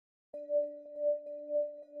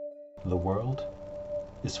The world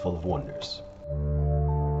is full of wonders.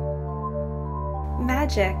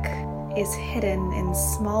 Magic is hidden in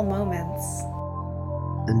small moments.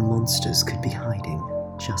 And monsters could be hiding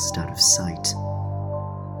just out of sight.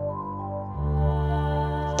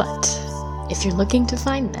 But if you're looking to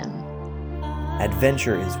find them,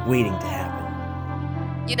 adventure is waiting to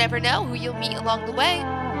happen. You never know who you'll meet along the way.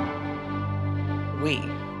 We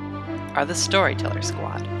are the Storyteller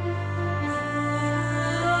Squad.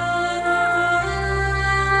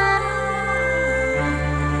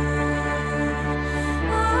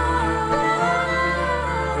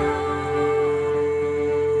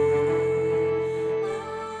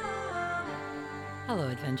 Hello,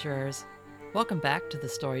 adventurers. Welcome back to the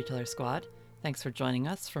Storyteller Squad. Thanks for joining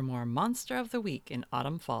us for more Monster of the Week in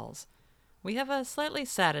Autumn Falls. We have a slightly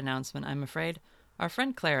sad announcement, I'm afraid. Our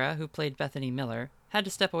friend Clara, who played Bethany Miller, had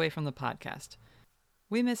to step away from the podcast.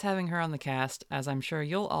 We miss having her on the cast, as I'm sure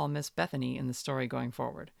you'll all miss Bethany in the story going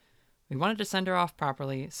forward. We wanted to send her off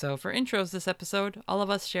properly, so for intros this episode, all of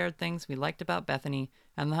us shared things we liked about Bethany,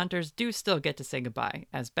 and the hunters do still get to say goodbye,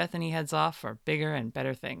 as Bethany heads off for bigger and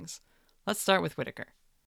better things. Let's start with Whitaker.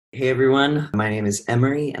 Hey everyone, my name is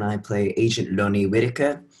Emery and I play Agent Lonnie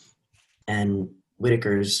Whitaker. And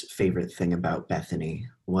Whitaker's favorite thing about Bethany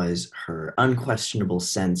was her unquestionable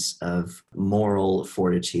sense of moral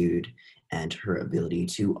fortitude and her ability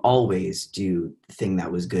to always do the thing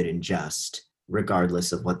that was good and just,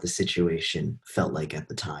 regardless of what the situation felt like at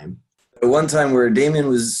the time. One time where Damien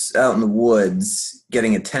was out in the woods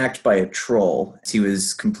getting attacked by a troll. He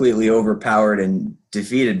was completely overpowered and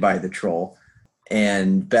defeated by the troll.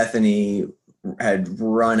 And Bethany had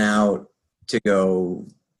run out to go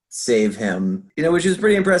save him, which is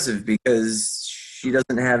pretty impressive because she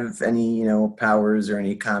doesn't have any, powers or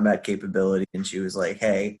any combat capability. And she was like,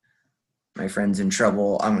 hey, my friend's in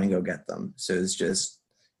trouble. I'm going to go get them. So it's just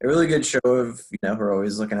a really good show of, her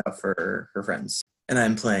always looking out for her friends. And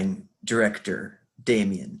I'm playing director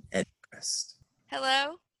Damien Edcrest.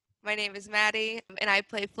 Hello, my name is Maddie, and I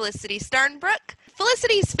play Felicity Starnbrook.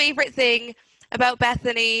 Felicity's favorite thing about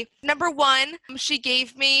Bethany, number one, she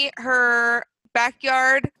gave me her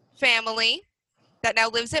backyard family that now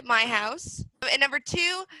lives at my house. And number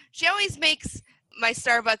two, she always makes my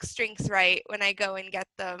Starbucks drinks right when I go and get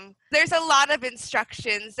them. There's a lot of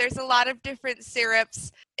instructions. There's a lot of different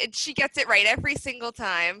syrups, and she gets it right every single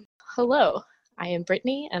time. hello, I am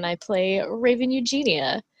Brittany and I play Raven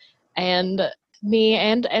Eugenia. And me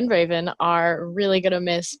and Raven are really going to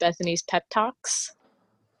miss Bethany's pep talks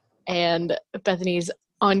and Bethany's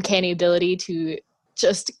uncanny ability to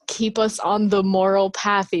just keep us on the moral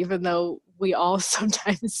path, even though we all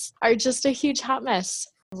sometimes are just a huge hot mess.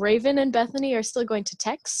 Raven and Bethany are still going to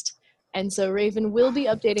text, and so Raven will be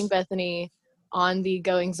updating Bethany on the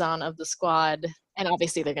goings-on of the squad, and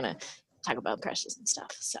obviously they're going to talk about Precious and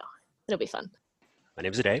stuff, so it'll be fun. My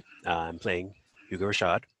name is Aday. I'm playing Hugo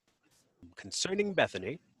Rashad. Concerning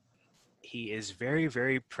Bethany, he is very,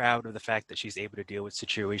 very proud of the fact that she's able to deal with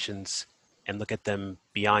situations and look at them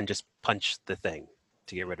beyond just punch the thing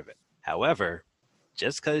to get rid of it. However,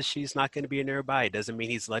 just because she's not going to be nearby doesn't mean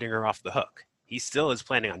he's letting her off the hook. He still is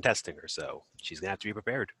planning on testing her, so she's going to have to be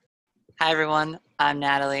prepared. Hi everyone, I'm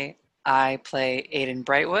Natalie. I play Aiden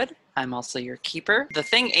Brightwood. I'm also your keeper. The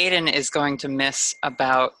thing Aiden is going to miss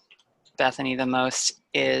about Bethany the most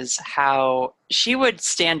is how she would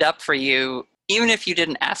stand up for you even if you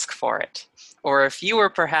didn't ask for it. Or if you were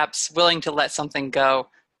perhaps willing to let something go,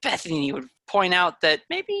 Bethany would point out that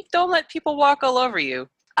maybe don't let people walk all over you.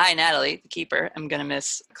 I, Natalie, the keeper, am going to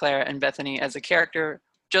miss Clara and Bethany as a character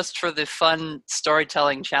just for the fun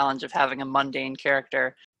storytelling challenge of having a mundane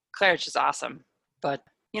character. Claire's just awesome. But,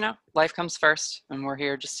 life comes first, and we're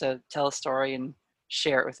here just to tell a story and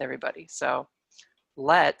share it with everybody. So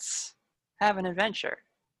let's have an adventure.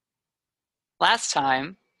 Last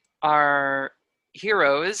time, our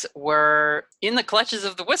heroes were in the clutches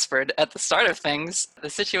of the Whispered at the start of things. The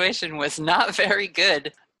situation was not very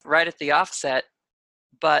good right at the offset,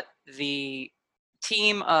 but the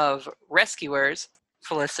team of rescuers,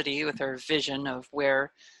 Felicity with her vision of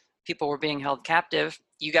where people were being held captive,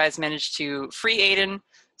 you guys managed to free Aiden,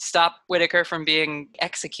 stop Whitaker from being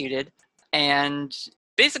executed, and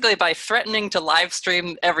basically by threatening to live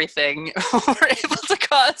stream everything, we're able to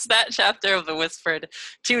cause that chapter of the Whispered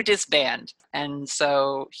to disband. And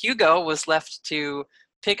so Hugo was left to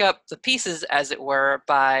pick up the pieces, as it were,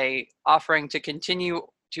 by offering to continue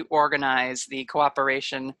to organize the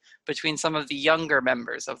cooperation between some of the younger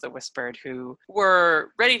members of the Whispered who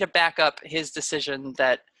were ready to back up his decision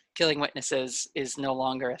that killing witnesses is no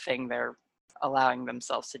longer a thing they're allowing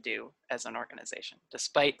themselves to do as an organization,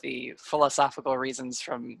 despite the philosophical reasons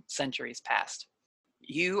from centuries past.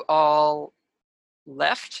 You all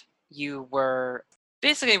left. You were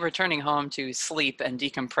basically returning home to sleep and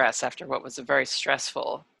decompress after what was a very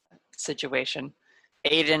stressful situation.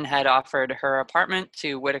 Aiden had offered her apartment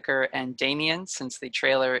to Whitaker and Damien since the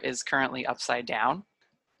trailer is currently upside down.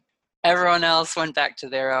 Everyone else went back to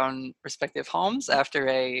their own respective homes after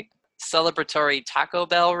a celebratory Taco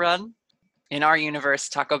Bell run. In our universe,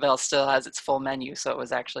 Taco Bell still has its full menu, so it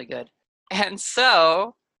was actually good. And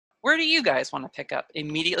so, where do you guys want to pick up?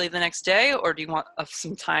 Immediately the next day, or do you want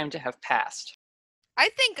some time to have passed? I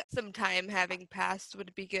think some time having passed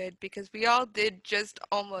would be good because we all did just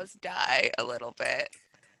almost die a little bit.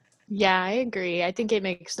 Yeah, I agree. I think it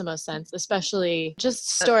makes the most sense, especially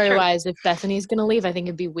just True. story-wise. If Bethany's gonna leave, I think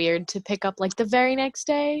it'd be weird to pick up like the very next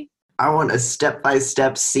day. I want a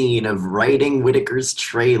step-by-step scene of writing Whitaker's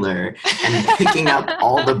trailer and picking up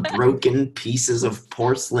all the broken pieces of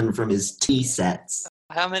porcelain from his tea sets.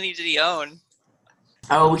 How many did he own?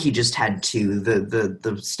 Oh, he just had two,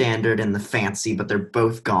 the standard and the fancy, but they're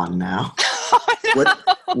both gone now.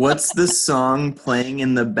 What's the song playing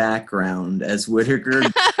in the background as Whitaker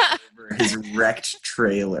goes over his wrecked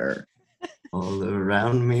trailer? All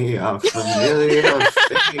around me are familiar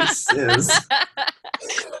faces.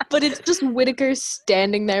 But it's just Whitaker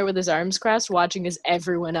standing there with his arms crossed, watching as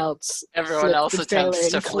everyone else attempts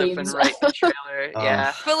to flip and write the trailer.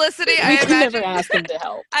 Yeah. Felicity, We I can never imagine ask him to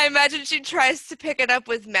help. I imagine she tries to pick it up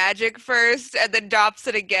with magic first and then drops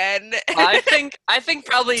it again. I think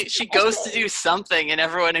probably she goes to do something and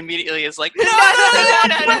everyone immediately is like, No.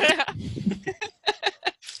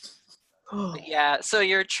 Yeah, so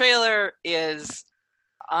your trailer is,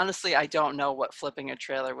 honestly, I don't know what flipping a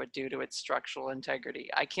trailer would do to its structural integrity.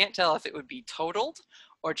 I can't tell if it would be totaled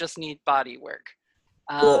or just need body work.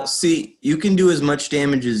 Well, see, you can do as much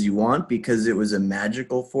damage as you want because it was a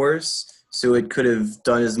magical force, so it could have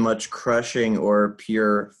done as much crushing or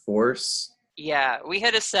pure force. Yeah, we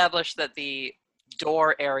had established that the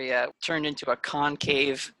door area turned into a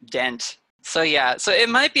concave dent. So yeah, so it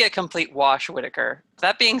might be a complete wash, Whitaker.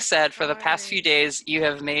 That being said, for the past few days, you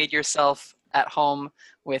have made yourself at home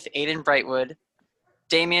with Aiden Brightwood.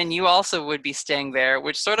 Damien, you also would be staying there,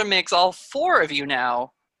 which sort of makes all four of you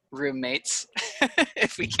now roommates,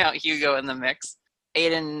 if we count Hugo in the mix.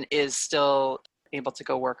 Aiden is still able to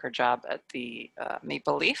go work her job at the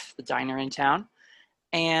Maple Leaf, the diner in town.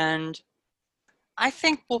 And I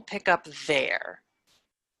think we'll pick up there.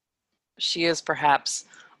 She is perhaps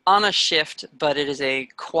on a shift, but it is a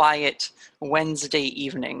quiet Wednesday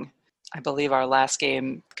evening. I believe our last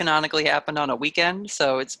game canonically happened on a weekend,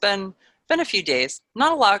 so it's been a few days.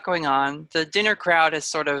 Not a lot going on. The dinner crowd has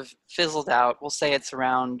sort of fizzled out. We'll say it's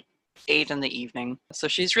around 8 in the evening. So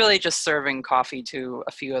she's really just serving coffee to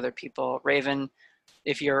a few other people. Raven,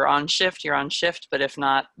 if you're on shift, you're on shift, but if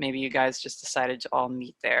not, maybe you guys just decided to all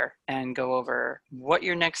meet there and go over what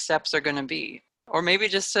your next steps are going to be. Or maybe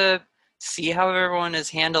just to see how everyone is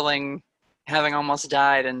handling having almost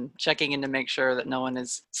died and checking in to make sure that no one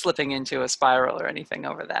is slipping into a spiral or anything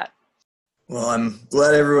over that. Well, I'm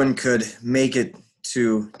glad everyone could make it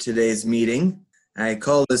to today's meeting. I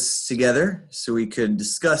called us together so we could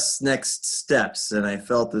discuss next steps, and I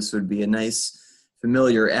felt this would be a nice,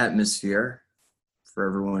 familiar atmosphere for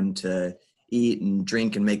everyone to eat and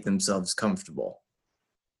drink and make themselves comfortable.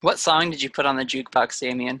 What song did you put on the jukebox,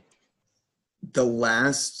 Damien? The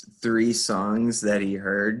last 3 songs that he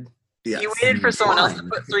heard. Yes. You waited for someone else to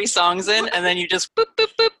put 3 songs in, and then you just boop,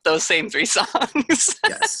 boop, boop, those same 3 songs.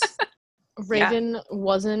 Yes. Raven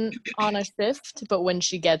wasn't on a shift, but when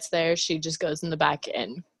she gets there, she just goes in the back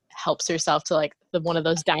and helps herself to like one of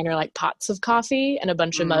those diner like pots of coffee and a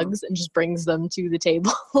bunch of mugs and just brings them to the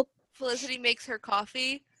table. Felicity makes her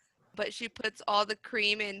coffee, but she puts all the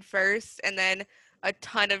cream in first and then a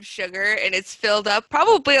ton of sugar, and it's filled up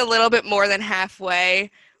probably a little bit more than halfway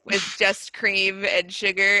with just cream and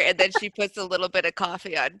sugar, and then she puts a little bit of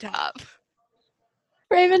coffee on top.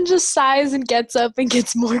 Raven just sighs and gets up and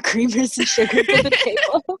gets more creamers and sugar to the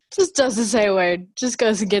table. Just doesn't say a word. Just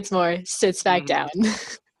goes and gets more, sits back down.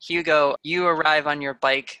 Hugo, you arrive on your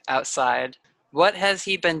bike outside. What has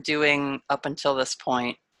he been doing up until this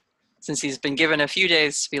point, since he's been given a few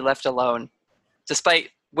days to be left alone? Despite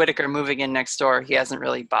Whitaker moving in next door, he hasn't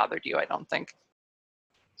really bothered you, I don't think.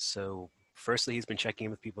 So, firstly, he's been checking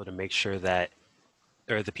in with people to make sure that,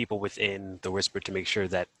 or the people within the Whisper, to make sure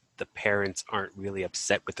that the parents aren't really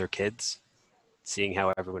upset with their kids, seeing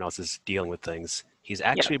how everyone else is dealing with things. He's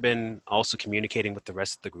actually been also communicating with the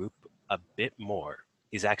rest of the group a bit more.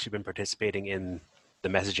 He's actually been participating in the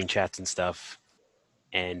messaging chats and stuff,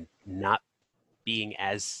 and not being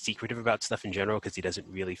as secretive about stuff in general because he doesn't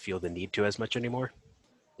really feel the need to as much anymore.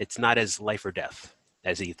 It's not as life or death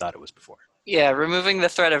as he thought it was before. Yeah, removing the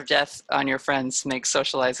threat of death on your friends makes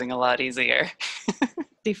socializing a lot easier.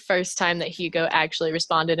 The first time that Hugo actually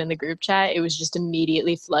responded in the group chat, it was just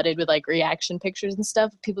immediately flooded with like reaction pictures and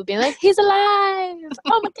stuff. People being like, he's alive!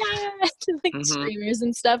 Oh my god! Like streamers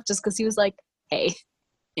and stuff, just because he was like, hey.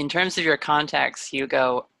 In terms of your contacts,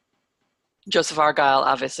 Hugo, Joseph Argyle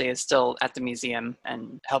obviously is still at the museum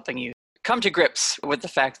and helping you come to grips with the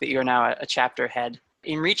fact that you're now a chapter head.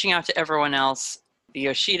 In reaching out to everyone else, the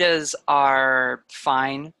Yoshidas are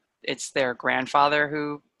fine. It's their grandfather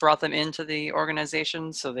who brought them into the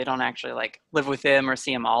organization, so they don't actually like live with him or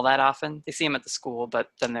see him all that often. They see him at the school,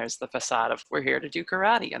 but then there's the facade of we're here to do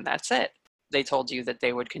karate and that's it. They told you that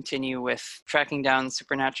they would continue with tracking down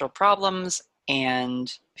supernatural problems,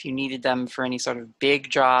 and if you needed them for any sort of big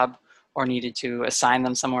job or needed to assign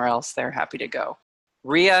them somewhere else, they're happy to go.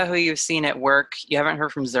 Ria, who you've seen at work, you haven't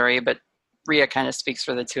heard from Zuri, but Ria kind of speaks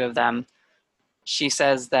for the two of them. She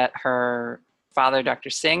says that her father, Dr.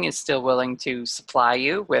 Singh, is still willing to supply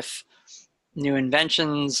you with new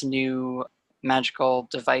inventions, new magical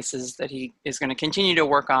devices that he is going to continue to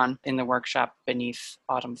work on in the workshop beneath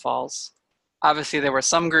Autumn Falls. Obviously, there were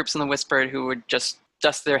some groups in the Whispered who would just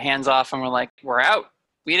dust their hands off and were like, we're out.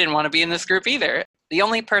 We didn't want to be in this group either. The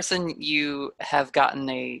only person you have gotten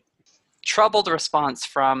a troubled response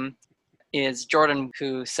from is Jordan,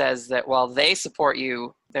 who says that while they support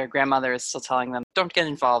you, their grandmother is still telling them, don't get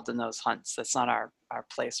involved in those hunts. That's not our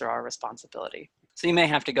place or our responsibility. So you may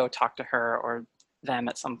have to go talk to her or them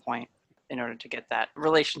at some point in order to get that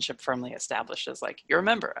relationship firmly established as like, you're a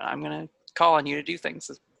member and I'm going to call on you to do things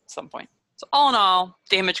at some point. So all in all,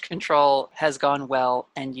 damage control has gone well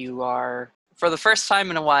and you are, for the first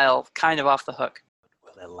time in a while, kind of off the hook.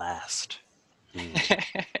 Will it last?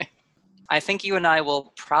 I think you and I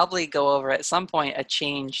will probably go over at some point a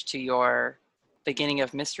change to your beginning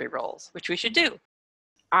of mystery rolls, which we should do.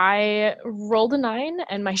 I rolled a 9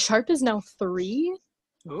 and my sharp is now 3.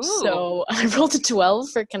 Ooh. So I rolled a 12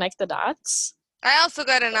 for connect the dots. I also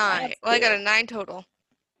got a 9. Well, I got a 9 total.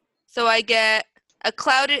 So I get a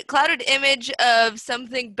clouded image of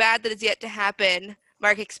something bad that is yet to happen.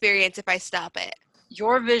 Mark experience if I stop it.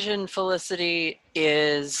 Your vision, Felicity,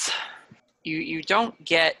 is you don't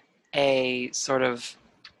get a sort of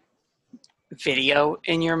video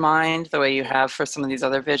in your mind the way you have for some of these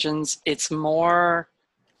other visions. It's more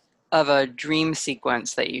of a dream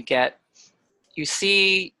sequence that you get. You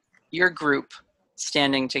see your group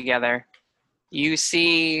standing together. You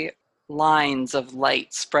see lines of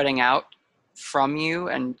light spreading out from you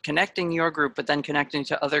and connecting your group, but then connecting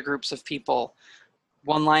to other groups of people.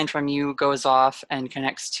 One line from you goes off and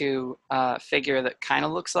connects to a figure that kind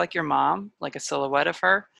of looks like your mom, like a silhouette of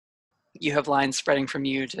her. You have lines spreading from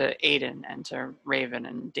you to Aiden and to Raven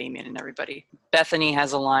and Damien and everybody. Bethany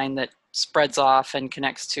has a line that spreads off and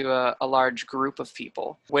connects to a large group of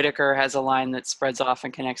people. Whitaker has a line that spreads off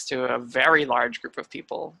and connects to a very large group of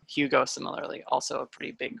people. Hugo, similarly, also a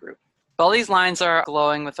pretty big group. All these lines are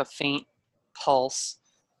glowing with a faint pulse,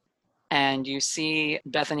 and you see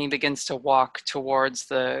Bethany begins to walk towards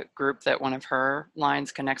the group that one of her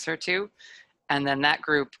lines connects her to, and then that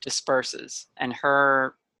group disperses, and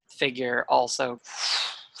her figure also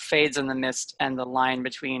fades in the mist, and the line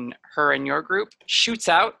between her and your group shoots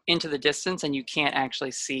out into the distance, and you can't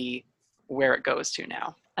actually see where it goes to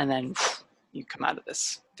now. And then you come out of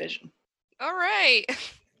this vision. All right.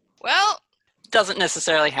 Well, doesn't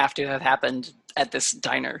necessarily have to have happened at this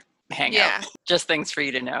diner hangout. Yeah. Just things for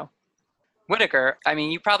you to know. Whitaker, I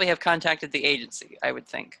mean, you probably have contacted the agency, I would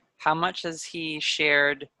think. How much has he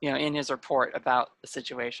shared, in his report about the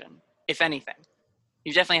situation, if anything?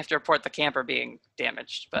 You definitely have to report the camper being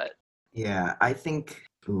damaged, but... Yeah, I think...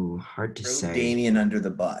 Ooh, hard to Throw say. Damien under the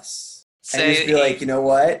bus. And Say- just be like, you know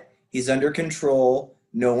what? He's under control.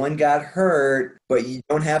 No one got hurt, but you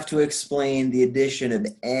don't have to explain the addition of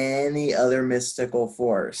any other mystical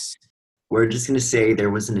force. We're just going to say there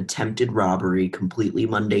was an attempted robbery, completely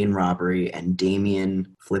mundane robbery, and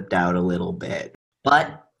Damien flipped out a little bit.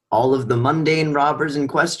 But all of the mundane robbers in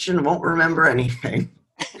question won't remember anything.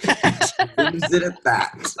 Leaves it at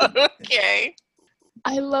that. Okay.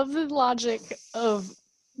 I love the logic of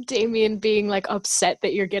Damien being like upset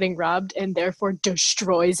that you're getting robbed and therefore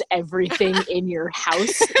destroys everything in your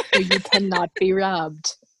house so you cannot be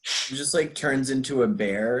robbed. It just turns into a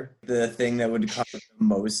bear, the thing that would cause the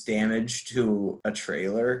most damage to a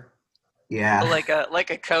trailer. Yeah. Like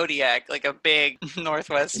a Kodiak, like a big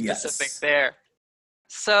Northwest Pacific Yes. bear.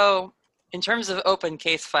 So, in terms of open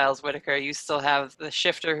case files, Whitaker, you still have the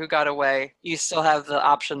shifter who got away. You still have the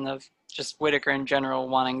option of just Whitaker in general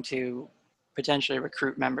wanting to potentially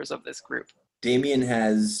recruit members of this group? Damien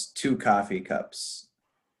has 2 coffee cups.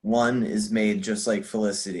 One is made just like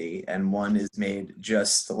Felicity, and one is made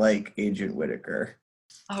just like Agent Whitaker.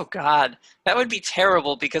 Oh God, that would be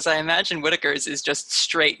terrible because I imagine Whitaker's is just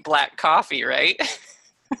straight black coffee, right?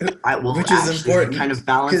 Which is important, kind of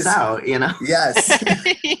balance 'cause- out, you know? Yes.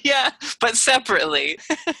 Yeah, but separately.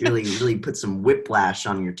 really put some whiplash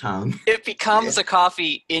on your tongue. It becomes a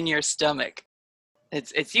coffee in your stomach.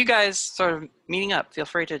 It's you guys sort of meeting up. Feel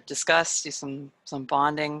free to discuss, do some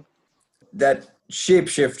bonding. That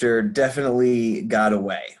shapeshifter definitely got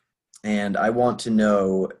away, and I want to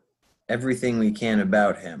know everything we can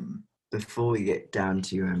about him. Before we get down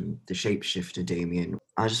to the shapeshifter, Damien,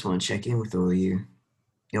 I just want to check in with all of you.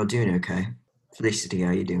 You're doing okay? Felicity,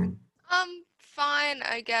 how you doing? Fine,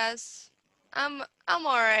 I guess. I'm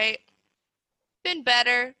alright. Been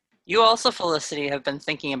better. You also, Felicity, have been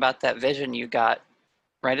thinking about that vision you got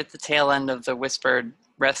right at the tail end of the whispered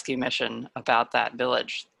rescue mission about that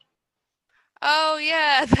village. Oh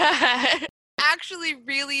yeah, that actually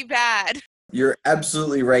really bad. You're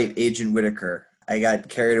absolutely right, Agent Whitaker. I got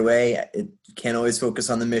carried away. It can't always focus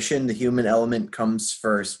on the mission. The human element comes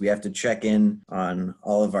first. We have to check in on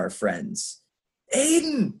all of our friends.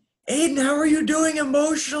 Aiden, how are you doing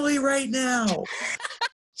emotionally right now?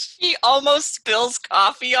 She almost spills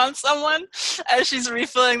coffee on someone as she's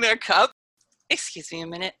refilling their cup. Excuse me a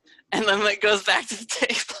minute. And then goes back to the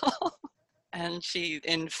table. And she,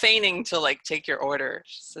 in feigning to take your order,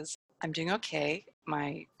 she says, I'm doing okay.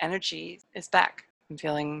 My energy is back. I'm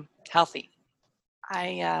feeling healthy.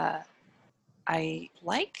 I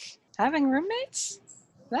like having roommates.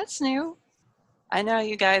 That's new. I know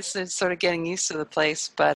you guys are sort of getting used to the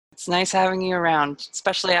place, but it's nice having you around,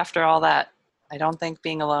 especially after all that. I don't think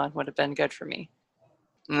being alone would have been good for me.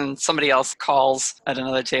 And then somebody else calls at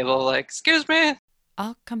another table, excuse me.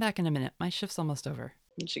 I'll come back in a minute. My shift's almost over.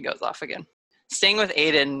 And she goes off again. Staying with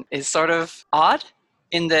Aiden is sort of odd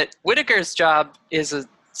in that Whitaker's job is a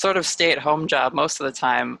sort of stay-at-home job most of the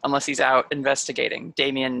time, unless he's out investigating.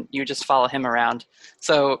 Damien, you just follow him around.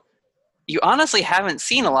 So you honestly haven't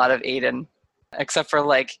seen a lot of Aiden, except for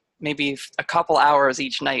maybe a couple hours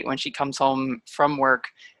each night when she comes home from work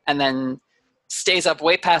and then stays up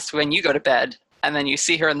way past when you go to bed. And then you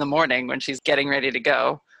see her in the morning when she's getting ready to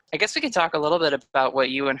go. I guess we could talk a little bit about what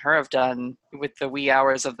you and her have done with the wee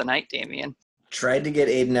hours of the night, Damien. Tried to get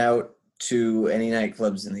Aiden out to any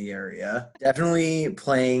nightclubs in the area. Definitely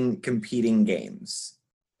playing competing games.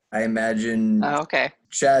 I imagine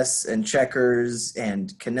chess and checkers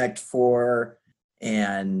and Connect Four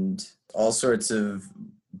and all sorts of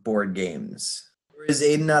board games. Or is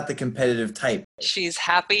Aiden not the competitive type? She's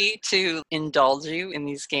happy to indulge you in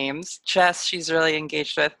these games. Chess, she's really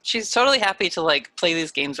engaged with. She's totally happy to play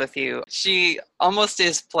these games with you. She almost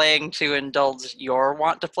is playing to indulge your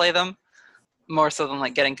want to play them, more so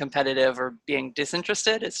than getting competitive or being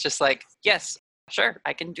disinterested. It's just yes, sure,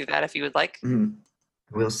 I can do that if you would like. Mm-hmm.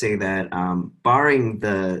 I will say that barring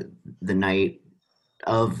the night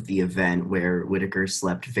of the event where Whitaker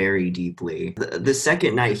slept very deeply, the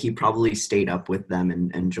second night he probably stayed up with them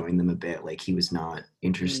and joined them a bit. He was not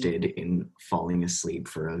interested in falling asleep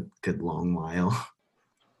for a good long while.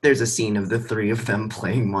 There's a scene of the 3 of them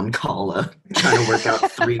playing Mancala, trying to work out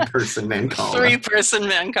 3-person Mancala. 3-person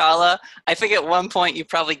Mancala. I think at one point you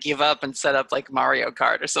probably give up and set up Mario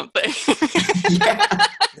Kart or something. Yeah.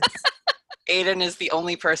 Aiden is the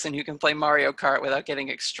only person who can play Mario Kart without getting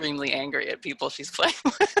extremely angry at people she's playing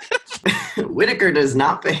with. Whitaker does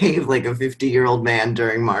not behave like a 50-year-old man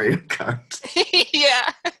during Mario Kart.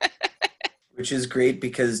 Yeah. Which is great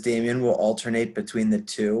because Damien will alternate between the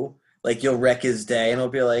two. You'll wreck his day and he'll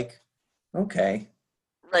be okay.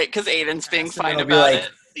 Right, because Aiden's being fine I'll be about it.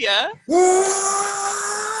 Yeah.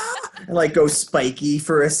 And go spiky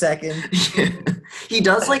for a second. He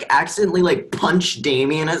does accidentally punch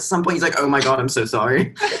Damien at some point. He's oh my god, I'm so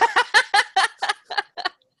sorry.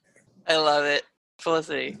 I love it.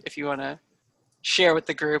 Felicity, if you want to share with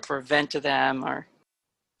the group or vent to them or...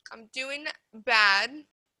 I'm doing bad.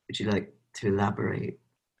 Would you like to elaborate?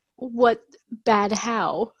 What bad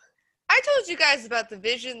how? I told you guys about the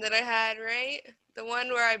vision that I had, right? The one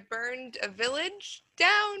where I burned a village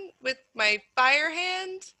down with my fire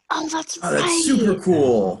hand. Oh, that's Oh, right. that's super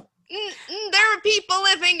cool. There were people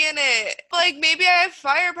living in it. Maybe I have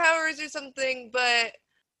fire powers or something, but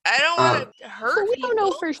I don't want to hurt So we people. don't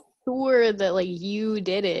know for sure that you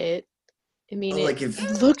did it. I mean, Well,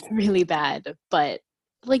 it looked really bad, but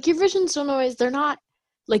your visions don't always, they're not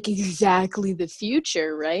exactly the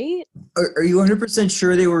future, right? Are you 100%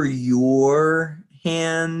 sure they were your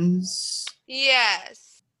hands?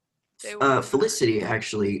 Yes. Felicity,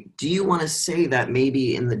 actually, do you want to say that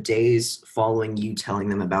maybe in the days following you telling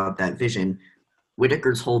them about that vision,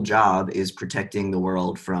 Whitaker's whole job is protecting the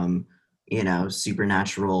world from,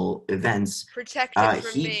 supernatural events? Protected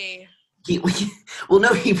from me. Well,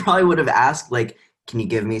 no, he probably would have asked, like, can you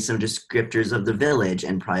give me some descriptors of the village,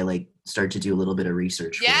 and probably like start to do a little bit of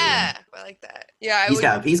research. Yeah, I like that. Yeah,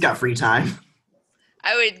 he's got free time.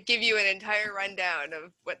 I would give you an entire rundown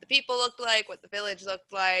of what the people looked like, what the village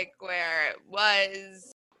looked like, where it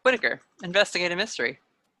was. Whitaker, investigate a mystery.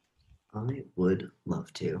 I would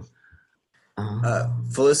love to.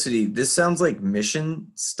 Felicity, this sounds like mission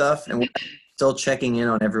stuff, and we're still checking in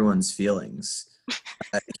on everyone's feelings.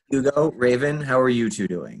 Hugo, Raven, how are you two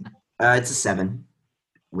doing? It's a 7.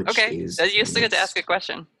 Okay, you still get to ask a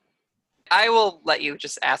question. I will let you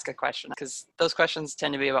just ask a question, because those questions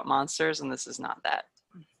tend to be about monsters, and this is not that.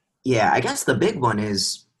 Yeah, I guess the big one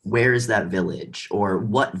is, where is that village? Or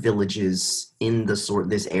what villages in this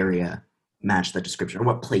area match that description? Or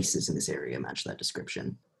what places in this area match that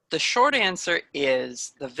description? The short answer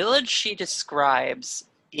is, the village she describes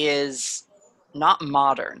is not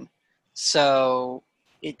modern. So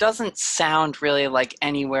it doesn't sound really like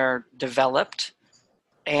anywhere developed.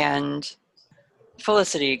 And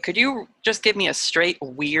Felicity, could you just give me a straight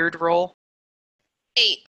weird roll?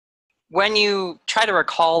 8. When you try to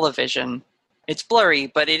recall a vision, it's blurry,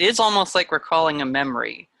 but it is almost like recalling a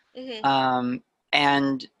memory. Mm-hmm.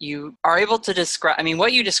 And you are able to describe,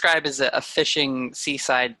 what you describe is a fishing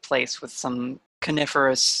seaside place with some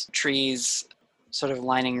coniferous trees sort of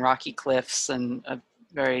lining rocky cliffs and a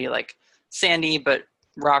very sandy but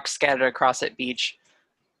rocks scattered across it beach.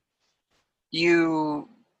 You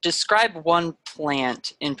describe one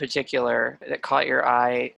plant in particular that caught your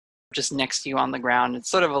eye just next to you on the ground. It's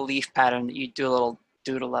sort of a leaf pattern that you do a little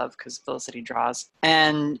doodle of because Felicity draws.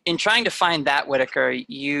 And in trying to find that, Whitaker,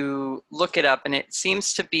 you look it up, and it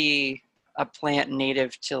seems to be a plant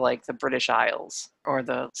native to the British Isles or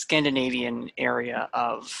the Scandinavian area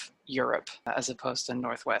of Europe as opposed to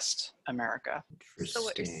Northwest America. So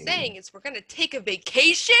what you're saying is we're going to take a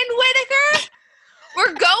vacation, Whitaker?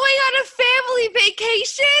 We're going on a family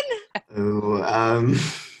vacation? Oh,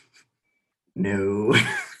 no.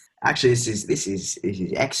 Actually, this is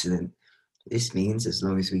excellent. This means as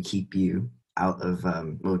long as we keep you out of,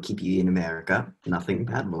 keep you in America, nothing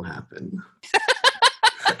bad will happen.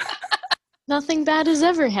 Nothing bad has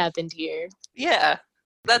ever happened here. Yeah,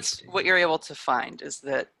 that's what you're able to find, is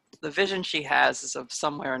that the vision she has is of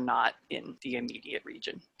somewhere not in the immediate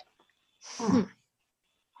region. Huh.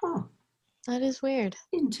 That is weird.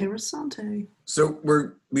 Interessante. So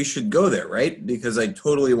we should go there, right? Because I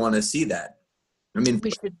totally want to see that. We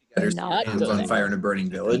should not hands go on there. fire in a burning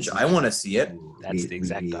village. I want to see it. That's the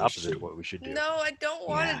exact opposite of what we should do. No, I don't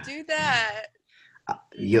want to do that.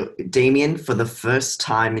 Damien, for the first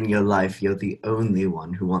time in your life, you're the only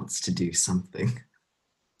one who wants to do something.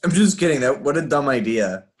 I'm just kidding. What a dumb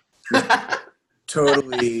idea.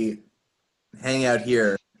 Totally hang out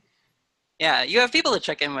here. Yeah, you have people to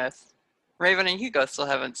check in with. Raven and Hugo still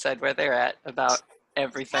haven't said where they're at about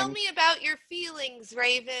everything. Tell me about your feelings,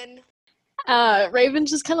 Raven. Raven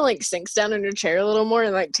just kind of sinks down in her chair a little more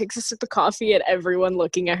and takes a sip of coffee at everyone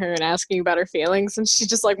looking at her and asking about her feelings, and she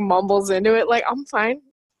just mumbles into it I'm fine.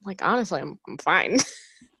 Honestly, I'm fine.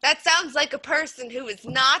 That sounds like a person who is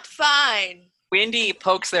not fine. Wendy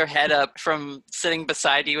pokes their head up from sitting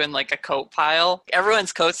beside you in a coat pile.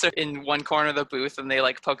 Everyone's coats are in one corner of the booth, and they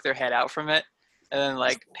poke their head out from it and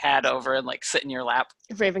then pad over and sit in your lap.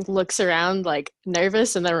 Raven looks around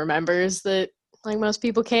nervous and then remembers that most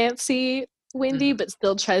people can't see Wendy, but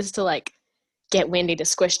still tries to get Wendy to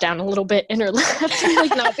squish down a little bit in her lap and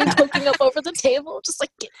not be poking up over the table. Just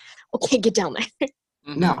get down there.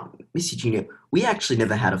 No, Missy Junior, we actually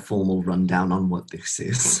never had a formal rundown on what this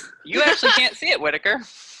is. You actually can't see it, Whitaker.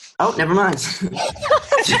 Oh, never mind.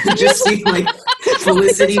 Just see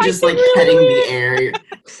Felicity just petting the air.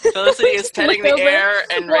 Felicity is petting the over, air,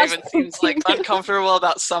 and watch Raven seems uncomfortable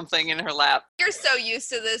about something in her lap. You're so used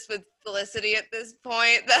to this with Felicity at this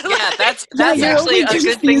point. That Yeah, that's your actually only a good thing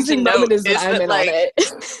to confusing note. moment is Is I'm that, in on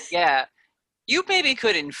it. yeah, you maybe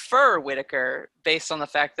could infer, Whitaker, based on the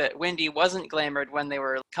fact that Wendy wasn't glamored when they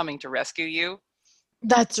were coming to rescue you.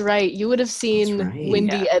 That's right. You would have seen That's right.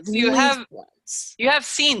 Wendy Yeah. at So you least have- once. You have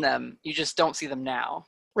seen them, you just don't see them now.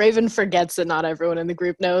 Raven forgets that not everyone in the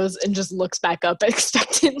group knows and just looks back up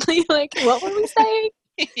expectantly what were we saying?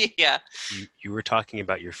 Yeah. You were talking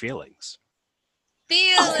about your feelings.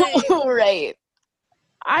 feeling. Oh, right.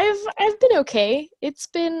 I've been okay. It's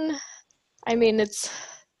been, I don't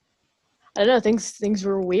know, things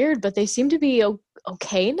were weird, but they seem to be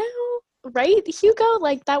okay now. right, Hugo?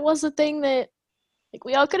 Like, that was a thing that, like,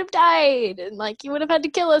 we all could have died, and, like, you would have had to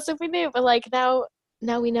kill us if we knew, but, like, now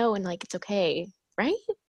we know, and, like, it's okay, right?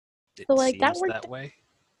 It So, like, that seems worked. that way.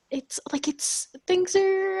 It's, like, things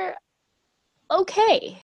are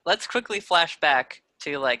okay. Let's quickly flash back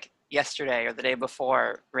to like yesterday or the day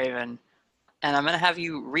before, Raven, and I'm gonna have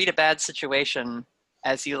you read a bad situation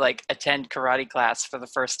as you like attend karate class for the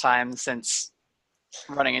first time since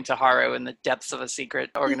running into Haru in the depths of a secret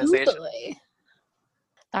organization. Boy.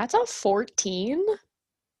 That's a 14?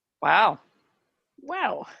 Wow.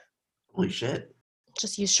 Wow. Holy shit.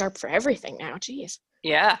 Just use sharp for everything now, jeez.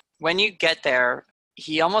 Yeah. When you get there,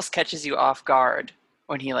 he almost catches you off guard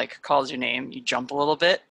when he like calls your name. You jump a little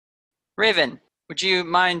bit. Raven, would you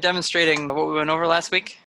mind demonstrating what we went over last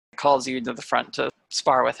week? He calls you to the front to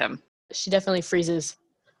spar with him. She definitely freezes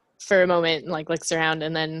for a moment and like looks around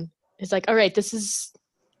and then is like, all right, this is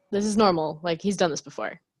normal. Like, he's done this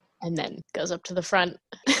before. And then goes up to the front.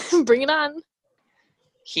 Bring it on.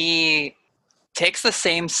 He takes the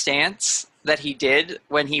same stance that he did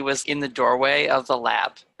when he was in the doorway of the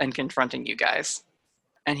lab and confronting you guys.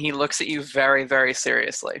 And he looks at you very, very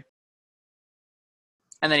seriously.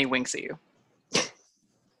 And then he winks at you.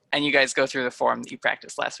 And you guys go through the form that you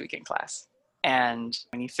practiced last week in class. And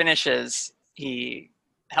when he finishes, he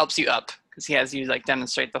helps you up because he has you like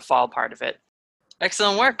demonstrate the fall part of it.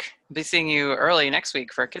 Excellent work. I'll be seeing you early next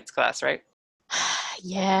week for a kids class, right?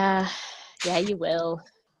 Yeah, you will.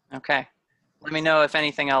 Okay. Let me know if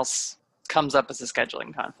anything else comes up as a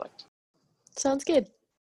scheduling conflict. Sounds good.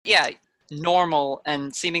 Yeah, normal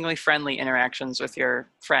and seemingly friendly interactions with your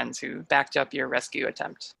friends who backed up your rescue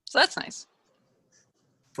attempt. So that's nice.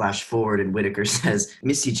 Flash forward and Whitaker says,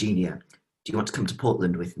 Miss Eugenia, do you want to come to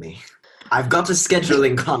Portland with me? I've got a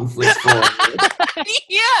scheduling conflict for you.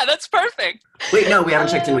 Yeah, that's perfect. Wait, no, we haven't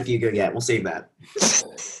checked in with Hugo yet. We'll save that.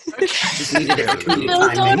 Just needed it for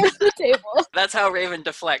comedic timing. The table. That's how Raven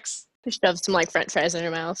deflects. She shoves some like French fries in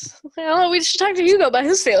her mouth. Well, we should talk to Hugo about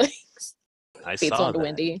his feelings. I Feeds saw on to that.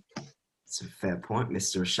 Wendy. It's a fair point,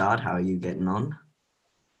 Mr. Rashad. How are you getting on?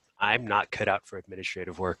 I'm not cut out for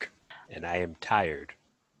administrative work, and I am tired.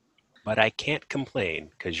 But I can't complain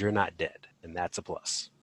because you're not dead, and that's a plus.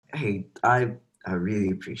 Hey, I really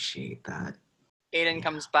appreciate that. Aiden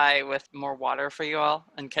comes by with more water for you all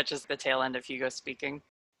and catches the tail end of Hugo speaking.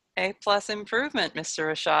 A+ improvement,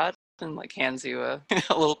 Mr. Rashad, and like hands you a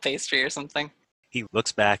little pastry or something. He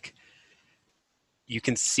looks back. You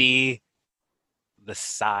can see the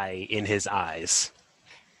sigh in his eyes.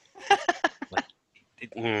 Like,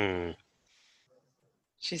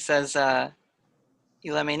 She says,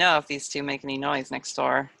 you let me know if these two make any noise next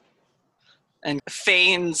door. And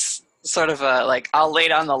feigns sort of a, like, I'll lay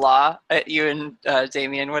down the law at you and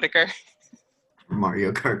Damian Whitaker.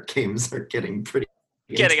 Mario Kart games are getting pretty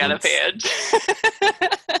Getting out of hand.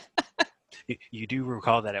 You do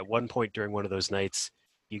recall that at one point during one of those nights,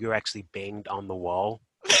 Hugo actually banged on the wall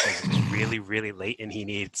because it was really, really late and he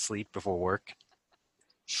needed sleep before work.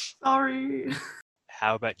 Sorry.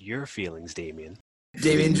 How about your feelings, Damien?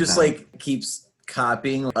 Damien just like keeps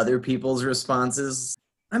copying other people's responses.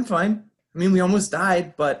 I'm fine. I mean, we almost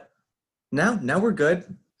died, but now we're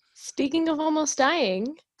good. Speaking of almost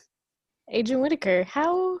dying, Agent Whitaker,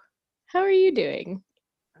 how are you doing?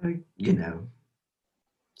 You know,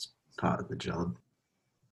 it's part of the job.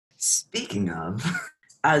 Speaking of,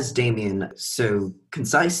 as Damien so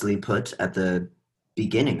concisely put at the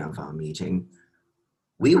beginning of our meeting,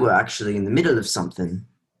 we were actually in the middle of something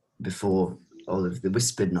before all of the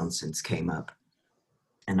whispered nonsense came up.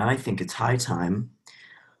 And I think it's high time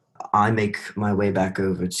I make my way back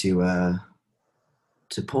over to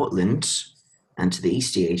Portland and to the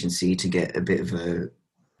Eastie Agency to get a bit of a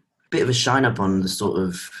shine up on the sort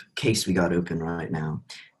of case we got open right now.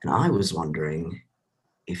 And I was wondering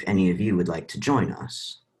if any of you would like to join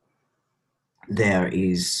us. There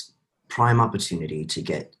is prime opportunity to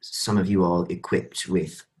get some of you all equipped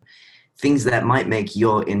with things that might make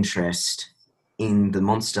your interest in the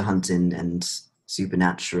monster hunting and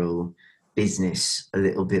supernatural business a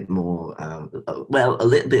little bit more, a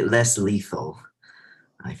little bit less lethal,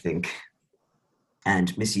 I think.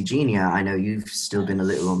 And Miss Eugenia, I know you've still been a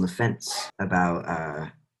little on the fence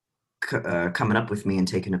about coming up with me and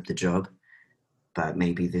taking up the job, but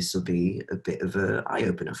maybe this will be a bit of an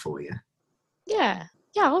eye-opener for you. Yeah,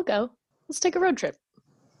 I'll go. Let's take a road trip.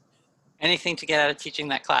 Anything to get out of teaching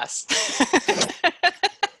that class.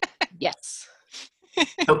 Yes.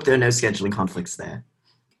 Hope there are no scheduling conflicts there.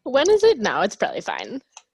 When is it? No, it's probably fine.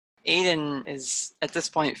 Aiden is, at this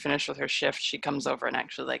point, finished with her shift. She comes over and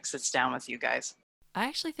actually like sits down with you guys. I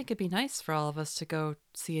actually think it'd be nice for all of us to go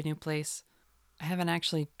see a new place. I haven't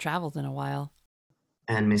actually traveled in a while.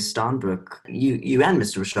 And Miss Starnbrook, you and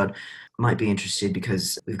Mr. Rashad might be interested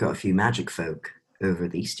because we've got a few magic folk over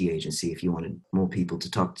at the Eastie Agency if you wanted more people to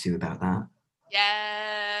talk to about that.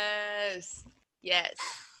 Yes. Yes.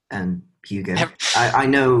 And Hugo, I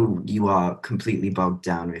know you are completely bogged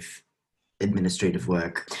down with administrative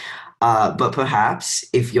work, but perhaps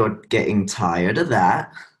if you're getting tired of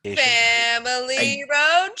that... Family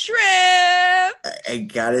road trip! I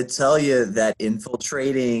gotta tell you that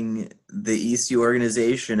infiltrating the Eastie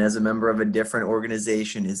organization as a member of a different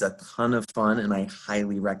organization is a ton of fun, and I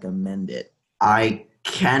highly recommend it. I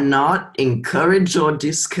cannot encourage or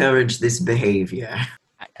discourage this behavior.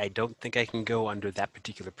 I don't think I can go under that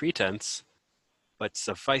particular pretense, but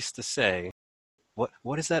suffice to say,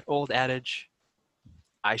 what is that old adage?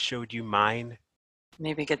 I showed you mine.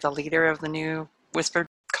 Maybe get the leader of the new Whisper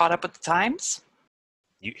caught up with the times?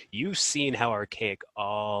 You've seen how archaic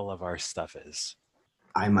all of our stuff is.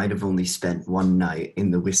 I might have only spent one night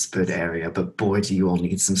in the Whispered area, but boy, do you all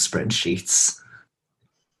need some spreadsheets.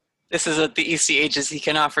 This is what the Eastie Agency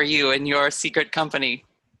can offer you and your secret company.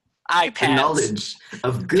 iPads. The knowledge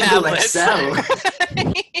of Google Tablets. Excel.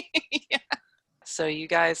 Yeah. So you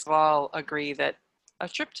guys all agree that a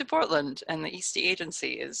trip to Portland and the Eastie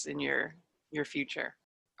Agency is in your future.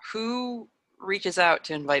 Who reaches out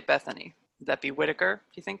to invite Bethany? Would that be Whitaker,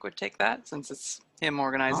 do you think, would take that, since it's him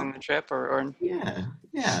organizing the trip? Or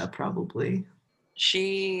Yeah, probably.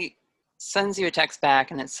 She sends you a text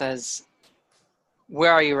back and it says,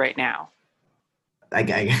 "Where are you right now?" I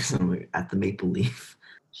guess I'm at the Maple Leaf.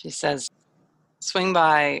 She says, "Swing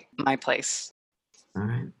by my place." All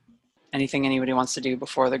right. Anything anybody wants to do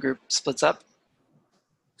before the group splits up?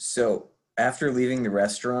 So after leaving the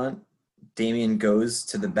restaurant, Damien goes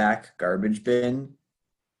to the back garbage bin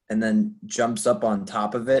and then jumps up on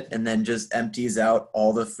top of it and then just empties out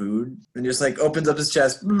all the food and just like opens up his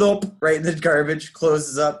chest, bloop, right in the garbage,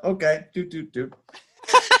 closes up. Okay, doot.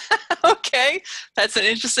 Okay, that's an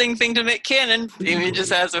interesting thing to make canon. Damien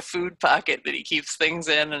just has a food pocket that he keeps things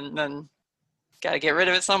in, and then gotta get rid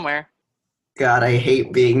of it somewhere. God, I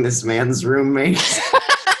hate being this man's roommate.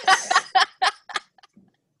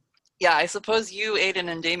 Yeah, I suppose you, Aiden,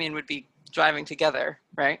 and Damien would be driving together,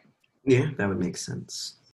 right? Yeah, that would make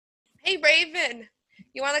sense. Hey, Raven,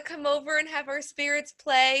 you want to come over and have our spirits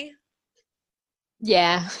play?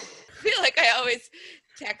 Yeah. I feel like I always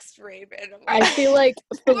text Raven. I feel like "You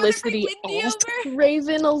wanna bring Felicity Wendy asks over?"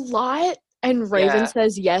 Raven a lot, and Raven Yeah.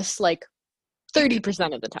 says yes like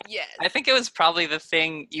 30% of the time. Yes. I think it was probably the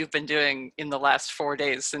thing you've been doing in the last 4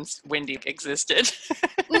 days since Wendy existed.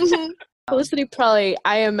 Mhm. Felicity probably,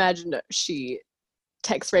 I imagine she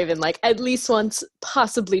texts Raven like at least once,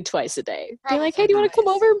 possibly twice a day. Being like, hey, do you want to come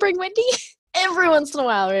twice. over and bring Wendy? Every once in a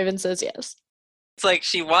while, Raven says yes. It's like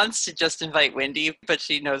she wants to just invite Wendy, but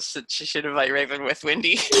she knows that she should invite Raven with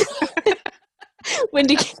Wendy.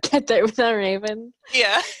 Wendy can get there without Raven.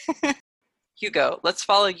 Yeah. Hugo, let's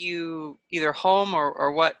follow you either home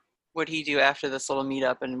or what would he do after this little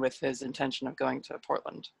meetup and with his intention of going to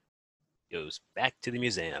Portland? Goes back to the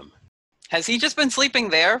museum. Has he just been sleeping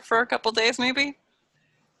there for a couple days, maybe?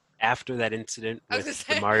 After that incident I was with gonna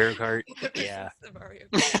the say- Mario Kart, yeah. The Mario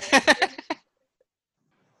Kart.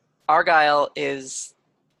 Argyle is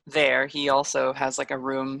there. He also has like a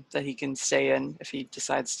room that he can stay in if he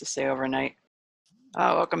decides to stay overnight.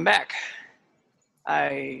 Welcome back.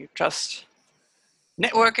 I trust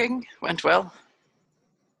networking went well.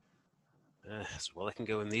 As well I can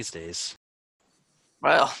go in these days.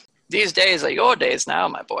 Well, these days are your days now,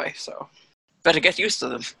 my boy, so better get used to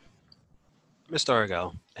them. Mr.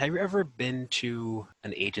 Argyle, have you ever been to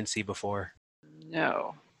an agency before?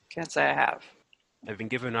 No, can't say I have. I've been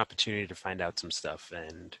given an opportunity to find out some stuff,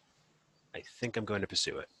 and I think I'm going to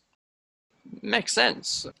pursue it. Makes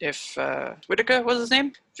sense. If Whitaker was his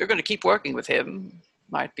name, if you're going to keep working with him,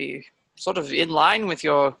 might be sort of in line with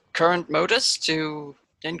your current modus to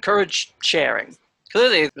encourage sharing.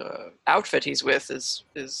 Clearly, the outfit he's with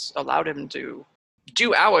is allowed him to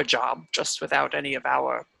do our job just without any of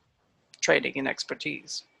our training and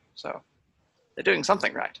expertise. So they're doing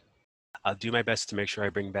something right. I'll do my best to make sure I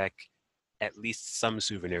bring back at least some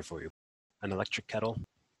souvenir for you. An electric kettle?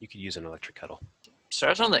 You could use an electric kettle.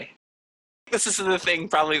 Certainly. This is the thing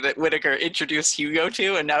probably that Whitaker introduced Hugo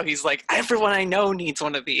to, and now he's like, everyone I know needs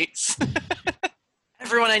one of these.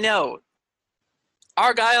 Everyone I know.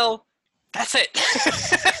 Argyle, that's it.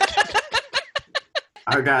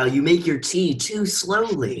 Argyle, you make your tea too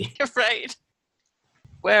slowly. Right.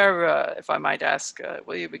 Where, if I might ask,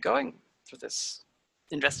 will you be going for this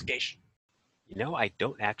investigation? You know, I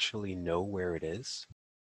don't actually know where it is.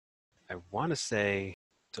 I want to say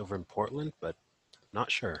it's over in Portland, but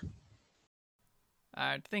Not sure.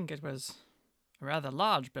 I'd think it was a rather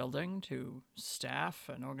large building to staff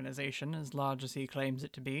an organization as large as he claims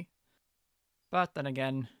it to be. But then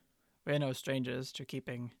again, we're no strangers to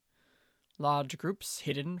keeping large groups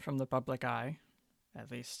hidden from the public eye, at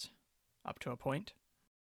least up to a point.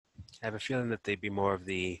 I have a feeling that they'd be more of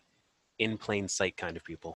the in plain sight kind of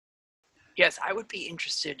people. Yes, I would be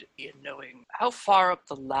interested in knowing how far up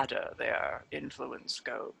the ladder their influence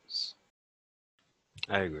goes.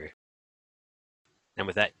 I agree. And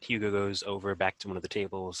with that, Hugo goes over back to one of the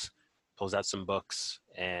tables, pulls out some books,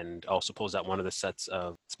 and also pulls out one of the sets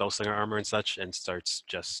of Spellslinger armor and such, and starts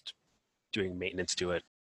just doing maintenance to it.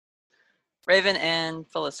 Raven and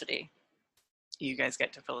Felicity. You guys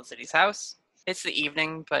get to Felicity's house. It's the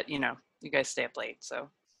evening, but you guys stay up late, so.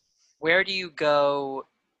 Where do you go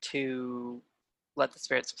to let the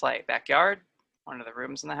spirits play? Backyard? One of the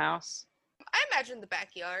rooms in the house? I imagine the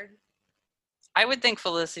backyard. I would think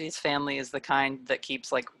Felicity's family is the kind that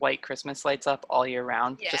keeps like white Christmas lights up all year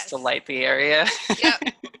round just to light the area.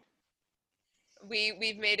 Yep.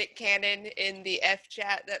 We've made it canon in the F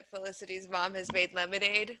chat that Felicity's mom has made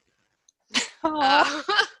lemonade.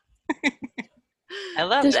 I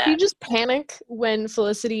love Does that. she just panic when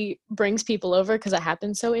Felicity brings people over because it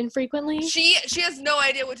happens so infrequently? She has no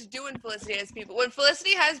idea what to do when Felicity has people. When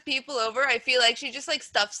Felicity has people over, I feel like she just like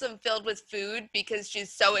stuffs them filled with food because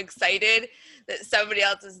she's so excited that somebody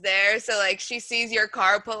else is there. So like she sees your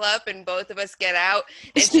car pull up and both of us get out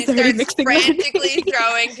and she starts frantically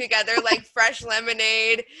throwing together like fresh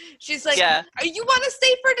lemonade. She's like, you want to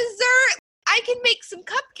stay for dessert? I can make some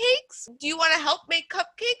cupcakes. Do you want to help make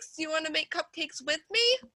cupcakes? Do you want to make cupcakes with me?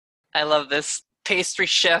 I love this pastry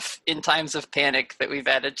chef in times of panic that we've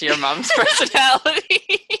added to your mom's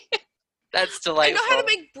personality. That's delightful. I know how to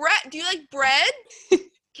make bread. Do you like bread?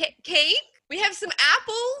 Cake? We have some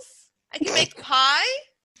apples. I can make pie.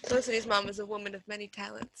 Felicity's mom is a woman of many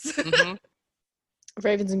talents. Mm-hmm.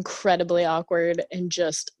 Raven's incredibly awkward and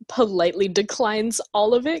just politely declines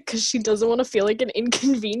all of it because she doesn't want to feel like an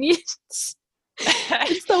inconvenience.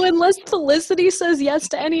 So unless Felicity says yes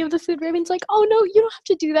to any of the food, Raven's like, oh no, you don't have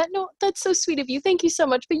to do that. No, that's so sweet of you. Thank you so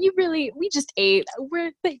much. But we just ate.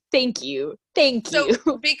 Thank you.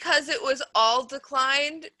 So because it was all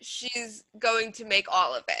declined, she's going to make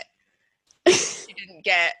all of it. She didn't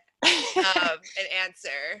get an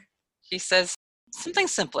answer. She says, something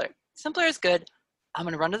simpler. Simpler is good. I'm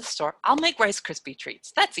going to run to the store. I'll make Rice Krispie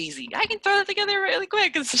treats. That's easy. I can throw that together really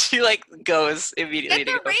quick. And so she goes immediately.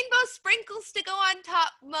 Get the rainbow sprinkles to go on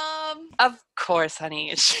top, Mom. Of course,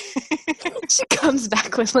 honey. She comes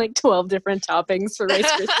back with 12 different toppings for Rice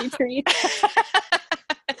Krispie treats.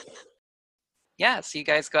 Yeah, so you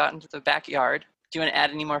guys go out into the backyard. Do you want to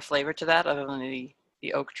add any more flavor to that other than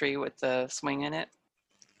the oak tree with the swing in it?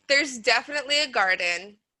 There's definitely a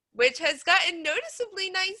garden, which has gotten noticeably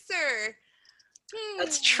nicer.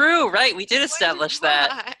 That's true, right? We did establish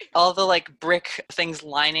that. All the brick things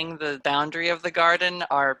lining the boundary of the garden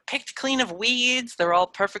are picked clean of weeds. They're all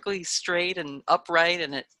perfectly straight and upright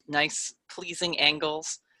and at nice, pleasing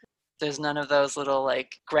angles. There's none of those little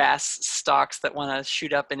grass stalks that want to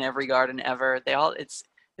shoot up in every garden ever.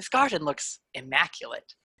 This garden looks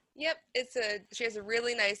immaculate. Yep, she has a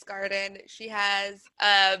really nice garden. She has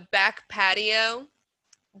a back patio,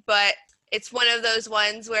 but it's one of those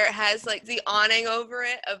ones where it has the awning over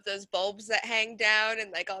it of those bulbs that hang down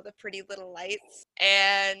and all the pretty little lights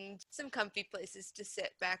and some comfy places to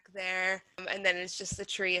sit back there. And then it's just the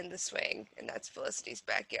tree and the swing, and that's Felicity's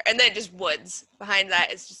backyard. And then just woods. Behind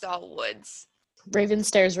that is just all woods. Raven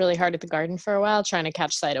stares really hard at the garden for a while, trying to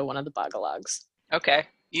catch sight of one of the bogalogs. Okay,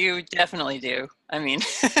 you definitely do. I mean,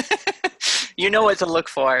 you know what to look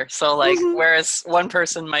for. So whereas one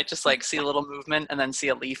person might just see a little movement and then see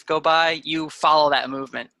a leaf go by, you follow that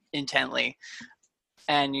movement intently.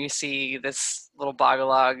 And you see this little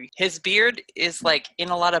bogalog. His beard is in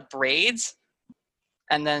a lot of braids.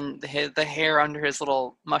 And then the hair under his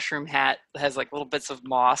little mushroom hat has little bits of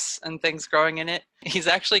moss and things growing in it. He's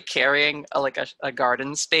actually carrying a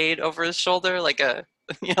garden spade over his shoulder,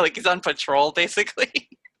 he's on patrol basically.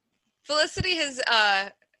 Felicity has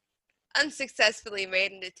unsuccessfully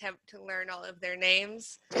made an attempt to learn all of their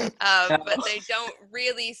names, but they don't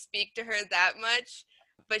really speak to her that much.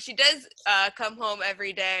 But she does come home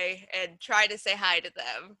every day and try to say hi to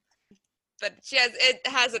them. But it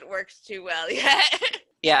hasn't worked too well yet.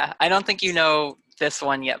 Yeah, I don't think you know this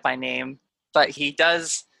one yet by name, but he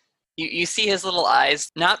does. You see his little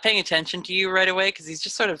eyes not paying attention to you right away because he's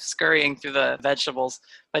just sort of scurrying through the vegetables.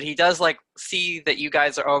 But he does see that you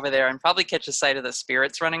guys are over there and probably catches sight of the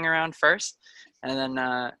spirits running around first, and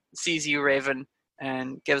then sees you, Raven,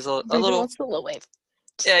 and gives a little. Wants the little wave.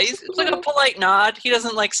 Yeah, it's like a polite nod. He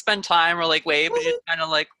doesn't like spend time or like wave, but he's just kind of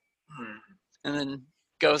like, and then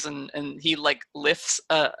goes and he like lifts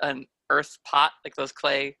an earth pot, like those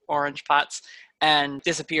clay orange pots, and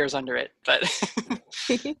disappears under it. But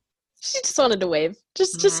She just wanted to wave,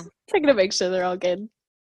 just checking to make sure they're all good.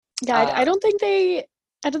 Yeah, I don't think they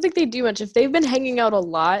do much. If they've been hanging out a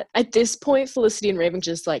lot at this point, Felicity and Raven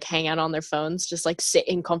just like hang out on their phones, just like sit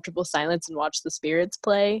in comfortable silence and watch the spirits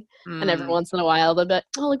play. And every once in a while they'll be like,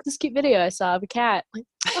 "Oh, look at this cute video I saw of a cat." Like,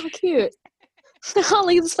 "Oh, cute." "Oh,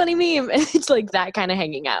 look at this funny meme." And it's like that kind of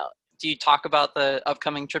hanging out. do you talk about the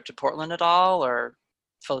upcoming trip to Portland at all, or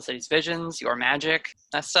Felicity's visions, your magic,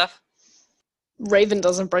 that stuff? Raven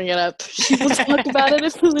doesn't bring it up. She will talk about it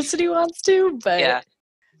if Felicity wants to, but Yeah.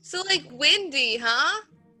 So like Windy, huh?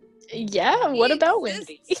 yeah, what about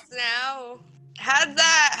Windy? Now, how'd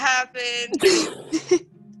that happen?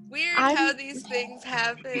 Weird how these things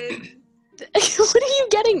happen. What are you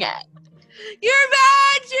getting at? Your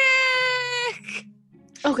magic!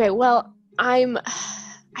 Okay, well, I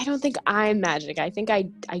don't think I'm magic. I think I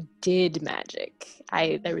did magic.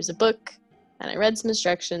 There was a book, and I read some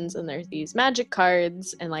instructions, and there's these magic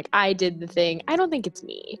cards, and like I did the thing. I don't think it's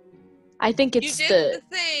me. I think it's you did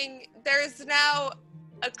the thing. There's now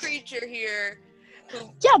a creature here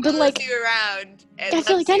who but like you around. And I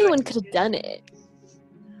feel like anyone could have done it.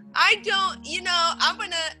 I don't.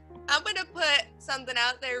 I'm gonna put something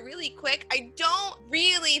out there really quick. I don't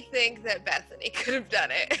really think that Bethany could have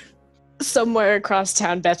done it. Somewhere across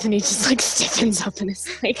town, Bethany just like stiffens up and is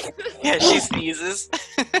like, yeah, she sneezes.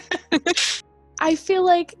 I feel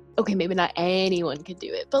like, okay, maybe not anyone could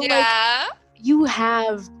do it, but like you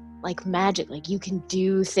have like magic, like you can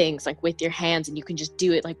do things like with your hands and you can just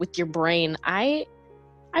do it like with your brain. I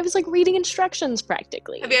was like reading instructions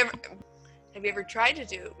practically. Have you ever tried to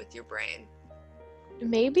do it with your brain?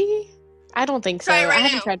 Maybe? I don't think so. Try it right I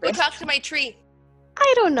haven't now. tried. Go talk to my tree.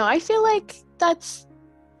 I don't know. I feel like that's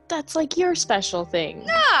like your special thing.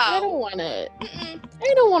 No. I don't want to.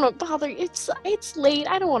 I don't want to bother. It's late.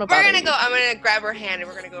 I don't want to bother. I'm gonna grab her hand and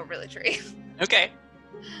we're gonna go over the tree. Okay.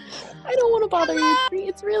 I don't want to bother you, tree.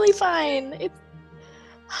 It's really fine. It's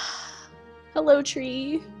hello,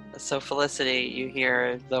 tree. So Felicity, you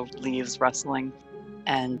hear the leaves rustling,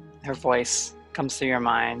 and her voice comes through your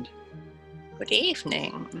mind. Good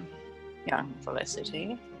evening, young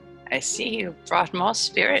Felicity. I see you brought more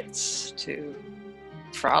spirits to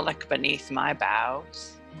frolic beneath my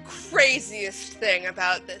boughs. Craziest thing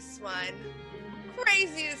about this one.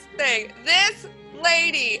 Craziest thing. This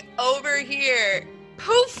lady over here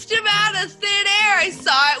poofed him out of thin air. I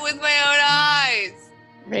saw it with my own eyes.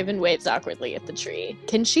 Raven waves awkwardly at the tree.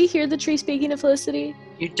 Can she hear the tree speaking to Felicity?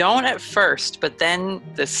 You don't at first, but then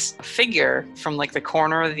this figure from like the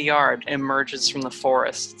corner of the yard emerges from the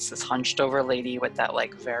forest. It's this hunched over lady with that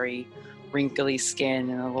like very wrinkly skin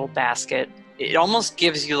and a little basket. It almost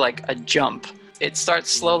gives you like a jump. It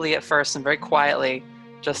starts slowly at first and very quietly,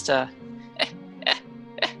 just a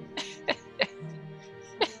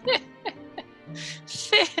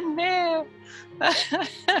thin air.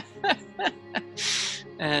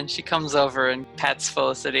 And she comes over and pats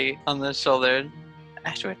Felicity on the shoulder.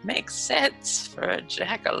 That would make sense for a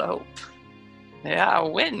jackalope. They are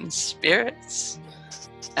wind spirits.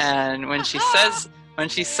 And when she says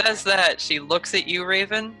that, she looks at you,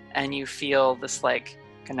 Raven, and you feel this like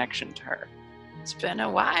connection to her. It's been a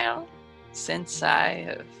while since I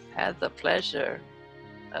have had the pleasure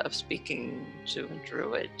of speaking to a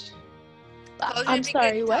druid. I'm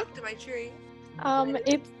sorry, what? Talk to my tree.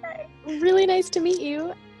 It's really nice to meet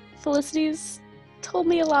you. Felicity's told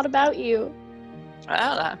me a lot about you.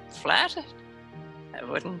 Well, I'm flattered. I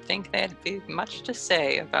wouldn't think there'd be much to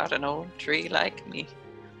say about an old tree like me.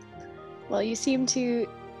 Well, you seem to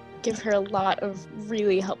give her a lot of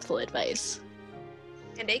really helpful advice.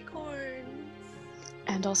 And acorns.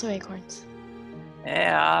 And also acorns. They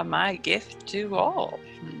are my gift to all.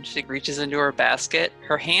 And she reaches into her basket.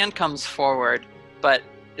 Her hand comes forward, but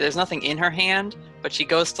there's nothing in her hand, but she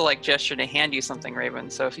goes to like gesture to hand you something, Raven.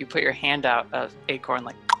 So if you put your hand out, an acorn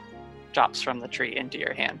like drops from the tree into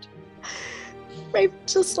your hand. Raven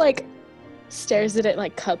just like stares at it,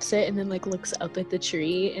 like cups it, and then like looks up at the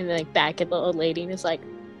tree and then like back at the old lady and is like,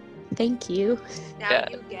 "Thank you." Now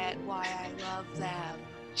you get why I love them.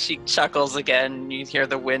 She chuckles again. You hear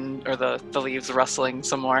the wind or the leaves rustling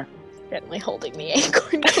some more. Gently holding the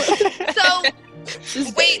acorn.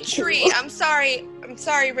 So, wait, tree. I'm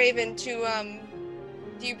sorry, Raven, to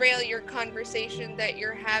derail your conversation that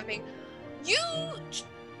you're having. You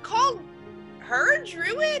called her a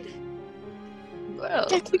druid? Well,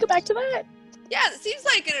 yeah, can we go back to that? Yeah, it seems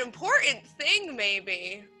like an important thing,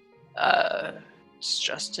 maybe. It's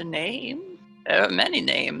just a name. There are many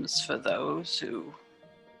names for those who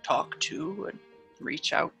talk to and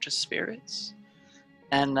reach out to spirits.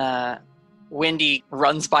 And Windy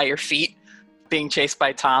runs by your feet, being chased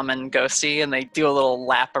by Tom and Ghosty, and they do a little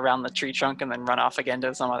lap around the tree trunk and then run off again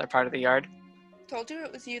to some other part of the yard. Told you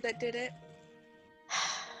it was you that did it.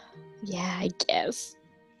 Yeah, I guess.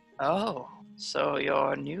 Oh, so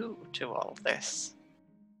you're new to all this.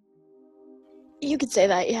 You could say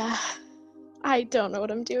that, yeah. I don't know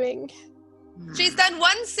what I'm doing. She's done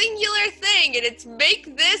one singular thing, and it's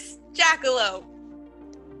make this jackalope.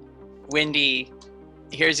 Windy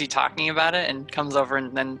hears you talking about it and comes over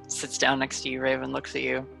and then sits down next to you. Raven looks at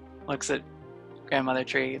you, looks at Grandmother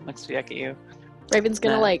Tree, looks back at you. Raven's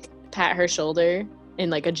gonna pat her shoulder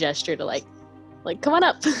in a gesture to like come on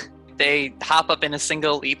up. They hop up in a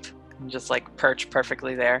single leap and just perch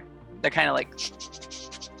perfectly there. They're kind of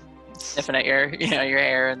sniffing at your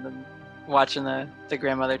hair and then watching the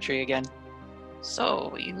Grandmother Tree again.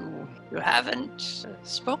 So you haven't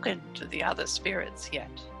spoken to the other spirits yet?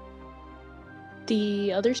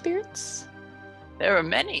 The other spirits? There are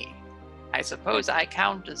many. I suppose I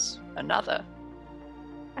count as another.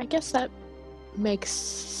 I guess that makes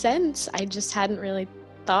sense. I just hadn't really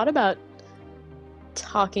thought about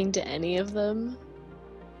talking to any of them.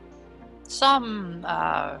 Some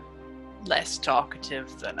are less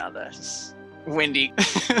talkative than others. Windy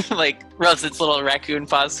rubs its little raccoon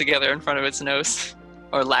paws together in front of its nose,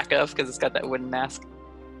 or lack of, because it's got that wooden mask.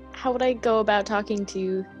 How would I go about talking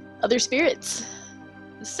to other spirits?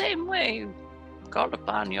 The same way you called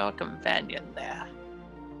upon your companion there.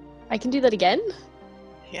 I can do that again?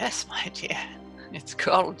 Yes, my dear. It's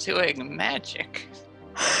called doing magic.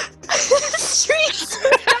 Streets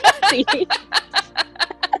fancy.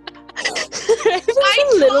 I'm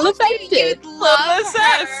a little offended. Love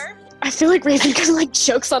her. I feel like Raven kind of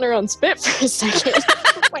chokes on her own spit for a second.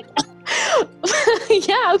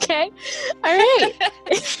 Yeah, okay. All right.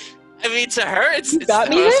 I mean, to her, it's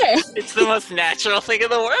the most natural thing in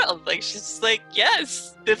the world. She's just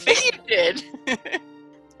yes, the thing you did.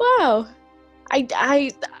 Wow. I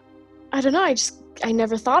don't know. I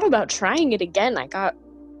never thought about trying it again. I got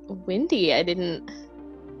windy. I didn't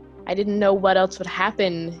know what else would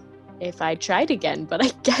happen if I tried again, but I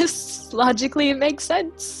guess logically it makes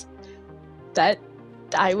sense that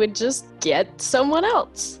I would just get someone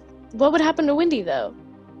else. What would happen to Windy, though?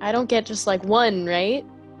 I don't get just one, right?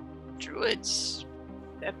 Druids,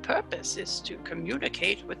 their purpose is to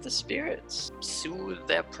communicate with the spirits, soothe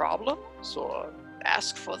their problems, or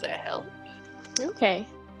ask for their help. Okay.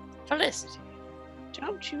 Felicity,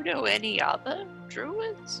 don't you know any other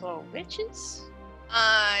druids or witches?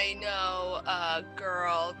 I know a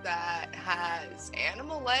girl that has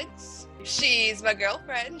animal legs. She's my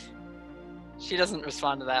girlfriend. She doesn't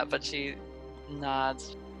respond to that, but she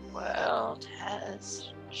nods. The world has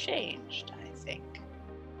changed, I think.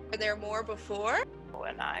 Were there more before?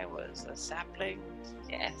 When I was a sapling,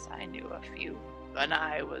 yes, I knew a few. When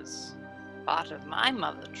I was part of my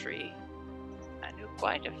mother tree, I knew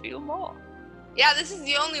quite a few more. Yeah, this is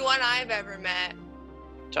the only one I've ever met.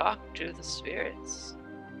 Talk to the spirits.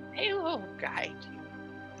 They will guide you.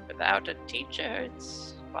 Without a teacher,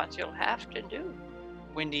 it's what you'll have to do.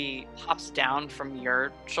 Windy hops down from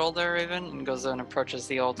your shoulder, Raven, and goes and approaches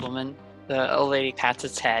the old woman. The old lady pats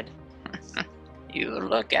its head. You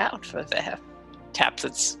look out for them. Taps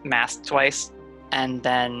its mask twice, and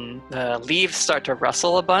then the leaves start to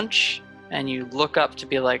rustle a bunch, and you look up to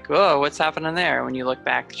be oh, what's happening there? When you look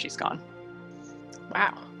back, she's gone.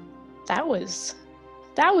 Wow. That was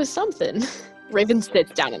something. Raven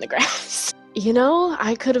sits down in the grass.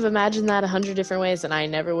 I could have imagined that 100 different ways, and I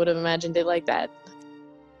never would have imagined it like that.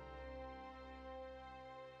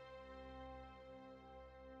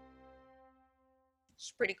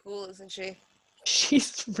 She's pretty cool, isn't she?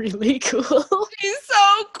 She's really cool. She's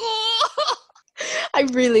so cool. I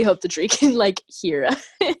really hope the tree can hear us.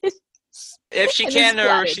 If she can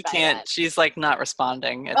or she can't, that. She's not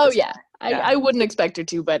responding. Yeah. I wouldn't expect her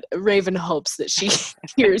to, but Raven hopes that she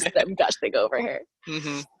hears them gushing over her.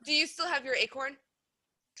 Mm-hmm. Do you still have your acorn?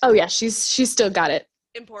 Oh yeah, she's still got it.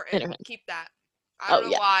 Important. Keep that. I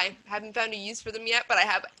don't know why. Haven't found a use for them yet, but I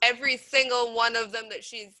have every single one of them that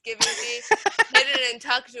she's given me hidden and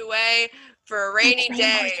tucked away for a rainy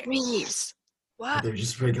day. Trees. What? They're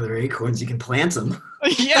just regular acorns. You can plant them.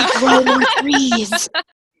 Yeah. Trees.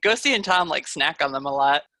 Ghosty and Tom snack on them a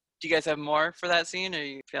lot. Do you guys have more for that scene, or are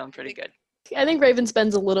you feeling pretty good? I think Raven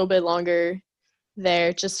spends a little bit longer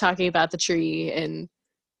there just talking about the tree and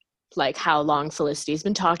like how long Felicity's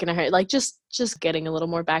been talking to her, like just getting a little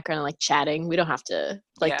more background, like chatting. We don't have to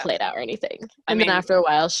like Yeah. play it out or anything. I And mean- then after a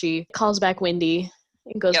while, she calls back Wendy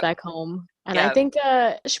and goes Yep. back home. And Yeah. I think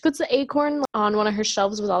she puts the acorn on one of her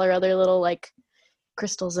shelves with all her other little like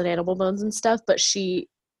crystals and animal bones and stuff. But she's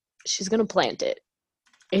gonna plant it.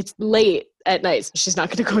 It's late at night, so she's not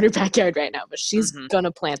gonna go in her backyard right now. But she's Mhm.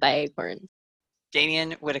 gonna plant that acorn.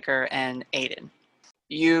 Damien, Whitaker, and Aiden.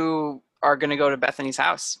 You are going to go to Bethany's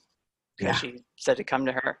house because she said to come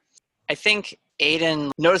to her. I think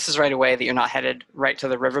Aiden notices right away that you're not headed right to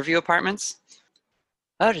the Riverview apartments.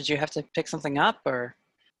 Oh, did you have to pick something up or?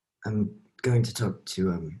 I'm going to talk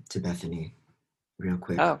to Bethany real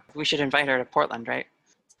quick. Oh, we should invite her to Portland, right?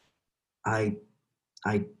 I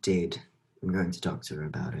did. I'm going to talk to her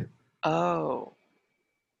about it. Oh.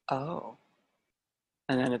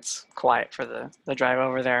 And then it's quiet for the drive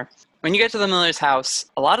over there. When you get to the Miller's house,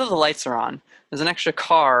 a lot of the lights are on. There's an extra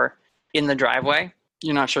car in the driveway.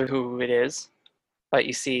 You're not sure who it is, but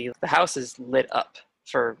you see the house is lit up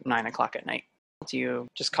for 9 o'clock at night. Do you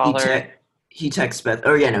just call her? He texts Beth.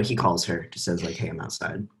 Oh, yeah, no, he calls her. Just says, like, hey, I'm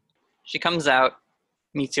outside. She comes out,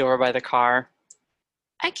 meets you over by the car.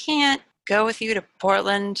 I can't go with you to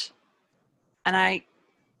Portland, and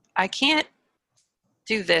I can't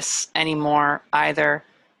do this anymore either.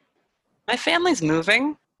 My family's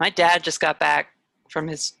moving. My dad just got back from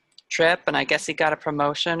his trip, and I guess he got a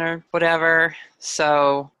promotion or whatever.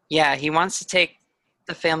 So, yeah, he wants to take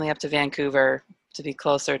the family up to Vancouver to be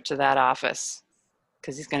closer to that office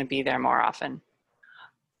because he's going to be there more often.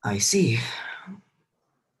 I see.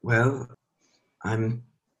 Well, I'm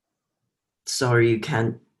sorry you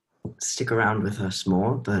can't stick around with us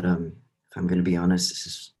more, but if I'm going to be honest, this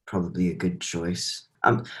is probably a good choice.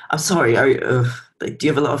 I'm sorry. Do you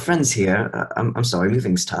have a lot of friends here? I'm sorry.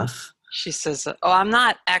 Moving's tough. She says, "Oh, I'm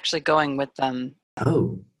not actually going with them,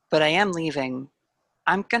 Oh, but I am leaving.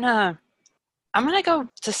 I'm gonna go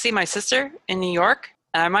to see my sister in New York,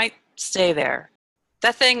 and I might stay there.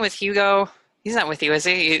 That thing with Hugo, he's not with you, is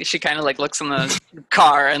he?" She kind of like looks in the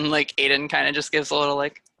car, and like Aiden kind of just gives a little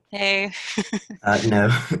like, "Hey." no,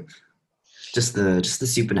 just the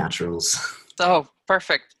supernaturals. Oh,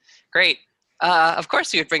 perfect, great. Of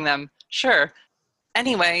course you would bring them. Sure.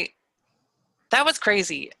 Anyway, that was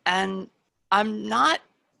crazy, and I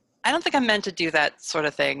don't think I'm meant to do that sort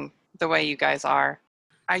of thing the way you guys are.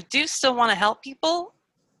 I do still want to help people.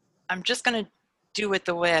 I'm just going to do it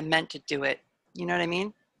the way I meant to do it. You know what I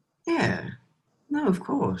mean? Yeah. No, of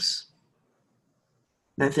course.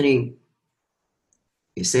 Bethany,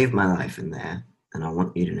 you saved my life in there, and I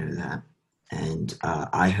want you to know that. And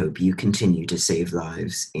I hope you continue to save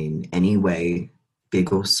lives in any way,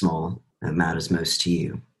 big or small, that matters most to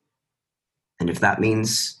you. And if that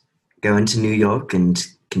means going to New York and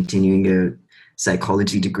continuing a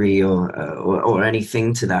psychology degree or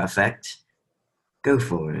anything to that effect, go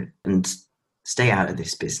for it and stay out of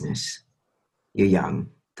this business. You're young.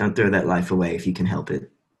 Don't throw that life away if you can help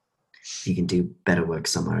it. You can do better work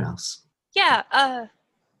somewhere else.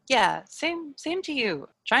 Yeah, same to you.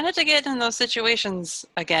 Try not to get in those situations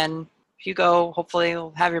again. If you go, hopefully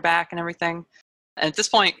he'll have your back and everything. And at this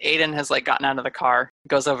point, Aiden has like gotten out of the car,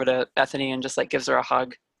 goes over to Bethany and just like gives her a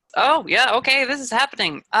hug. Oh, yeah, okay, this is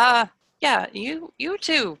happening. Yeah, you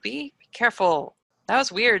too, be careful. That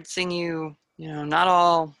was weird seeing you, not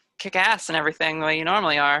all kick ass and everything the way you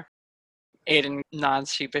normally are. Aiden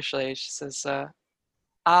nods sheepishly. She says,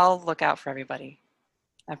 I'll look out for everybody.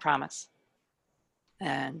 I promise.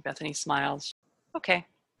 And Bethany smiles. Okay.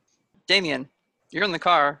 Damien, you're in the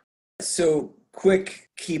car. So, quick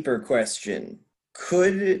keeper question.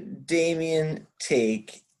 Could Damien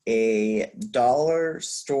take a dollar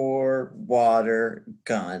store water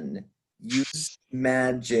gun, use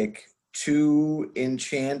magic to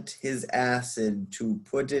enchant his acid to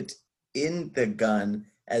put it in the gun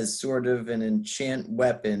as sort of an enchant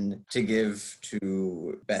weapon to give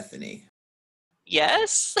to Bethany?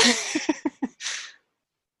 Yes.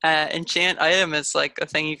 Enchant item is like a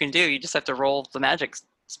thing you can do. You just have to roll the magic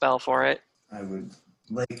spell for it. I would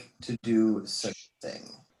like to do such a thing.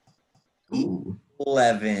 Ooh.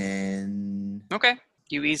 11. Okay.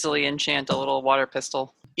 You easily enchant a little water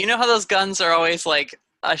pistol. You know how those guns are always like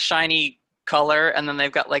a shiny color and then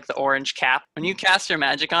they've got like the orange cap? When you cast your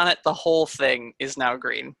magic on it, the whole thing is now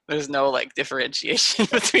green. There's no like differentiation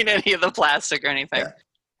between any of the plastic or anything. Yeah.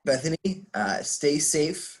 Bethany, stay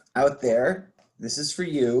safe out there. This is for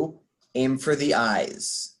you. Aim for the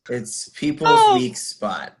eyes. It's people's weak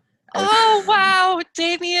spot. Oh, wow,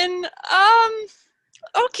 Damien.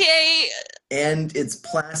 Okay. And it's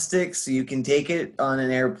plastic, so you can take it on an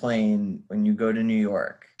airplane when you go to New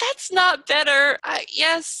York. That's not better.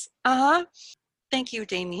 Yes. Uh-huh. Thank you,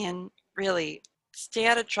 Damien. Really. Stay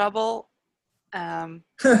out of trouble.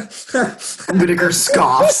 Whitaker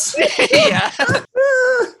scoffs. Yeah.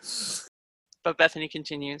 But Bethany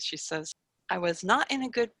continues. She says, I was not in a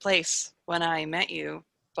good place when I met you,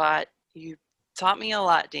 but you taught me a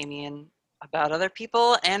lot, Damien, about other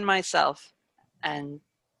people and myself. And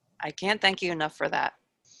I can't thank you enough for that.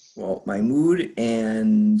 Well, my mood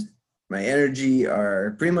and my energy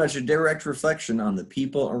are pretty much a direct reflection on the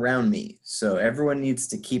people around me. So everyone needs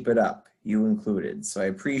to keep it up, you included. So I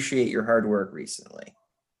appreciate your hard work recently.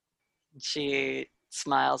 She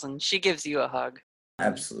smiles and she gives you a hug.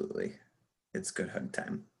 Absolutely. It's good hug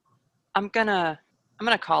time. I'm gonna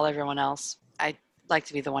call everyone else. I'd like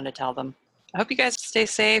to be the one to tell them. I hope you guys stay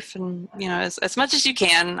safe and, as much as you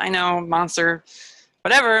can. I know, monster,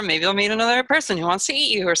 whatever, maybe you'll meet another person who wants to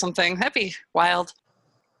eat you or something. That'd be wild.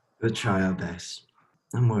 We'll try our best.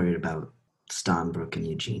 I'm worried about Starnbrook and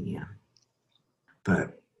Eugenia.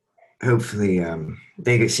 But hopefully,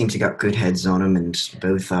 they seem to got good heads on them and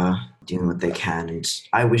both are doing what they can. And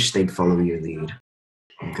I wish they'd follow your lead.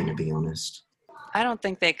 I'm going to be honest. I don't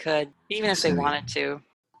think they could, even if they wanted to.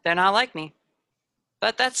 They're not like me.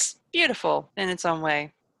 But that's beautiful in its own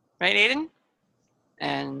way. Right, Aiden?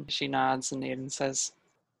 And she nods and Aiden says,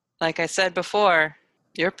 like I said before,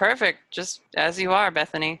 you're perfect just as you are,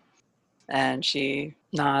 Bethany. And she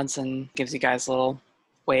nods and gives you guys a little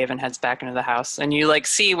wave and heads back into the house. And you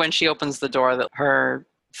see when she opens the door that her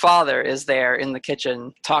father is there in the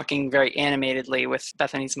kitchen talking very animatedly with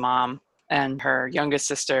Bethany's mom. And her youngest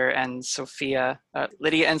sister and Sophia,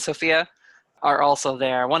 Lydia and Sophia, are also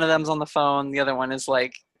there. One of them's on the phone. The other one is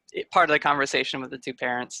part of the conversation with the two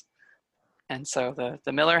parents. And so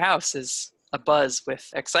the Miller house is abuzz with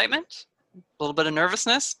excitement, a little bit of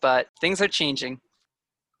nervousness, but things are changing.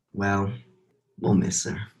 Well, we'll miss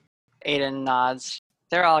her. Aiden nods.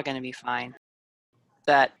 They're all going to be fine.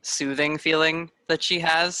 That soothing feeling that she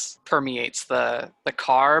has permeates the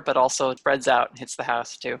car, but also spreads out and hits the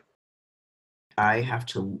house too. I have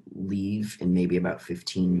to leave in maybe about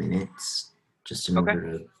 15 minutes just in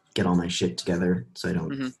order to get all my shit together so I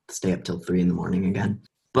don't stay up till 3 a.m. again.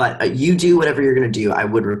 But you do whatever you're going to do. I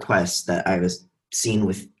would request that I was seen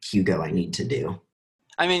with Hugo I need to do.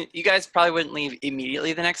 I mean, you guys probably wouldn't leave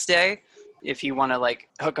immediately the next day if you want to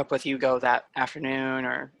hook up with Hugo that afternoon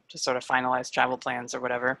or just sort of finalize travel plans or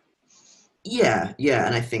whatever. Yeah.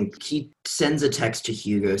 And I think he sends a text to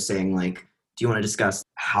Hugo saying do you want to discuss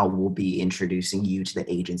how we'll be introducing you to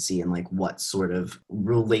the agency and what sort of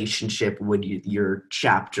relationship would your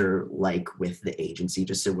chapter like with the agency,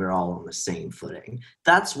 just so we're all on the same footing.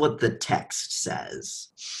 That's what the text says.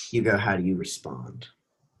 Hugo, how do you respond?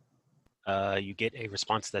 You get a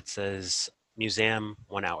response that says, museum,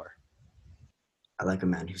 1 hour. I like a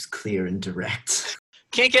man who's clear and direct.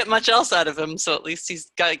 Can't get much else out of him, so at least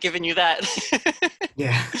he's given you that.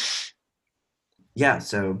 Yeah,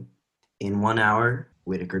 so in 1 hour,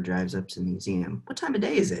 Whitaker drives up to the museum. What time of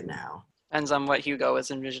day is it now? Depends on what Hugo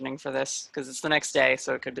is envisioning for this, because it's the next day,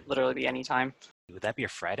 so it could literally be any time. Would that be a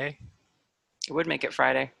Friday? It would make it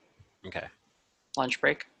Friday. Okay. Lunch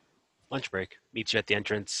break. Lunch break. Meets you at the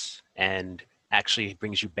entrance and actually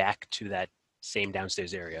brings you back to that same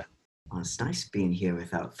downstairs area. Well, it's nice being here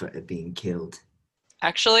without being killed.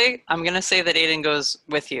 Actually, I'm going to say that Aiden goes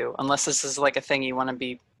with you, unless this is a thing you want to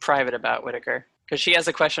be private about, Whitaker. Because she has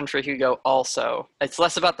a question for Hugo also. It's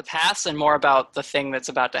less about the past and more about the thing that's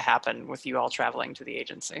about to happen with you all traveling to the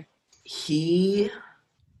agency. He's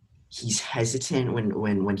hesitant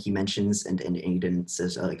when he mentions and Aiden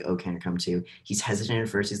says, oh, can I come too? He's hesitant at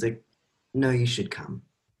first. He's like, no, you should come.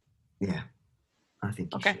 Yeah, I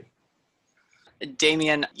think you should.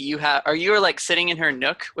 Damien, are you sitting in her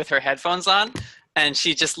nook with her headphones on? And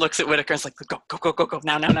she just looks at Whitaker and is like, go,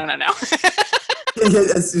 now.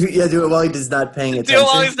 Yeah, do it while he is not paying attention. Do it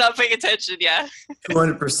while he's not paying attention, yeah.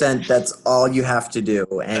 200%, that's all you have to do,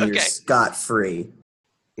 and you're scot-free.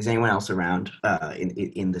 Is anyone else around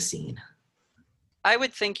in the scene? I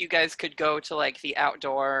would think you guys could go to the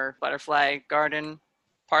outdoor butterfly garden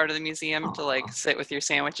part of the museum to sit with your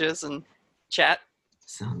sandwiches and chat.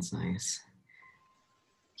 Sounds nice.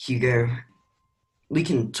 Hugo, we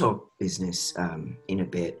can talk business in a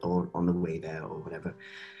bit or on the way there or whatever.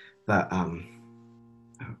 But oh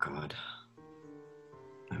God,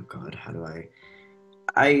 how do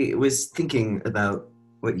I was thinking about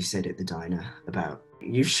what you said at the diner about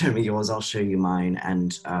you show me yours, I'll show you mine.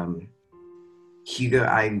 And Hugo,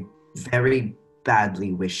 I very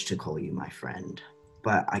badly wish to call you my friend,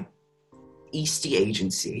 but Eastie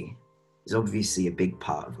Agency is obviously a big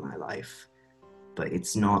part of my life, but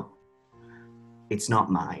it's not it's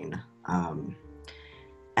not mine.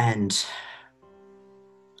 And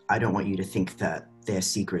I don't want you to think that their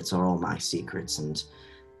secrets are all my secrets and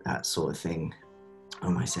that sort of thing. What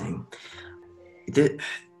am I saying?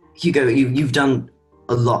 Hugo, you've done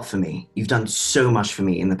a lot for me. You've done so much for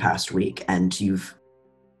me in the past week, and you've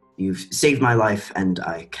saved my life, and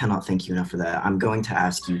I cannot thank you enough for that. I'm going to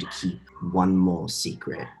ask you to keep one more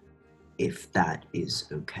secret, if that is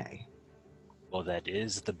okay. Well, that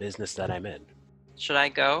is the business that I'm in. Should I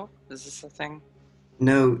go? Is this a thing?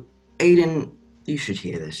 No, Aiden, you should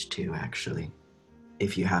hear this too, actually,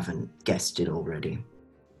 if you haven't guessed it already.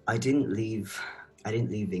 I didn't leave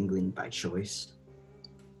England by choice.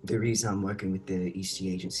 The reason I'm working with the East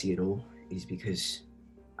Agency at all is because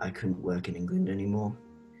I couldn't work in England anymore.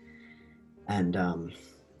 And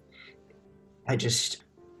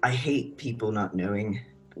I hate people not knowing,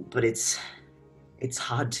 but it's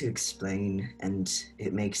hard to explain, and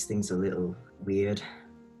it makes things a little weird.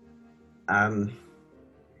 I'm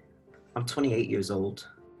 28 years old.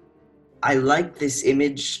 I like this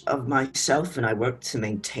image of myself, and I work to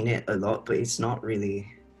maintain it a lot, but it's not really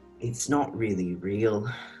real.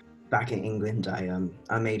 Back in England,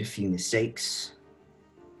 I made a few mistakes,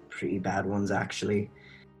 pretty bad ones actually.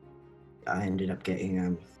 I ended up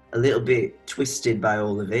getting a little bit twisted by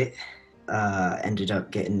all of it. Ended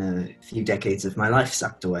up getting a few decades of my life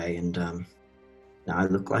sucked away, and now I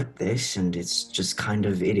look like this, and it's just kind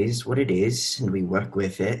of, it is what it is, and we work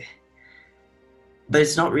with it. But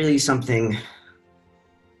it's not really something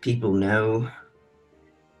people know,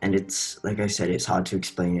 and it's, like I said, it's hard to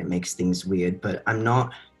explain. It makes things weird, but I'm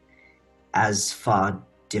not as far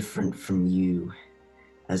different from you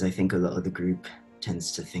as I think a lot of the group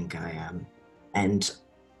tends to think I am. And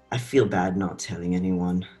I feel bad not telling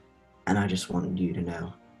anyone, and I just wanted you to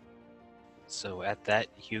know. So at that,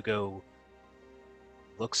 Hugo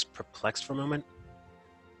looks perplexed for a moment,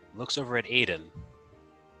 looks over at Aiden,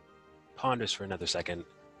 ponders for another second,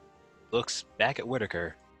 looks back at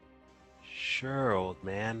Whitaker. Sure, old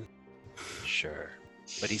man. Sure.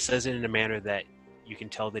 But he says it in a manner that you can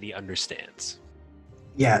tell that he understands.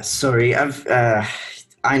 Yeah, sorry.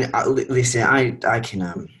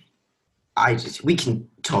 We can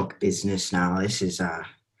talk business now. This is,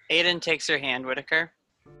 Aiden takes her hand, Whitaker,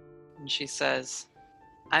 and she says,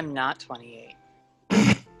 I'm not 28.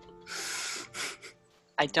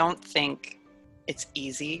 I don't think it's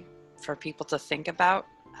easy for people to think about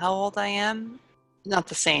how old I am. Not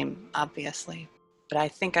the same, obviously, but I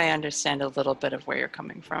think I understand a little bit of where you're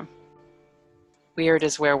coming from. Weird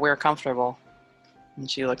is where we're comfortable. And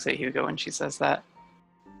she looks at Hugo and she says that.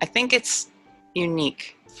 I think it's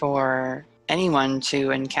unique for anyone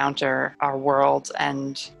to encounter our world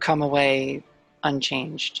and come away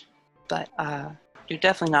unchanged. But you're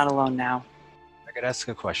definitely not alone now. I could ask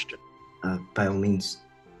a question. By all means.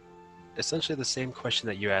 Essentially the same question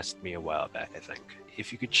that you asked me a while back, I think.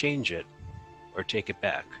 If you could change it or take it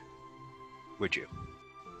back, would you?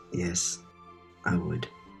 Yes, I would.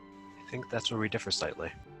 I think that's where we differ slightly.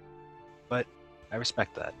 But I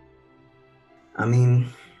respect that. I mean,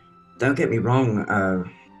 don't get me wrong,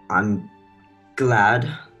 I'm glad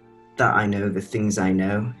that I know the things I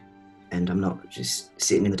know, and I'm not just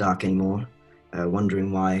sitting in the dark anymore,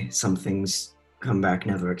 wondering why some things come back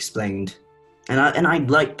never explained. And I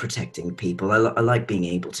like protecting people. I like being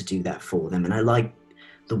able to do that for them, and I like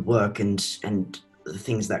the work and the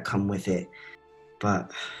things that come with it.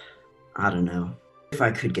 But I don't know. If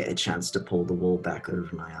I could get a chance to pull the wool back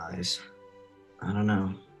over my eyes, I don't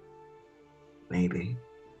know. Maybe.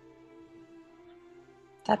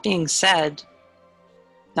 That being said,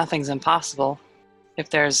 nothing's impossible. If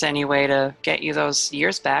there's any way to get you those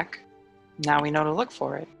years back, now we know to look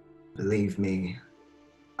for it. Believe me,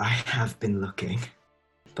 I have been looking.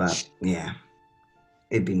 But yeah,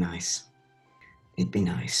 it'd be nice. It'd be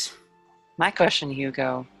nice. My question,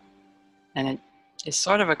 Hugo, and it is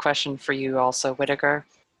sort of a question for you also, Whitaker.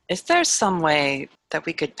 Is there some way that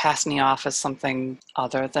we could pass me off as something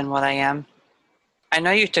other than what I am? I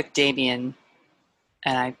know you took Damien,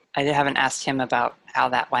 and I haven't asked him about how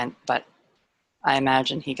that went, but I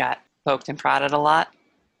imagine he got poked and prodded a lot.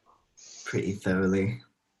 Pretty thoroughly.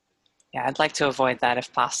 Yeah, I'd like to avoid that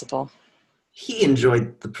if possible. He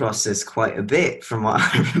enjoyed the process quite a bit, from what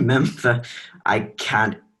I remember. I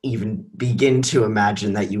can't even begin to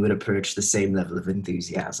imagine that you would approach the same level of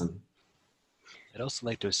enthusiasm. I'd also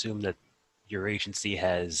like to assume that your agency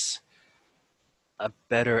has a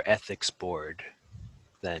better ethics board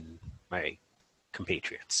than my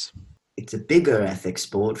compatriots. It's a bigger ethics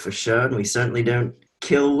board for sure, and we certainly don't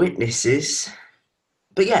kill witnesses.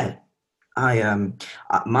 But yeah,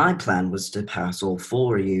 my plan was to pass all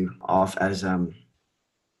four of you off as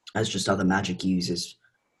as just other magic users.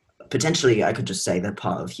 Potentially, I could just say they're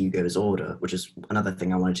part of Hugo's order, which is another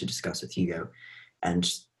thing I wanted to discuss with Hugo. And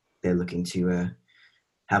they're looking to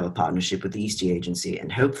have a partnership with the Eastie Agency,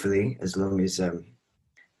 and hopefully, as long as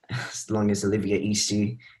Olivia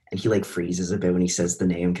Eastie, and he like freezes a bit when he says the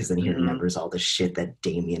name because then he remembers all the shit that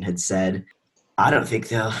Damien had said. I don't think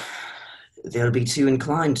they'll be too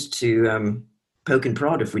inclined to poke and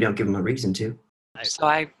prod if we don't give them a reason to. So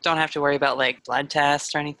I don't have to worry about like blood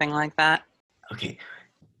tests or anything like that? Okay.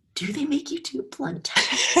 Do they make you do a blood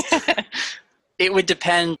test? It would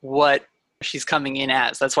depend what she's coming in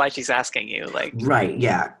as. That's why she's asking you. Like, right,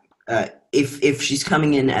 yeah. If she's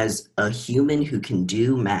coming in as a human who can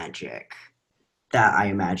do magic, that I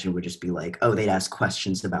imagine would just be like, oh, they'd ask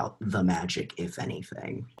questions about the magic, if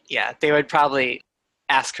anything. yeah, they would probably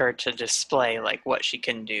ask her to display like what she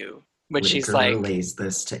can do. Which she's Whittaker like, relays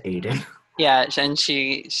this to Aiden. yeah, and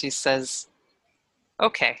she says,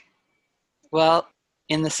 okay, well,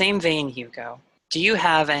 in the same vein, Hugo, do you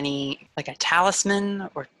have any, like a talisman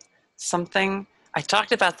or something? I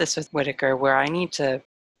talked about this with Whittaker, where I need to,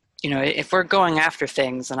 if we're going after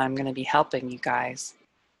things and I'm going to be helping you guys,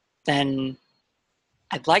 then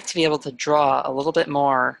I'd like to be able to draw a little bit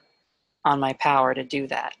more on my power to do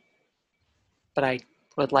that. But I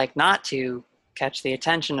would like not to catch the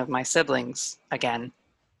attention of my siblings again.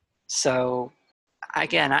 So,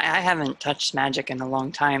 again, I haven't touched magic in a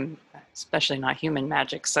long time, especially not human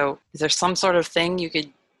magic. So is there some sort of thing you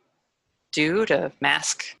could do to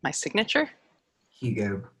mask my signature?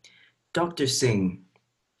 Hugo, Dr. Singh,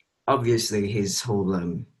 obviously his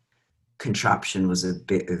whole contraption was a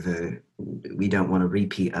bit of we don't want a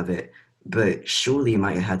repeat of it, but surely he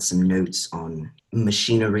might have had some notes on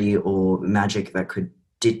machinery or magic that could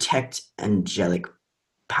detect angelic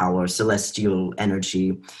power, celestial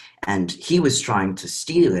energy, and he was trying to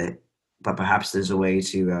steal it, but perhaps there's a way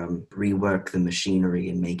to rework the machinery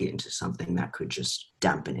and make it into something that could just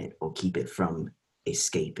dampen it or keep it from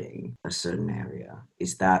escaping a certain area.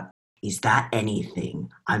 Is that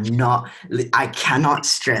anything? I cannot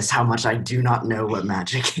stress how much I do not know what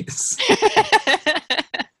magic is.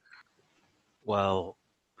 Well,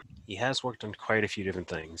 he has worked on quite a few different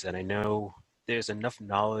things, and I know there's enough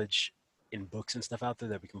knowledge in books and stuff out there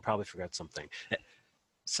that we can probably figure out something.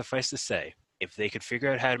 Suffice to say, if they could figure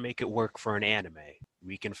out how to make it work for an anime,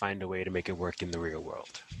 we can find a way to make it work in the real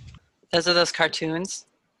world. Those are those cartoons?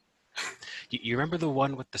 You remember the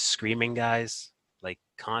one with the screaming guys? Like,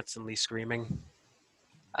 constantly screaming?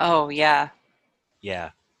 Oh, yeah.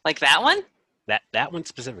 Yeah. Like that one? That one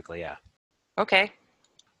specifically, yeah. Okay.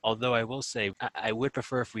 Although I will say, I would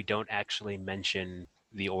prefer if we don't actually mention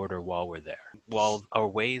the order while we're there. While our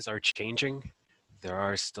ways are changing, there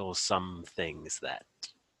are still some things that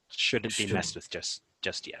shouldn't be messed with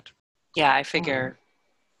just yet. Yeah, I figure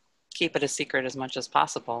keep it a secret as much as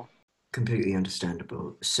possible. Completely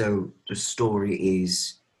understandable. So the story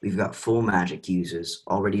is we've got 4 magic users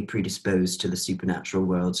already predisposed to the supernatural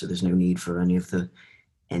world, so there's no need for any of the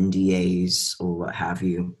NDAs or what have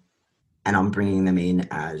you. And I'm bringing them in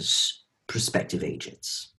as prospective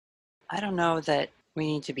agents. I don't know that we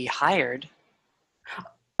need to be hired.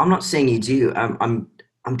 I'm not saying you do.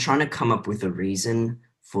 I'm trying to come up with a reason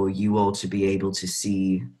for you all to be able to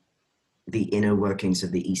see the inner workings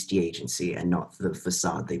of the Eastie Agency and not the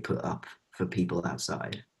facade they put up for people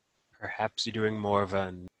outside. Perhaps you're doing more of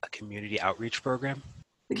a community outreach program?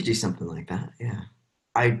 We could do something like that, yeah.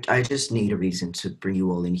 I just need a reason to bring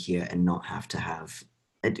you all in here and not have to have...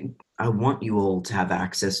 I want you all to have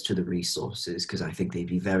access to the resources because I think they'd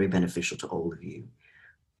be very beneficial to all of you.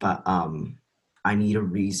 But I need a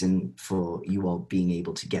reason for you all being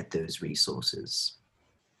able to get those resources.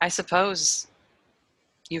 I suppose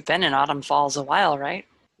you've been in Autumn Falls a while, right?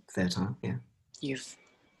 Fair time, yeah. You've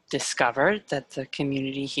discovered that the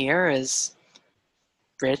community here is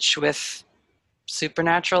rich with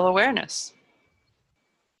supernatural awareness.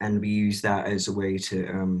 And we use that as a way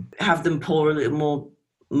to have them pour a little more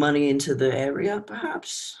money into the area,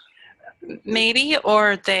 perhaps? Maybe,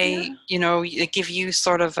 or they, they give you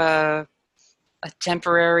sort of a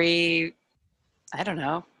temporary, I don't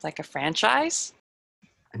know, like a franchise?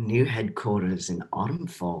 A new headquarters in Autumn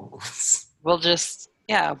Falls. We'll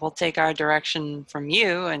take our direction from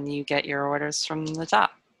you and you get your orders from the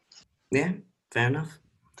top. Yeah, fair enough.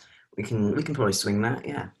 We can probably swing that,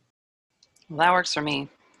 yeah. Well, that works for me.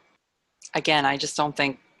 Again, I just don't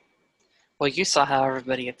think... Well, you saw how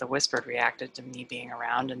everybody at the Whispered reacted to me being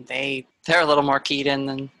around, and they're a little more keyed in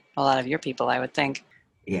than a lot of your people, I would think.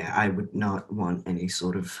 Yeah, I would not want any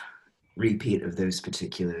sort of repeat of those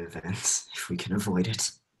particular events, if we can avoid it.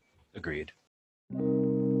 Agreed.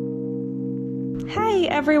 Hi,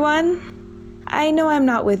 everyone. I know I'm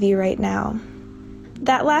not with you right now.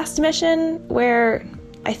 That last mission where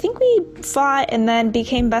I think we fought and then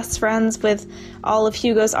became best friends with all of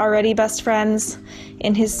Hugo's already best friends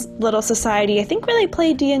in his little society. I think we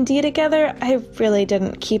played D&D together. I really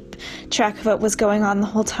didn't keep track of what was going on the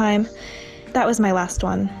whole time. That was my last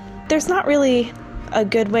one. There's not really a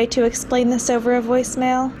good way to explain this over a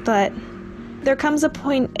voicemail, but there comes a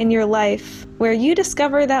point in your life where you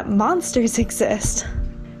discover that monsters exist.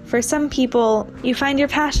 For some people, you find your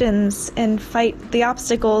passions and fight the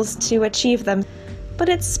obstacles to achieve them. But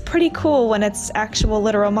it's pretty cool when it's actual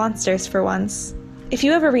literal monsters for once. If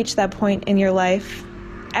you ever reach that point in your life,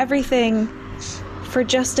 everything, for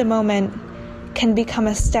just a moment, can become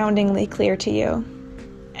astoundingly clear to you.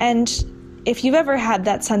 And if you've ever had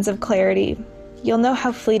that sense of clarity, you'll know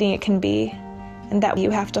how fleeting it can be, and that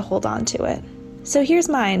you have to hold on to it. So here's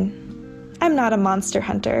mine. I'm not a monster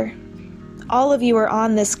hunter. All of you are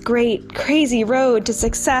on this great, crazy road to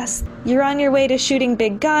success. You're on your way to shooting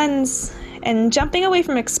big guns, and jumping away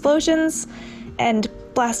from explosions, and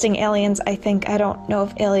blasting aliens, I think. I don't know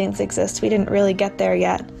if aliens exist. We didn't really get there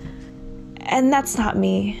yet. And that's not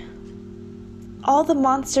me. All the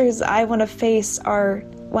monsters I want to face are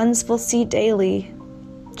ones we'll see daily.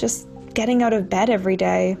 Just getting out of bed every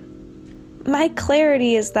day. My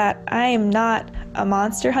clarity is that I am not a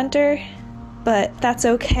monster hunter, but that's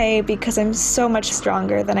okay because I'm so much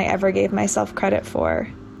stronger than I ever gave myself credit for.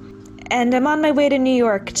 And I'm on my way to New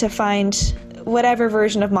York to find whatever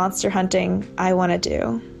version of monster hunting I want to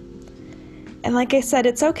do. And like I said,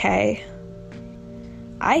 it's okay.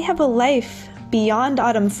 I have a life beyond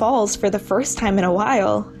Autumn Falls for the first time in a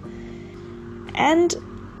while. And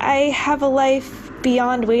I have a life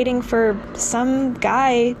beyond waiting for some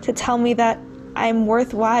guy to tell me that I'm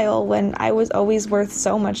worthwhile when I was always worth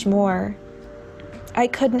so much more. I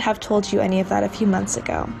couldn't have told you any of that a few months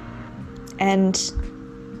ago. And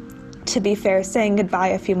to be fair, saying goodbye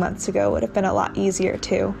a few months ago would have been a lot easier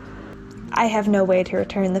too. I have no way to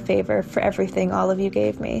return the favor for everything all of you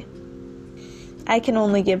gave me. I can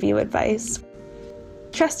only give you advice.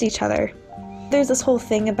 Trust each other. There's this whole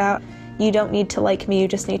thing about you don't need to like me, you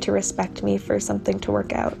just need to respect me for something to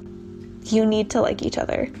work out. You need to like each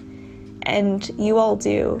other. And you all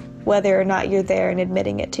do, whether or not you're there and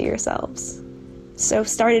admitting it to yourselves. So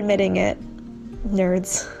start admitting it,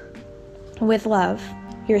 nerds. With love,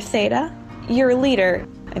 your Theta, your leader.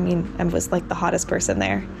 I was the hottest person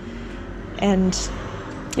there. And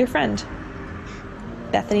your friend,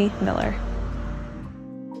 Bethany Miller.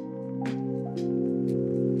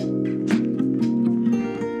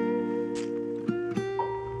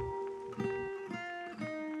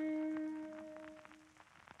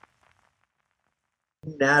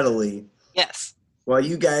 Natalie. Yes. While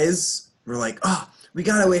you guys were like, oh, we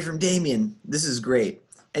got away from Damien. This is great.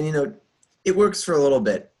 And, it works for a little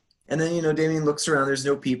bit. And then, Damien looks around. There's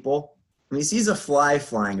no people. And he sees a fly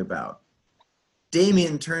flying about.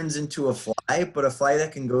 Damien turns into a fly, but a fly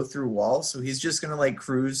that can go through walls. So he's just going to,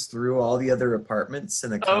 cruise through all the other apartments.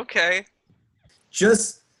 Okay.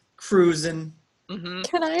 Just cruising. Mm-hmm.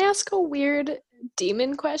 Can I ask a weird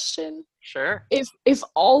demon question? Sure. If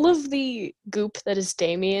all of the goop that is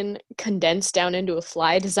Damien condensed down into a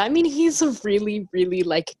fly, does that mean he's a really, really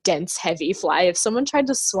dense, heavy fly? If someone tried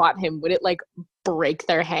to swat him, would it break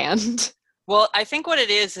their hand? Well, I think what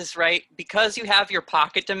it is right, because you have your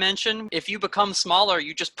pocket dimension, if you become smaller,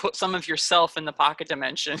 you just put some of yourself in the pocket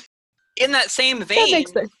dimension. In that same vein, That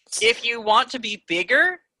makes sense. if you want to be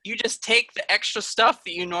bigger, you just take the extra stuff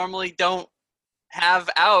that you normally don't have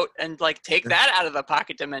out and take that out of the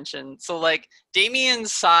pocket dimension. So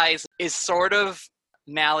Damien's size is sort of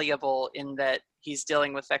malleable in that he's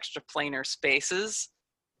dealing with extra planar spaces.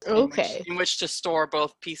 Okay. In which to store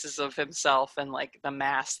both pieces of himself and the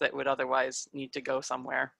mass that would otherwise need to go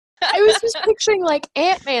somewhere. I was just picturing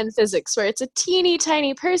Ant-Man physics where it's a teeny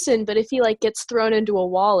tiny person, but if he gets thrown into a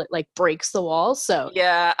wall, it breaks the wall. So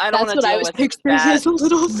yeah, I don't that's want to what I deal was with picturing that. as a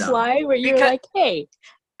little fly where you're hey,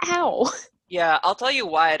 ow. Yeah, I'll tell you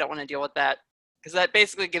why I don't want to deal with that. Because that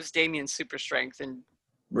basically gives Damien super strength in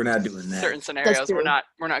We're not doing that. certain scenarios. true.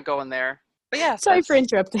 We're not going there. But yeah. Sorry for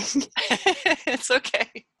interrupting. It's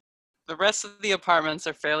okay. The rest of the apartments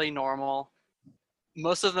are fairly normal.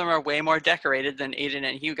 Most of them are way more decorated than Aiden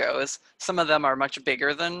and Hugo's. Some of them are much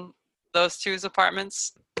bigger than those two's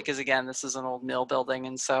apartments. Because again, this is an old mill building,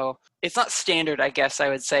 and so it's not standard, I guess I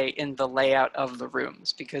would say, in the layout of the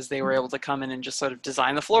rooms, because they were able to come in and just sort of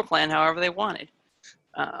design the floor plan however they wanted.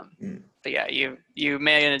 But yeah, you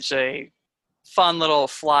manage a fun little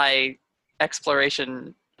fly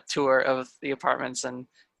exploration tour of the apartments, and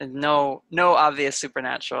And no obvious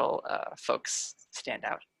supernatural folks stand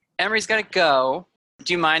out. Emery's got to go.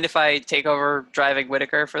 Do you mind if I take over driving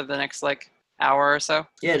Whitaker for the next hour or so?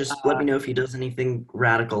 Yeah, just let me know if he does anything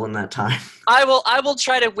radical in that time. I will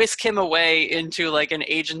try to whisk him away into an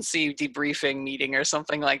agency debriefing meeting or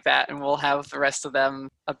something like that, and we'll have the rest of them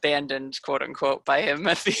abandoned, quote unquote, by him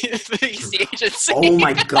at the agency. Oh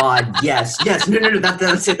my God! Yes. No.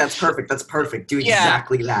 That's it. That's perfect. Do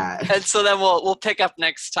exactly that. And so then we'll pick up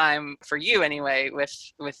next time for you anyway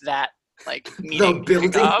with that meeting. The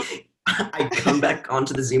building. I come back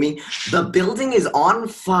onto the Zooming. The building is on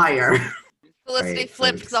fire. Felicity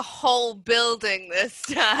flipped the whole building this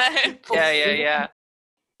time. Yeah.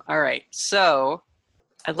 All right. So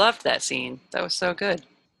I loved that scene. That was so good.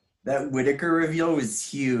 That Whitaker reveal was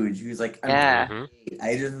huge. He was like, yeah.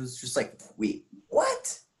 I was just like, wait,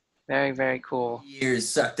 what? Very, very cool. Years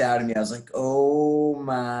sucked out of me. I was like, oh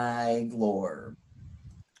my lord.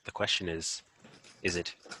 The question is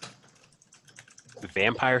it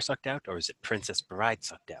vampire sucked out or is it Princess Bride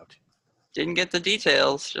sucked out? Didn't get the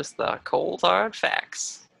details, just the cold hard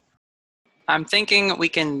facts. I'm thinking we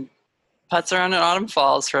can putz around in Autumn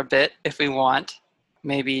Falls for a bit if we want.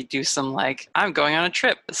 Maybe do some I'm going on a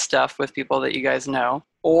trip stuff with people that you guys know.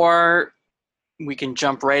 Or we can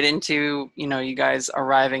jump right into, you guys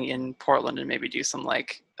arriving in Portland and maybe do some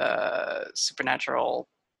supernatural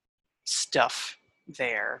stuff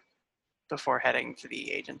there before heading to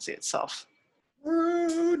the agency itself.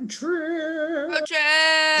 Road trip.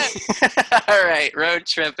 All right, road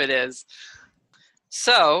trip it is.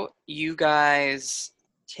 So you guys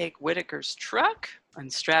take Whitaker's truck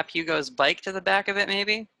and strap Hugo's bike to the back of it,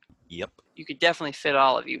 maybe? Yep. You could definitely fit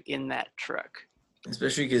all of you in that truck.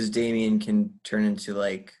 Especially because Damien can turn into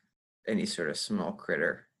any sort of small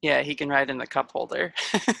critter. Yeah, he can ride in the cup holder.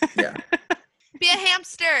 Yeah. Be a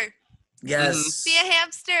hamster. Yes. Be a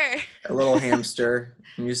hamster. A little hamster.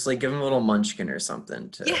 And just give him a little munchkin or something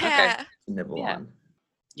to nibble on.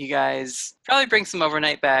 You guys probably bring some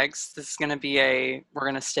overnight bags. This is going to be we're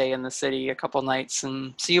going to stay in the city a couple nights.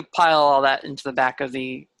 And so you pile all that into the back of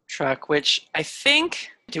the truck, which I think,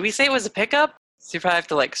 did we say it was a pickup? So you probably have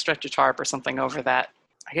to stretch a tarp or something over that.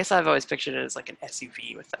 I guess I've always pictured it as an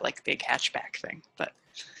SUV with that big hatchback thing. But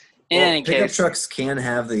in any pickup case, trucks can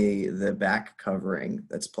have the back covering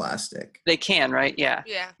that's plastic. They can, right? Yeah.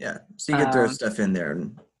 Yeah. So you can throw stuff in there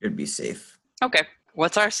and it'd be safe. Okay.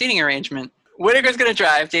 What's our seating arrangement? Whitaker's going to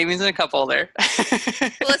drive. Damien's in a cup holder.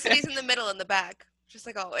 Felicity's in the middle in the back, just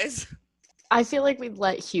like always. I feel like we'd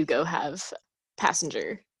let Hugo have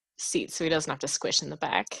passenger seats so he doesn't have to squish in the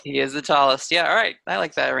back. He is the tallest. Yeah, all right. I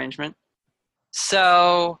like that arrangement.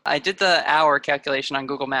 So I did the hour calculation on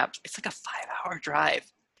Google Maps. It's a 5-hour drive.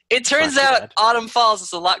 It turns out Autumn Falls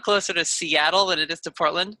is a lot closer to Seattle than it is to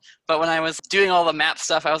Portland. But when I was doing all the map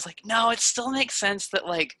stuff, I was like, no, it still makes sense that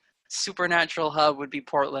supernatural hub would be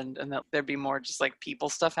Portland and that there'd be more just people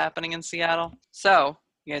stuff happening in Seattle. So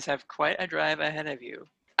you guys have quite a drive ahead of you.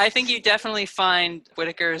 I think you definitely find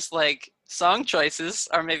Whitaker's song choices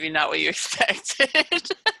are maybe not what you expected.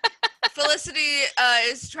 Felicity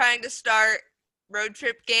is trying to start road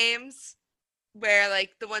trip games where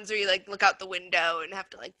the ones where you look out the window and have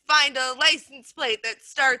to find a license plate that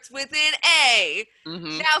starts with an A.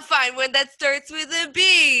 Mm-hmm. Now find one that starts with a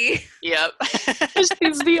B. Yep.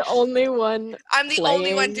 She's the only one. I'm the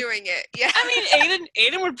only one doing it. Yeah. I mean,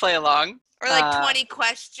 Aiden would play along. Or 20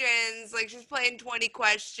 questions. She's playing 20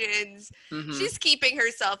 questions. Mm-hmm. She's keeping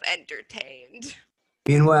herself entertained.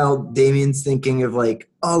 Meanwhile, Damien's thinking of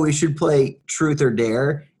oh, we should play Truth or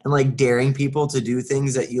Dare and daring people to do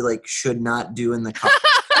things that you should not do in the car.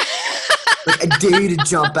 I dare you to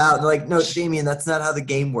jump out. And no, Damien, that's not how the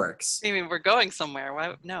game works. Damien, we're going somewhere.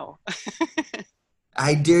 Why? No.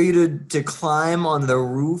 I dare you to climb on the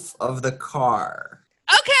roof of the car.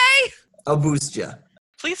 Okay. I'll boost you.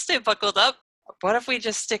 Please stay buckled up. What if we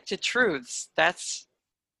just stick to truths?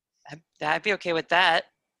 I'd be okay with that.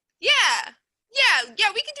 Yeah,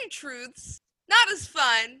 we can do truths. Not as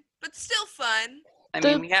fun, but still fun. I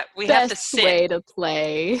mean, we have to sit. Best way to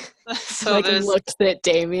play. So looks at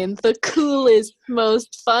Damien. The coolest,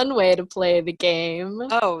 most fun way to play the game.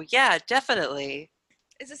 Oh, yeah, definitely.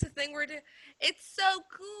 Is this a thing we're doing? It's so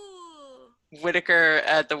cool. Whitaker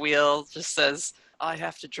at the wheel just says, I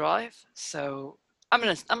have to drive, so I'm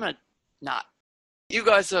gonna not. You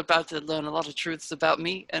guys are about to learn a lot of truths about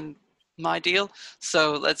me and my deal,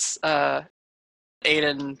 so let's,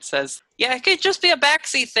 Aiden says, yeah, it could just be a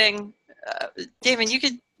backseat thing. Damien,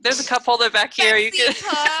 there's a cup holder back here. Backseat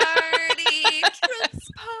party,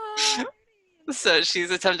 truths party. So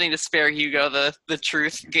she's attempting to spare Hugo the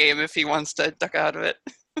truth game if he wants to duck out of it.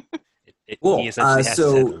 Cool. He essentially has his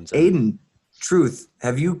So, headphones on. Aiden, truth,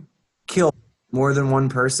 have you killed more than one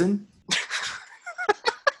person?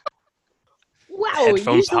 Wow,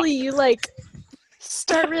 Headphone usually you like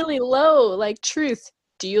start really low, like truth.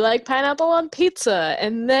 Do you like pineapple on pizza?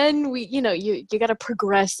 And then you gotta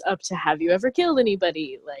progress up to have you ever killed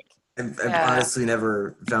anybody? Like, I've Yeah. honestly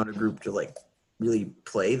never found a group to like really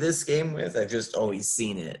play this game with. I've just always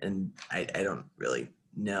seen it, and I don't really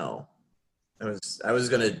know. I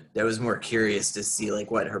was more curious to see like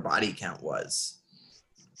what her body count was.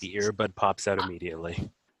 The earbud pops out immediately.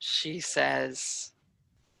 She says,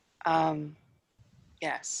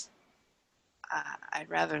 yes. I'd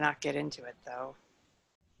rather not get into it, though.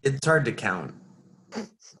 It's hard to count. I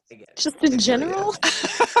get it. just It in really general?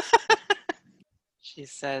 is. She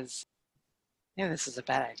says, yeah, this is a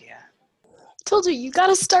bad idea. Told you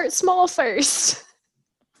gotta start small first.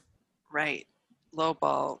 Right.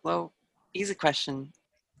 Low, easy question.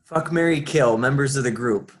 Fuck, marry, kill. Members of the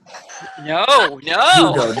group. No.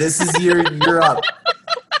 Hugo, this is you're up.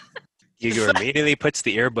 Hugo immediately puts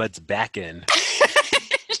the earbuds back in.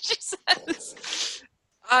 She says,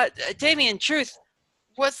 Damien, truth,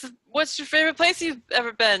 what's your favorite place you've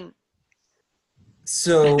ever been?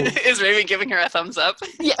 So Is Raven giving her a thumbs up?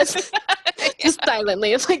 Yes. Just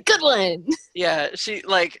silently. It's like, good one. Yeah, she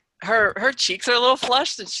like her cheeks are a little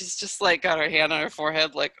flushed, and she's just like got her hand on her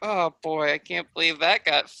forehead, like, oh boy, I can't believe that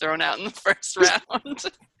got thrown out in the first round.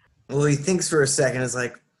 well, he thinks for a second. Is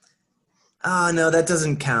like, oh no, that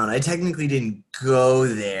doesn't count. I technically didn't go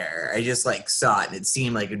there. I just like saw it, and it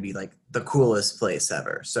seemed like it'd be like the coolest place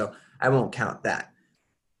ever. So I won't count that.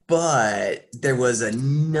 But there was a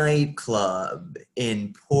nightclub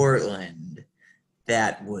in Portland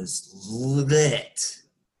that was lit.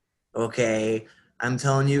 Okay, I'm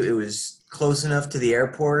telling you, it was close enough to the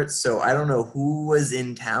airport, so I don't know who was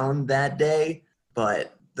in town that day,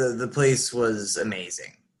 but the place was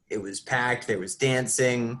amazing. It was packed, there was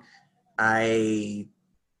dancing. I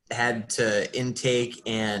had to intake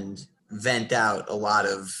and vent out a lot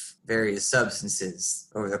of various substances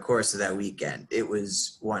over the course of that weekend. It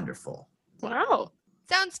was wonderful. Wow.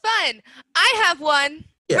 Sounds fun. I have one.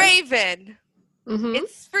 Yeah. Raven. Mm-hmm.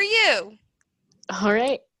 It's for you. All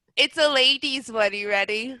right. It's a ladies' one. You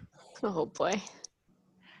ready? Oh boy.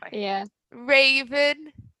 Yeah.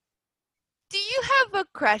 Raven, do you have a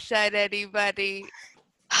crush on anybody?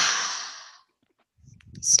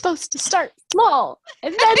 Supposed to start small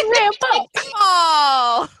and then ramp up.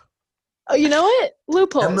 Oh, Oh, you know what?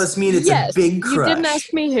 Loophole. That must mean it's a big You didn't crush.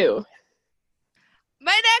 ask me who.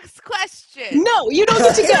 my next question. No, you don't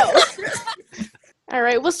get to go. All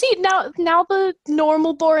right. Well, see, now the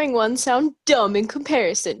normal, boring ones sound dumb in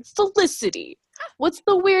comparison. Felicity, what's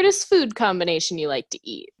the weirdest food combination you like to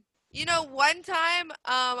eat? You know, one time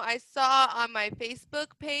I saw on my Facebook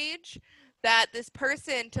page that this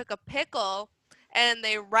person took a pickle and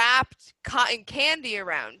they wrapped cotton candy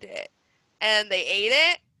around it and they ate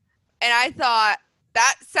it. And I thought,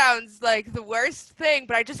 that sounds like the worst thing,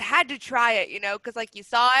 but I just had to try it, you know, because like you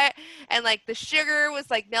saw it and like the sugar was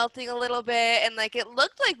like melting a little bit and like it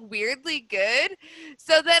looked like weirdly good.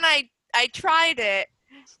 So then I tried it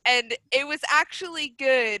and it was actually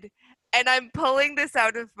good. And I'm pulling this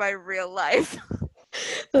out of my real life.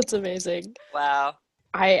 That's amazing. Wow.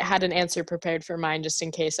 I had an answer prepared for mine just in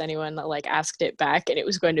case anyone like asked it back, and it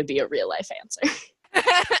was going to be a real life answer.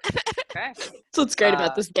 Okay. So what's great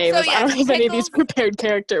about this game So is I yeah, don't have any of these pickles- prepared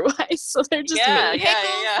character-wise, so they're just Yeah, me.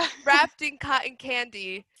 yeah. Wrapped in cotton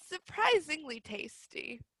candy. Surprisingly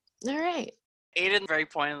tasty. All right. Aiden very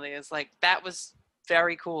pointedly is like, that was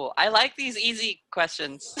very cool. I like these easy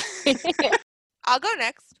questions. I'll go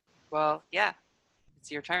next. Well, yeah.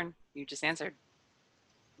 It's your turn. You just answered.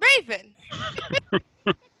 Raven,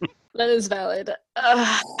 That is valid.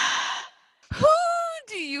 who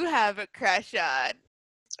do you have a crush on?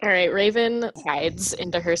 All right, Raven hides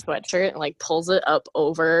into her sweatshirt and like pulls it up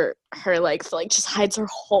over her like just hides her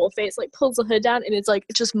whole face, like pulls the hood down and it's like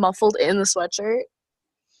just muffled in the sweatshirt.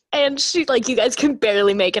 And she like you guys can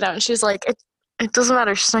barely make it out and she's like, it doesn't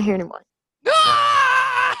matter, she's not here anymore.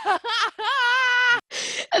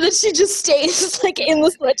 And then she just stays like in the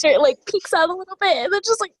sweatshirt, like peeks out a little bit, and then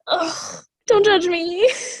just like, ugh, don't judge me.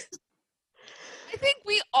 I think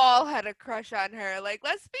we all had a crush on her. Like,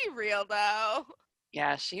 let's be real now.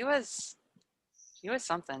 Yeah, she was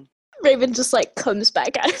something. Raven just like comes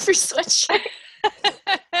back out of her sweatshirt.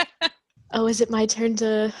 Oh, is it my turn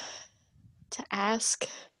to ask?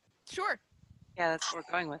 Sure. Yeah, that's what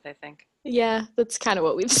we're going with, I think. Yeah, that's kind of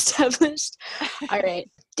what we've established. All right,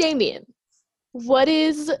 Damien, what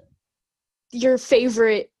is your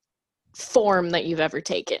favorite form that you've ever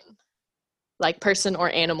taken? like person or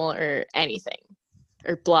animal or anything,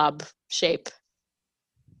 or blob shape.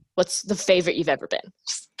 What's the favorite you've ever been?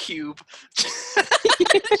 Just cube.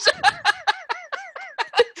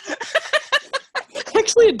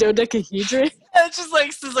 Actually, a dodecahedron. It's just like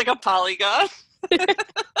this is like a polygon.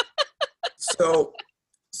 So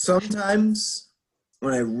sometimes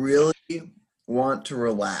when I really want to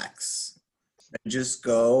relax, I just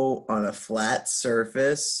go on a flat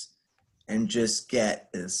surface and just get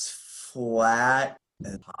as flat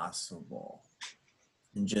as possible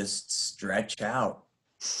and just stretch out.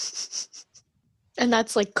 And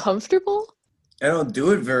that's like comfortable? I don't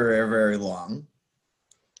do it very, very long,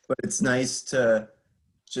 but it's nice to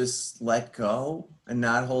just let go and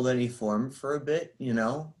not hold any form for a bit, you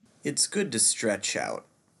know? It's good to stretch out.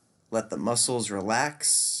 Let the muscles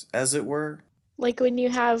relax, as it were. Like when you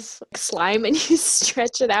have slime and you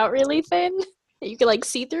stretch it out really thin? You can like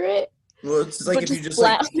see through it? Well, it's like But if you just just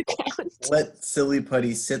flat like on the ground. let silly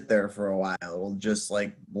putty sit there for a while, it'll just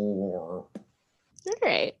like. All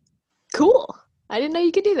right. Cool. I didn't know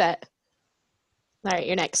you could do that. All right,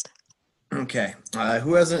 you're next. Okay.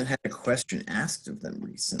 Who hasn't had a question asked of them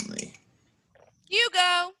recently?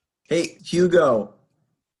 Hugo. Hey, Hugo.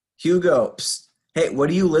 Hugo. Psst. Hey, what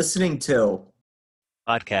are you listening to?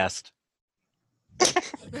 Podcast.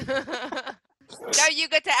 Now you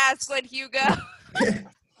get to ask one, Hugo.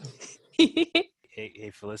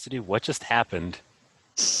 Hey, Felicity, what just happened?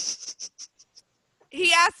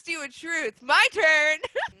 He asked you a truth. My turn.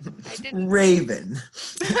 I didn't. Raven.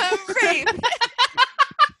 Raven.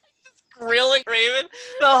 Grilling Raven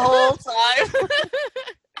the whole time.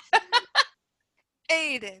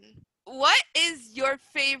 Aiden, what is your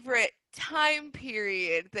favorite time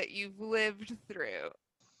period that you've lived through?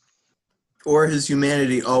 Or has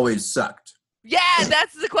humanity always sucked? Yeah,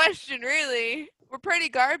 that's the question, really. We're pretty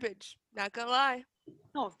garbage, not gonna lie.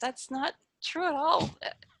 No, that's not true at all.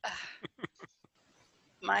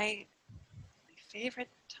 My favorite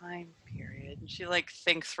time period. She like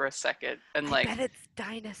thinks for a second and like I bet it's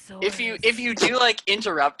dinosaurs. if you do like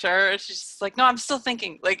interrupt her, she's just like, no, I'm still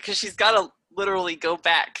thinking, like, because she's got to literally go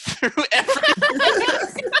back through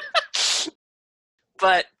everything.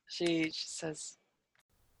 But she says,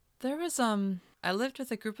 There was, I lived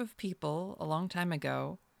with a group of people a long time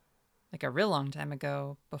ago, like a real long time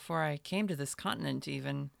ago, before I came to this continent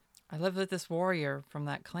even. I lived with this warrior from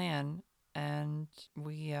that clan, and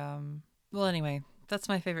we, well, anyway, that's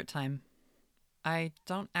my favorite time. I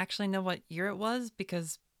don't actually know what year it was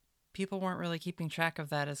because people weren't really keeping track of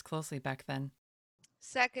that as closely back then.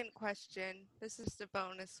 Second question. This is the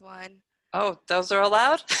bonus one. oh, those are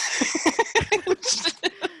allowed?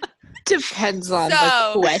 Depends on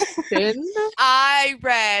So- the question. I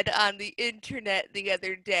read on the internet the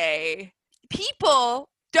other day, people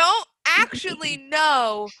don't actually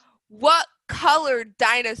know what color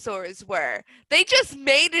dinosaurs were. They just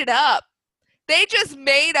made it up. They just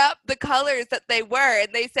made up the colors that they were,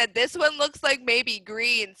 and they said this one looks like maybe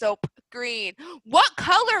green, so green. What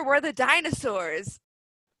color were the dinosaurs?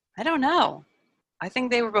 I don't know. I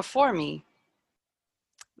think they were before me.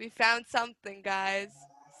 We found something, guys.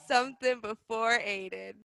 Something before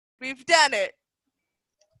Aiden. We've done it.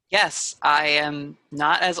 Yes, I am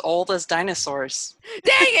not as old as dinosaurs.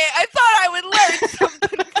 Dang it! I thought I would learn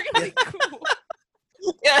something really cool.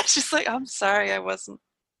 Yeah, she's like, I'm sorry, I wasn't.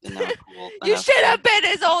 Cool You enough. should have been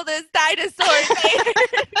as old as dinosaurs,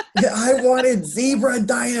 Aiden. Yeah, I wanted zebra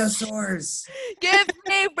dinosaurs. Give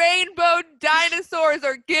me rainbow dinosaurs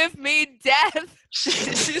or give me death.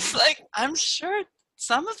 She's like, I'm sure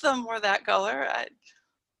some of them were that color.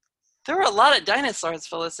 There were a lot of dinosaurs,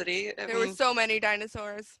 Felicity. There were so many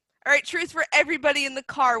dinosaurs. All right, truth for everybody in the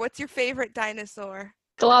car. What's your favorite dinosaur?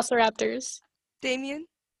 Velociraptors. Damien?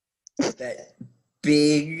 That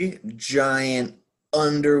big, giant,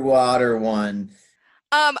 underwater one.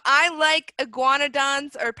 I like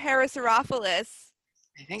iguanodons or Parasaurolophus.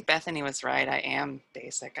 I think Bethany was right. I am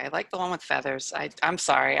basic. I like the one with feathers. I'm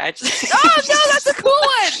sorry. I just. Oh, no, that's a cool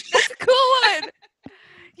one. That's a cool one.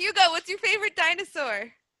 Hugo, what's your favorite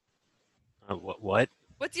dinosaur? What?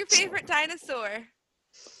 What's your favorite dinosaur?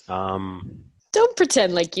 Don't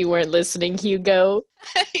pretend like you weren't listening, Hugo.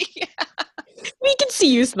 Yeah. We can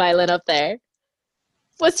see you smiling up there.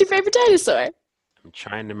 What's your favorite dinosaur? I'm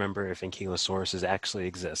trying to remember if ankylosauruses actually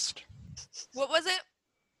exist. What was it?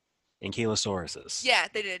 Ankylosauruses. Yeah,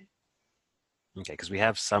 they did. Okay, because we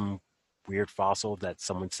have some weird fossil that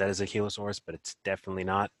someone said is ankylosaurus, but it's definitely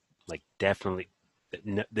not. Like, definitely,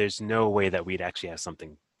 there's no way that we'd actually have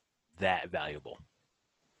something that valuable.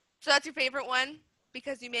 So that's your favorite one?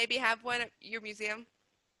 Because you maybe have one at your museum?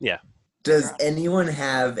 Yeah. Does anyone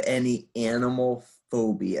have any animal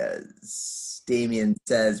phobias? Damien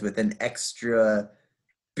says with an extra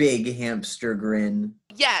big hamster grin.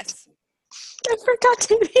 Yes. I forgot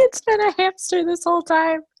Damien's been a hamster this whole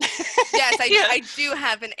time. Yes, I do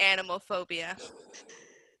have an animal phobia.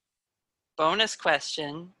 Bonus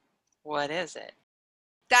question, what is it?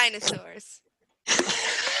 Dinosaurs.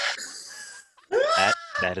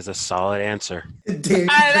 That is a solid answer. Damien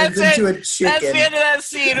That's turns into it. a chicken. That's the end of that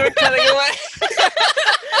scene. We're cutting away.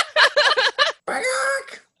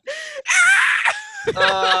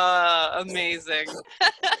 Amazing.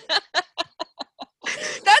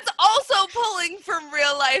 That's also pulling from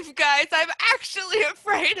real life, guys. I'm actually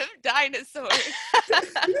afraid of dinosaurs.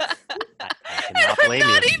 I cannot blame I'm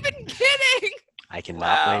not you. even kidding. I cannot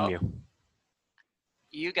Wow. blame you.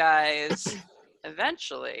 You guys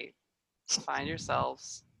eventually find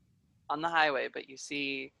yourselves on the highway, but you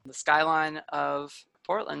see the skyline of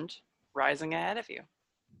Portland rising ahead of you.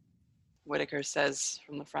 Whitaker says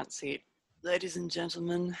from the front seat, "Ladies and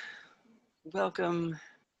gentlemen, welcome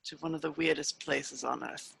to one of the weirdest places on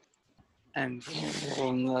Earth." And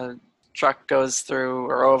when the truck goes through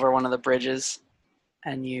or over one of the bridges,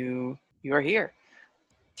 and you are here.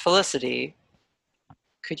 Felicity,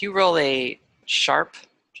 could you roll a sharp,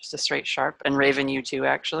 just a straight sharp, and Raven, you too,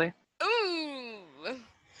 actually. Ooh.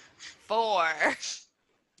 4.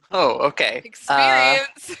 Oh, okay.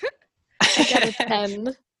 Experience. I got a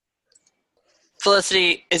 10.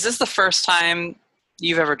 Felicity, is this the first time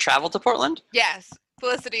you've ever traveled to Portland? Yes.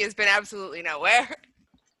 Felicity has been absolutely nowhere.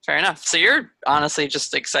 Fair enough. So you're honestly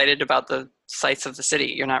just excited about the sights of the city.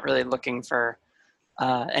 You're not really looking for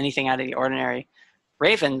anything out of the ordinary.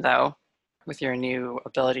 Raven, though, with your new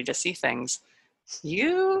ability to see things,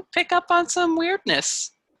 you pick up on some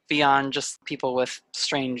weirdness beyond just people with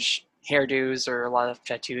strange hairdos or a lot of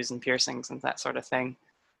tattoos and piercings and that sort of thing.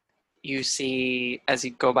 You see, as you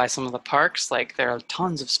go by some of the parks, like there are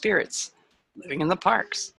tons of spirits living in the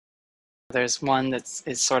parks. There's one that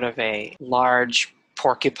is sort of a large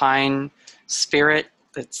porcupine spirit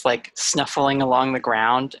that's like snuffling along the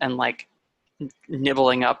ground and like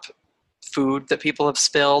nibbling up food that people have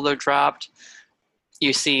spilled or dropped.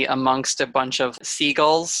 You see amongst a bunch of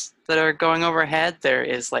seagulls that are going overhead, there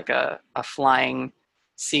is like a flying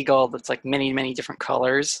seagull that's like many, many different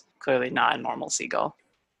colors, clearly not a normal seagull.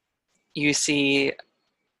 You see,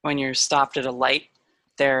 when you're stopped at a light,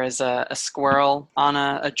 there is a squirrel on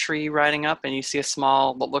a tree riding up, and you see a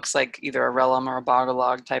small, what looks like either a Relum or a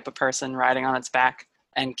Bogalog type of person riding on its back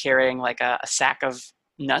and carrying like a sack of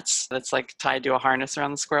nuts that's like tied to a harness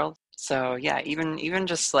around the squirrel. So yeah, even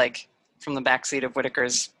just like from the backseat of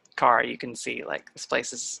Whitaker's car, you can see like this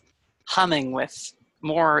place is humming with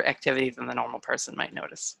more activity than the normal person might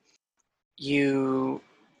notice. You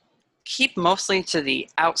keep mostly to the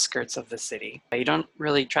outskirts of the city. You don't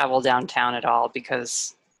really travel downtown at all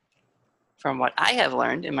because from what I have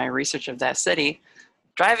learned in my research of that city,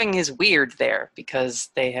 driving is weird there because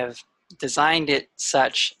they have designed it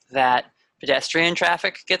such that pedestrian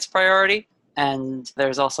traffic gets priority, and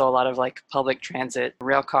there's also a lot of like public transit,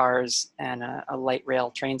 rail cars, and a light rail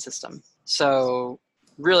train system. So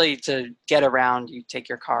really to get around, you take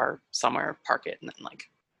your car somewhere, park it, and then like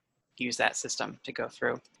use that system to go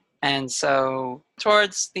through. And so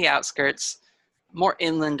towards the outskirts, more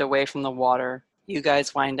inland away from the water, you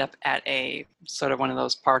guys wind up at a sort of one of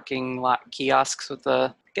those parking lot kiosks with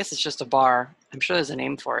I guess it's just a bar. I'm sure there's a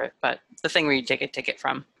name for it, but the thing where you take a ticket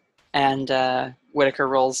from. And Whitaker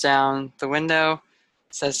rolls down the window,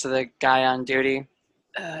 says to the guy on duty,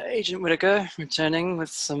 Agent Whitaker, returning with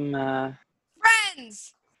some...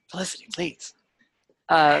 Friends! Felicity, please.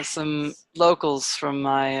 Some locals from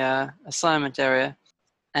my assignment area.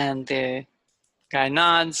 And the guy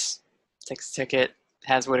nods, takes a ticket,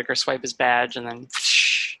 has Whitaker swipe his badge, and then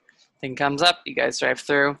whoosh, thing comes up. You guys drive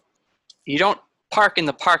through. You don't park in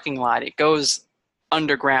the parking lot. It goes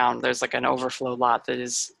underground. There's like an overflow lot that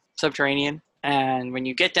is subterranean. And when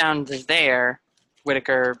you get down to there,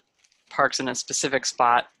 Whitaker parks in a specific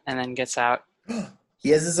spot and then gets out.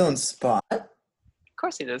 He has his own spot? Of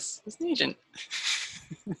course he does. He's an agent.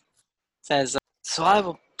 Says, so I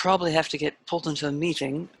will probably have to get pulled into a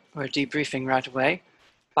meeting or a debriefing right away,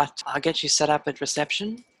 but I'll get you set up at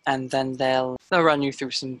reception, and then they'll run you through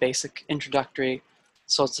some basic introductory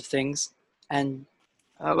sorts of things. And,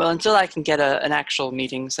 well, until I can get an actual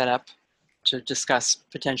meeting set up to discuss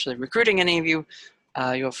potentially recruiting any of you,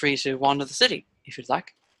 you're free to wander the city if you'd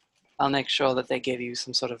like. I'll make sure that they give you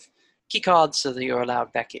some sort of key card so that you're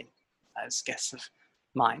allowed back in as guests of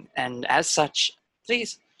mine. And as such,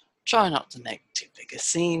 please try not to make too big a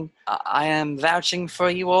scene. I am vouching for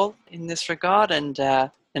you all in this regard. And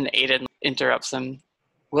Aiden interrupts him.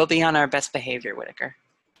 We'll be on our best behavior, Whitaker.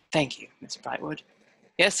 Thank you, Miss Brightwood.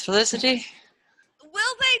 Yes, Felicity?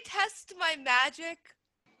 Will they test my magic?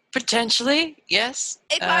 Potentially, yes.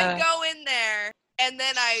 If I go in there and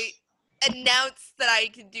then I announce that I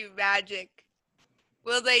can do magic,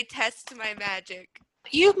 will they test my magic?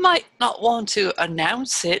 You might not want to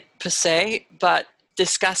announce it, per se, but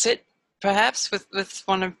discuss it, perhaps, with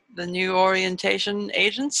one of the new orientation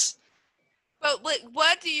agents. But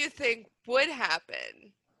what do you think would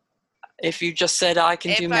happen? If you just said, I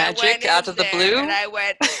can do If I magic went out in of the there blue, and I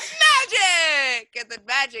went, magic! And then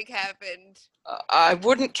magic happened. I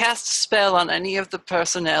wouldn't cast a spell on any of the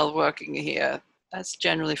personnel working here. That's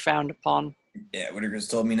generally frowned upon. Yeah, Whitaker's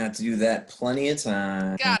told me not to do that plenty of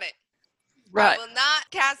times. Got it. Right. I will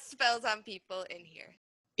not cast spells on people in here.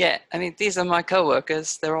 Yeah, I mean, these are my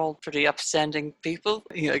coworkers. They're all pretty upstanding people.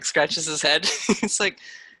 He, like, scratches his head. It's like,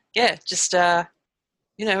 yeah, just,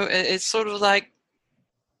 it's sort of like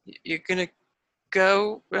you're going to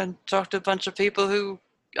go and talk to a bunch of people who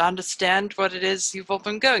understand what it is you've all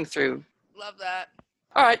been going through. Love that.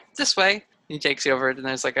 All right, this way. He takes you over, and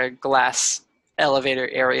there's like a glass elevator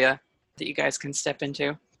area that you guys can step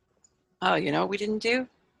into. Oh, you know what we didn't do?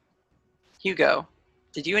 Hugo,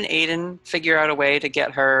 did you and Aiden figure out a way to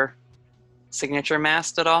get her signature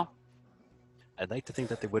masked at all? I'd like to think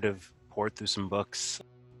that they would have poured through some books,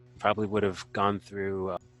 probably would have gone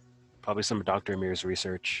through probably some of Dr. Amir's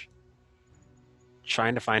research,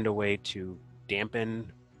 trying to find a way to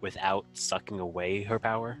dampen without sucking away her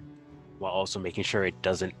power, while also making sure it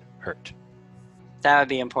doesn't hurt. That would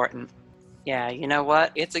be important. Yeah, you know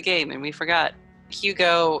what? It's a game, and we forgot.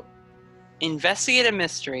 Hugo, investigate a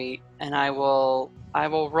mystery, and I will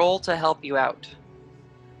roll to help you out.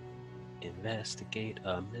 Investigate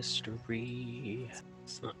a mystery.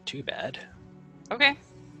 It's not too bad. Okay.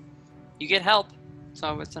 You get help.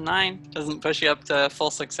 So it's a 9. Doesn't push you up to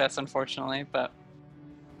full success, unfortunately, but...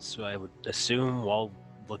 So I would assume while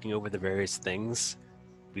looking over the various things,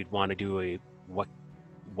 we'd want to do a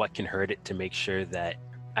what can hurt it to make sure that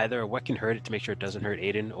either what can hurt it to make sure it doesn't hurt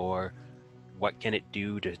Aiden, or what can it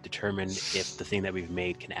do to determine if the thing that we've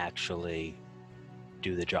made can actually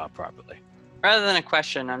do the job properly. Rather than a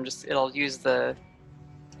question, it'll use the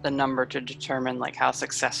number to determine like how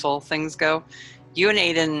successful things go. You and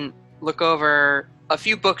Aiden look over a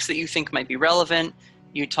few books that you think might be relevant.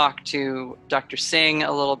 You talk to Dr. Singh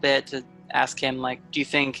a little bit to ask him, like, do you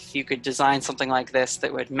think you could design something like this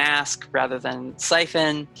that would mask rather than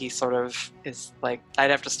siphon? He sort of is like, I'd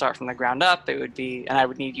have to start from the ground up. It would be, and I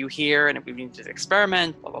would need you here, and we need to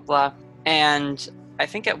experiment, blah, blah, blah. And I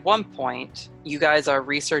think at one point, you guys are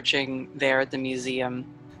researching there at the museum,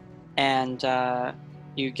 and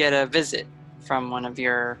you get a visit from one of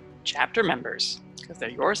your chapter members, because they're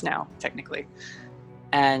yours now, technically.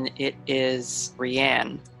 And it is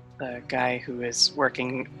Rianne, the guy who is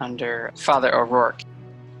working under Father O'Rourke.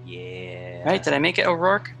 Yeah. Right? Did I make it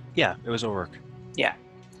O'Rourke? Yeah, it was O'Rourke. Yeah.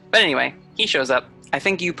 But anyway, he shows up. I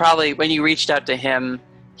think you probably, when you reached out to him,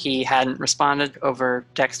 he hadn't responded over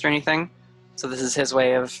text or anything. So this is his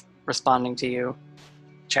way of responding to you,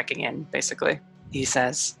 checking in, basically. He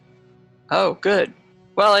says, oh, good.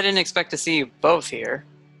 Well, I didn't expect to see you both here,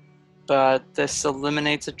 but this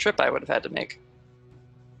eliminates a trip I would have had to make.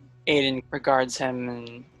 Aiden regards him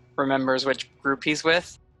and remembers which group he's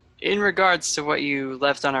with. In regards to what you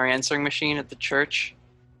left on our answering machine at the church,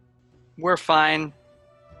 we're fine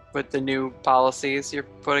with the new policies you're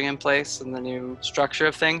putting in place and the new structure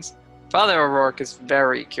of things. Father O'Rourke is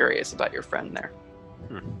very curious about your friend there.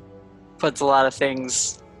 Puts a lot of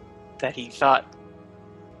things that he thought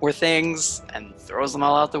were things and throws them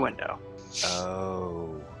all out the window.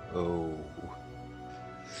 Oh.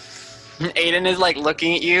 Aiden is like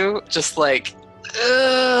looking at you, just like,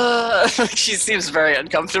 ugh. She seems very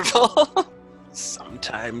uncomfortable.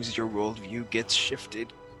 Sometimes your worldview gets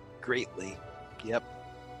shifted greatly. Yep,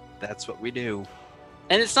 that's what we do.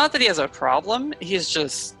 And it's not that he has a problem,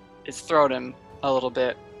 it's thrown him a little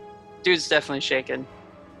bit. Dude's definitely shaken.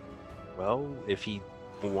 Well, if he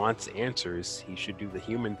wants answers, he should do the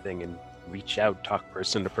human thing and reach out, talk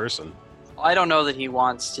person to person. I don't know that he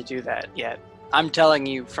wants to do that yet. I'm telling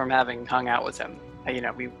you from having hung out with him. You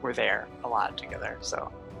know, we were there a lot together, so.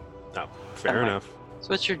 Oh, fair enough. So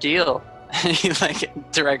what's your deal? He like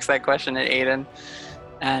directs that question at Aiden.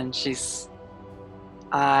 And she's,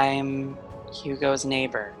 I'm Hugo's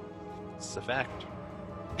neighbor. It's a fact.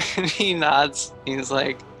 And he nods. He's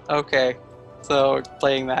like, okay. So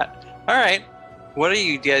playing that. All right. What are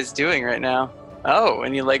you guys doing right now? Oh,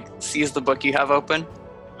 and he like sees the book you have open.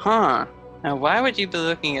 Huh. Now, why would you be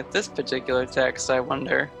looking at this particular text, I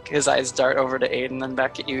wonder? His eyes dart over to Aiden, then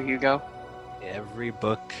back at you, Hugo. Every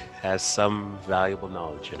book has some valuable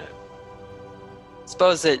knowledge in it.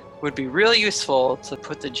 Suppose it would be real useful to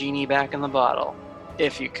put the genie back in the bottle,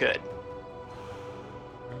 if you could.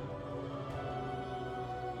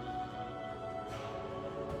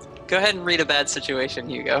 Go ahead and read a bad situation,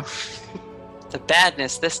 Hugo. The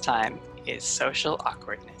badness this time is social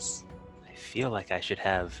awkwardness. I feel like I should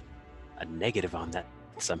have a negative on that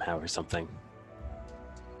somehow or something.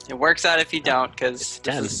 It works out if you don't, because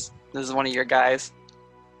this is one of your guys.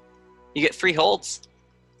 You get 3 holds.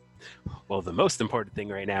 Well, the most important thing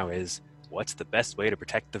right now is what's the best way to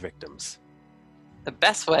protect the victims? The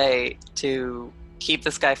best way to keep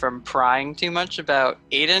this guy from prying too much about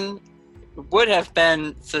Aiden would have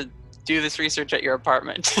been to do this research at your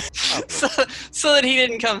apartment so that he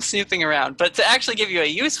didn't come snooping around. But to actually give you a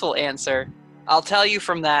useful answer, I'll tell you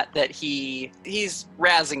from that he's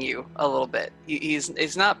razzing you a little bit.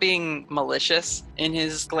 He's not being malicious in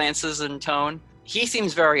his glances and tone. He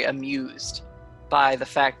seems very amused by the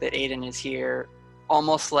fact that Aiden is here,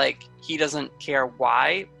 almost like he doesn't care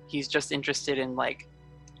why. He's just interested in, like,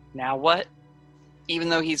 now what? Even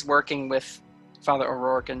though he's working with Father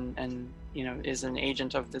O'Rourke and is an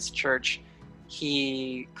agent of this church,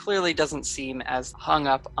 he clearly doesn't seem as hung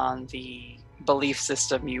up on the belief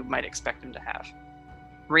system you might expect him to have.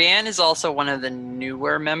 Rianne is also one of the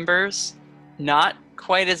newer members, not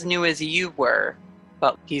quite as new as you were,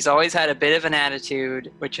 but he's always had a bit of an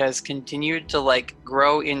attitude which has continued to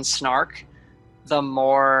grow in snark the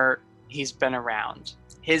more he's been around.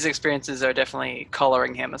 His experiences are definitely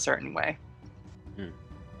coloring him a certain way.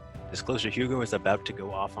 Disclosure, Hugo is about to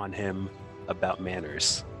go off on him about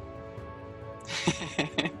manners.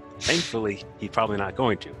 Thankfully, he's probably not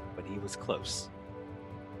going to, but he was close.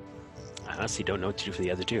 I honestly don't know what to do for the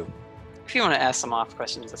other two. If you want to ask some off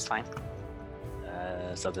questions, that's fine.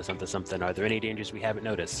 Something. Are there any dangers we haven't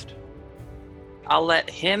noticed? I'll let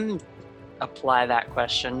him apply that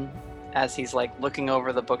question as he's looking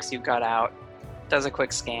over the books you've got out, does a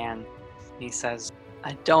quick scan. He says,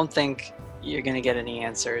 I don't think you're going to get any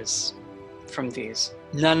answers from these.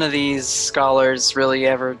 None of these scholars really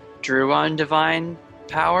ever drew on divine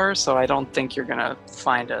power, so I don't think you're going to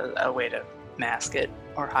find a way to mask it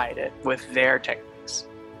or hide it with their techniques.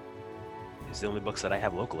 These are the only books that I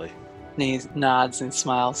have locally. And he nods and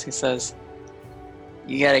smiles. He says,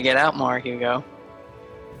 you got to get out more, Hugo.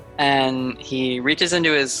 And he reaches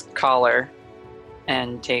into his collar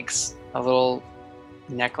and takes a little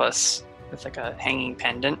necklace with a hanging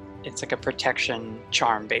pendant. It's like a protection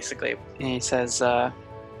charm, basically. And he says,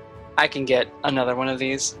 I can get another one of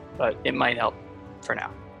these, but it might help for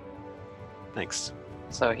now. Thanks.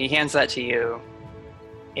 So he hands that to you.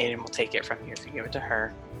 Aiden will take it from you if you give it to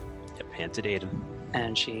her. Yep, hand to Aiden.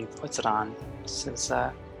 And she puts it on. Says,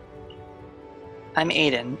 I'm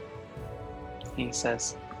Aiden. He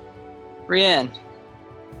says, Rianne,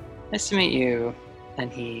 nice to meet you.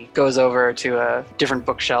 And he goes over to a different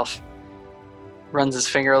bookshelf, runs his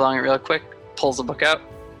finger along it real quick, pulls a book out,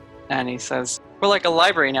 and he says, we're like a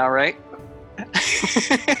library now, right?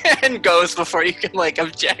 And goes before you can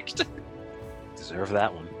object. Deserve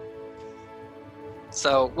that one.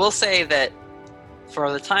 So we'll say that for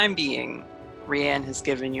the time being, Rianne has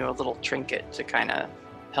given you a little trinket to kind of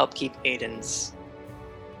help keep Aiden's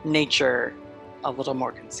nature a little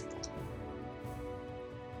more concealed.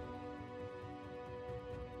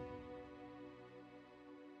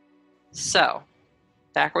 So,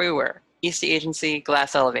 back where we were, East Agency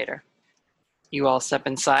glass elevator. You all step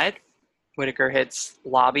inside. Whitaker hits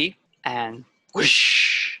lobby and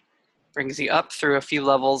whoosh, brings you up through a few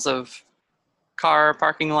levels of car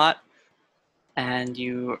parking lot. And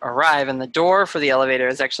you arrive, and the door for the elevator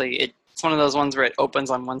is actually, it's one of those ones where it opens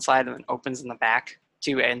on one side and then opens in the back.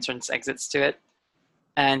 2 entrance exits to it.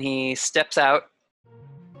 And he steps out,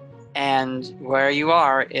 and where you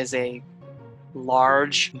are is a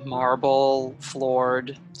large marble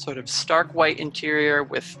floored sort of stark white interior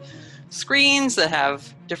with screens that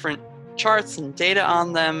have different charts and data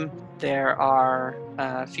on them. There are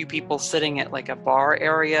a few people sitting at a bar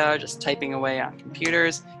area just typing away on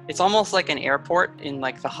computers. It's almost like an airport in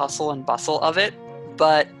the hustle and bustle of it,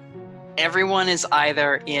 but everyone is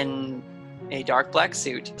either in a dark black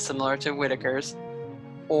suit similar to Whitaker's,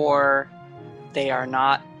 or they are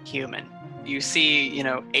not human. You see,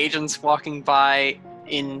 agents walking by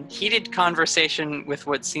in heated conversation with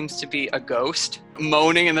what seems to be a ghost,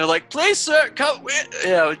 moaning, and they're like, please, sir, come,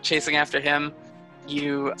 chasing after him.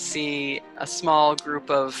 You see a small group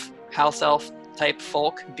of house elf type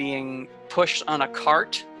folk being pushed on a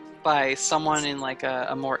cart by someone in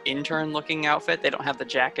a more intern looking outfit. They don't have the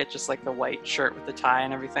jacket, just the white shirt with the tie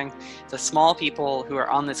and everything. The small people who are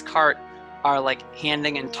on this cart are like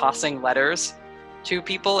handing and tossing letters to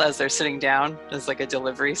people as they're sitting down. There's like a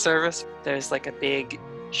delivery service. There's like a big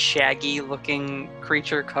shaggy looking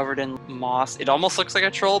creature covered in moss. It almost looks like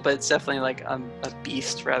a troll, but it's definitely like a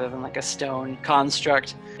beast rather than like a stone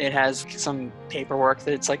construct. It has some paperwork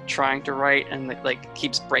that it's like trying to write, and it like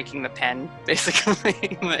keeps breaking the pen basically.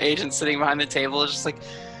 The agent sitting behind the table is just like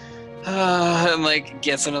and like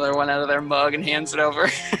gets another one out of their mug and hands it over.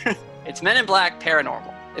 It's Men in Black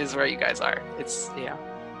Paranormal is where you guys are. It's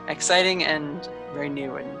exciting and very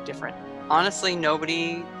new and different. Honestly,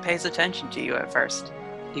 nobody pays attention to you at first.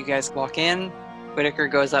 You guys walk in. Whitaker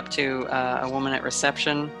goes up to a woman at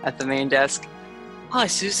reception at the main desk. Hi,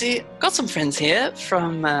 Susie. Got some friends here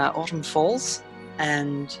from Autumn Falls,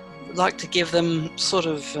 and would like to give them sort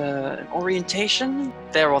of an orientation.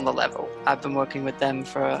 They're on the level. I've been working with them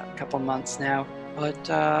for a couple months now. But,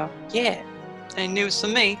 any news for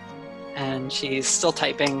me? And she's still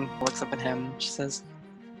typing, looks up at him. She says,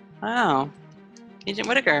 oh, Agent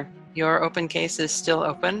Whitaker, your open case is still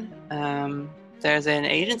open. There's an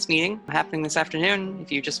agents meeting happening this afternoon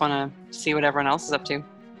if you just want to see what everyone else is up to.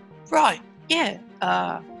 Right, yeah.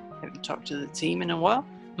 Haven't talked to the team in a while.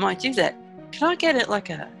 Might do that. Can I get it like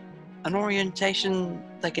an orientation,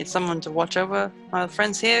 like it's someone to watch over my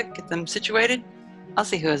friends here, get them situated? I'll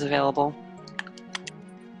see who is available.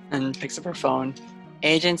 And picks up her phone.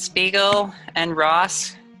 Agent Spiegel and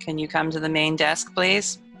Ross, can you come to the main desk,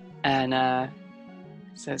 please? And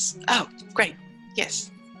says, oh, great, yes.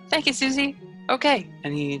 Thank you, Susie. Okay.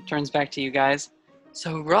 And he turns back to you guys.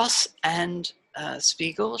 So Ross and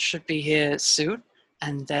Spiegel should be here soon,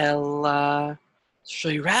 and they'll show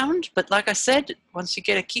you around. But like I said, once you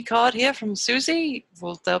get a key card here from Susie,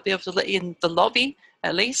 they'll be able to let you in the lobby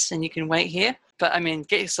at least, and you can wait here. But I mean,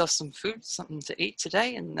 get yourself some food, something to eat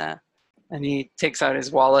today, and he takes out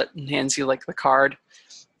his wallet and hands you like the card.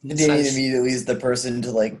 Damien immediately is the person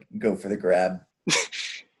to like go for the grab.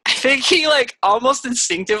 I think he like almost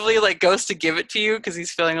instinctively like goes to give it to you because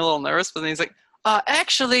he's feeling a little nervous, but then he's like,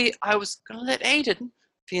 actually, I was gonna let Aiden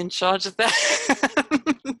be in charge of that.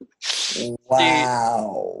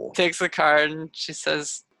 Wow. She takes the card and she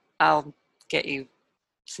says, I'll get you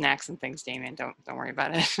snacks and things, Damien. Don't worry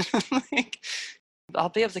about it. Like, I'll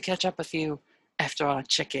be able to catch up with you after I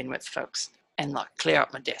check in with folks and like clear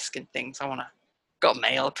up my desk and things. Got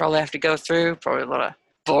mail I'll probably have to go through, probably a lot of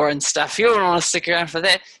boring stuff. You don't want to stick around for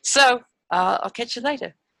that. So I'll catch you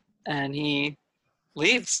later. And he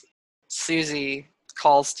leaves. Susie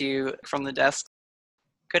calls to you from the desk.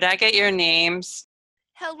 Could I get your names?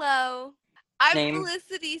 Hello. I'm Name?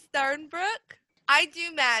 Felicity Starnbrook. I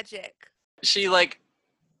do magic. She like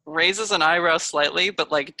raises an eyebrow slightly,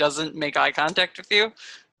 but like doesn't make eye contact with you.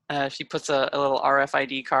 She puts a little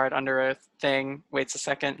RFID card under a thing, waits a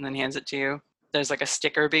second, and then hands it to you. There's like a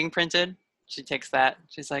sticker being printed. She takes that.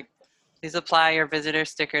 She's like, please apply your visitor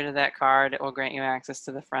sticker to that card. It will grant you access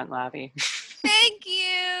to the front lobby. Thank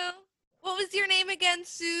you. What was your name again,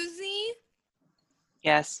 Susie?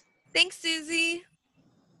 Yes. Thanks, Susie.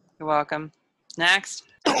 You're welcome. Next.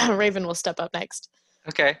 Raven will step up next.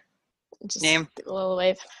 Okay. Just Name? give a little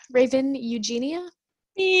wave. Raven Eugenia?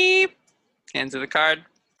 Beep. Hands her the card.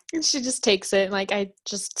 And she just takes it, like, I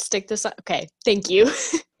just stick this up. Okay, thank you.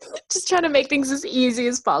 Just trying to make things as easy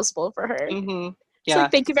as possible for her. Mm-hmm. She's Yeah.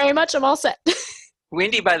 like, thank you very much, I'm all set.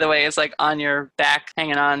 Wendy, by the way, is like on your back,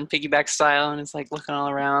 hanging on piggyback style, and is like looking all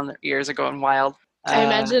around. Their ears are going wild. I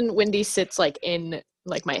imagine Wendy sits, like, in,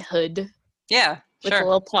 like, my hood. Yeah, With sure. a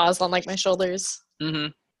little paws on, like, my shoulders. Mm-hmm.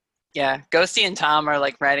 Yeah, Ghosty and Tom are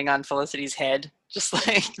like riding on Felicity's head, just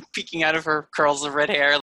like peeking out of her curls of red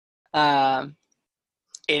hair.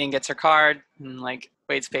 Aiden gets her card and like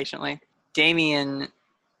waits patiently. Damien,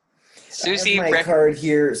 Susie, I have my card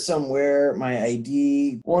here somewhere. My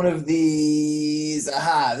ID. One of these.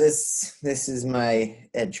 Aha! This is my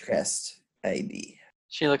Edgecrest ID.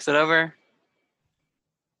 She looks it over.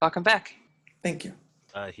 Welcome back. Thank you.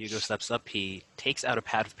 Hugo steps up. He takes out a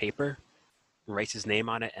pad of paper, writes his name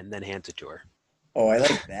on it, and then hands it to her. Oh, I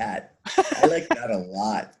like that. I like that a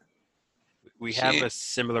lot. We have a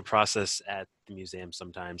similar process at the museum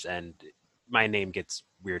sometimes, and my name gets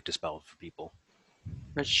weird to spell for people.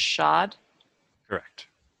 Rashad? Correct.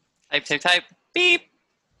 Type. Beep.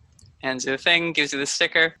 Hands you the thing, gives you the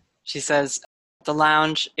sticker. She says, the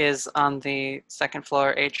lounge is on the second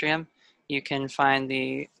floor atrium. You can find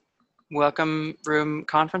the welcome room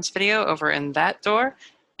conference video over in that door,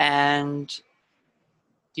 and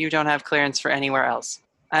you don't have clearance for anywhere else.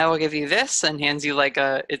 I will give you this, and hands you like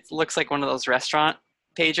it looks like one of those restaurant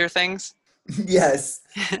pager things. Yes.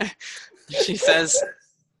 She says,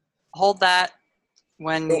 hold that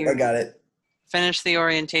when you I got it. finish the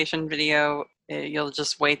orientation video. You'll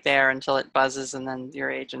just wait there until it buzzes, and then your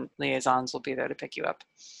agent liaisons will be there to pick you up.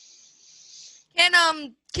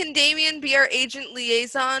 Can Damien be our agent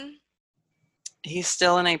liaison? He's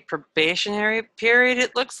still in a probationary period,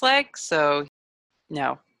 it looks like, so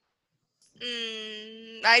no.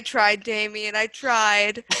 I tried, Damien. I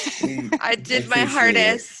tried. I did my appreciate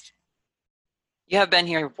hardest. You have been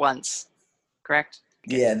here once, correct?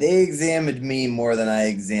 Yeah, they examined me more than I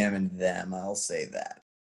examined them, I'll say that.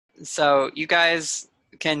 So you guys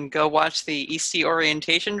can go watch the Eastie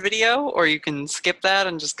orientation video, or you can skip that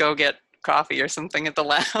and just go get coffee or something at the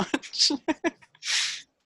lounge.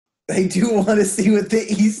 I do want to see what the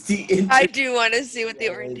Eastie I do want to see what the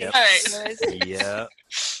orientation is. Yeah.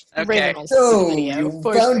 Okay. So, you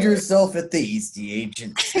found yourself at the Eastie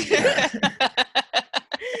Agency.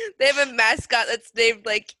 They have a mascot that's named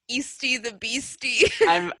like Eastie the Beastie.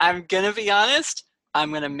 I'm gonna be honest.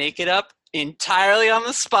 I'm gonna make it up entirely on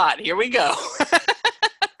the spot. Here we go.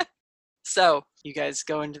 So you guys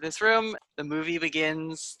go into this room. The movie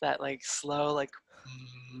begins. That like slow like.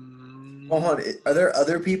 Hold on, are there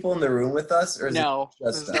other people in the room with us, or is No, it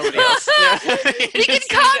just there's us? nobody else. We can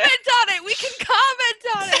comment on it. We can comment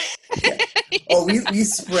on it. Oh, we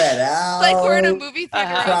spread out. Like we're in a movie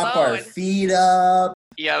theater Prop our alone. feet up.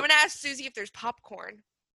 Yep. I'm gonna ask Susie if there's popcorn.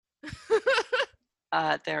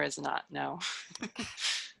 There is not. No.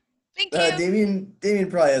 Thank you. Damien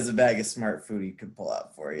probably has a bag of smart food he could pull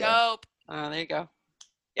out for you. Dope. Oh, there you go.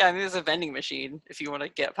 Yeah, I mean, there's a vending machine if you want to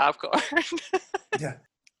get popcorn. Yeah.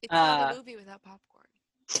 It's not a movie without popcorn.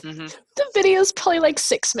 Mm-hmm. The video's probably like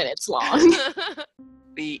 6 minutes long.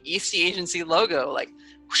 The Eastie Agency logo, like,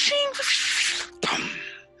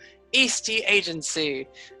 Eastie Agency.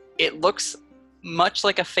 It looks much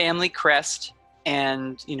like a family crest,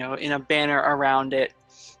 and, you know, in a banner around it,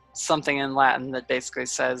 something in Latin that basically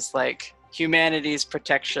says, like, humanity's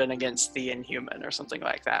protection against the inhuman, or something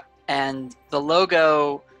like that. And the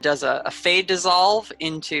logo does a fade dissolve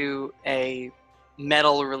into a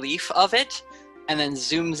metal relief of it, and then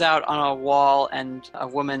zooms out on a wall, and a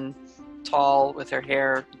woman tall with her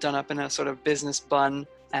hair done up in a sort of business bun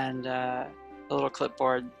and a little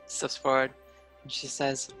clipboard steps forward, and she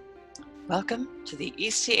says, "Welcome to the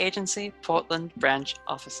Eastie Agency Portland branch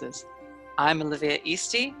offices. I'm Olivia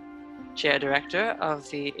Eastie, chair director of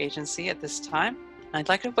the agency at this time, and I'd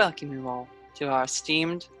like to welcome you all to our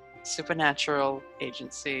esteemed supernatural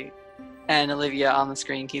agency." And Olivia on the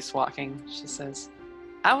screen keeps walking. She says,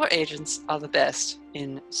 "Our agents are the best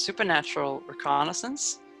in supernatural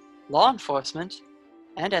reconnaissance, law enforcement,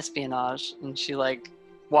 and espionage." And she like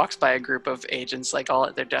walks by a group of agents, like all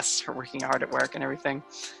at their desks, are working hard at work and everything.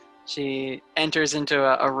 She enters into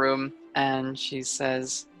a room and she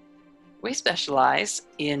says, "We specialize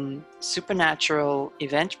in supernatural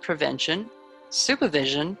event prevention,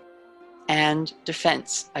 supervision, and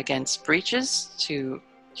defense against breaches to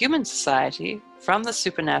human society from the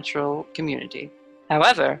supernatural community.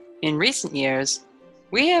 However, in recent years,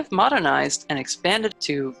 we have modernized and expanded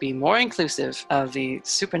to be more inclusive of the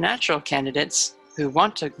supernatural candidates who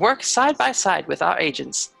want to work side by side with our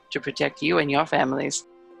agents to protect you and your families."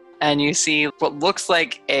 And you see what looks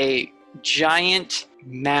like a giant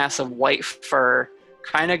mass of white fur,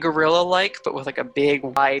 kind of gorilla-like, but with like a big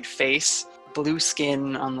wide face, blue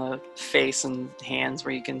skin on the face and hands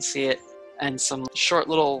where you can see it, and some short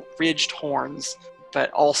little ridged horns, but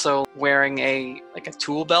also wearing a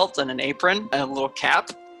tool belt and an apron and a little cap.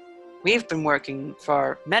 We've been working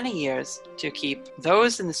for many years to keep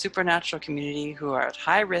those in the supernatural community who are at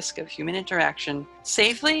high risk of human interaction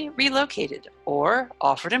safely relocated or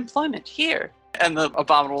offered employment here. And the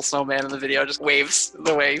abominable snowman in the video just waves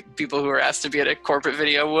the way people who are asked to be at a corporate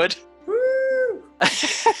video would. Woo!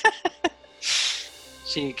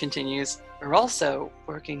 She continues, "We're also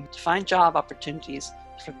working to find job opportunities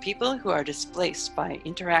for people who are displaced by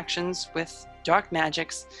interactions with dark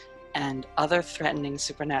magics and other threatening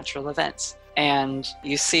supernatural events." And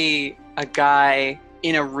you see a guy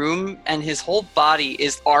in a room and his whole body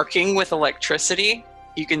is arcing with electricity.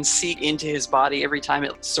 You can see into his body every time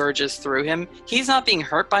it surges through him. He's not being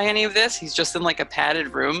hurt by any of this. He's just in like a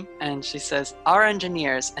padded room. And she says, "Our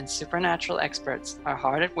engineers and supernatural experts are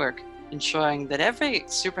hard at work ensuring that every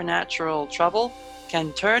supernatural trouble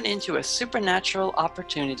can turn into a supernatural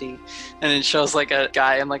opportunity." And it shows like a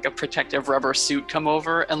guy in like a protective rubber suit come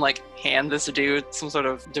over and like hand this dude some sort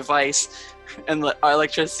of device, and the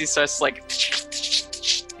electricity starts to like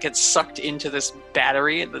gets sucked into this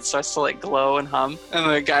battery that starts to like glow and hum, and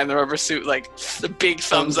the guy in the rubber suit like the big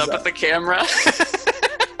thumbs up at the camera.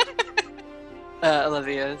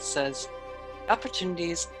 Olivia says,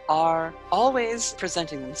 "Opportunities are always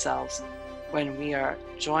presenting themselves. when we are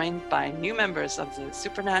joined by new members of the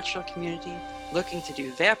supernatural community looking to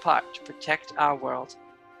do their part to protect our world.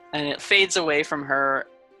 And it fades away from her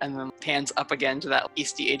and then pans up again to that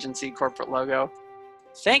Eastie Agency corporate logo.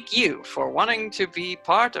 Thank you for wanting to be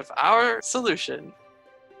part of our solution.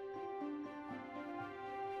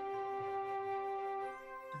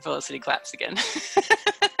 Felicity claps again.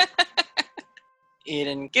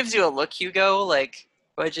 Eden gives you a look, Hugo, like,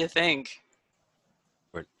 what'd you think?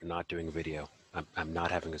 We're not doing a video. I'm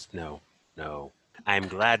not having no. I'm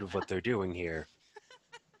glad with what they're doing here,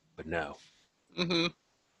 but no. Mm-hmm.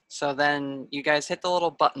 So then you guys hit the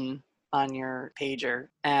little button on your pager,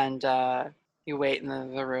 and you wait in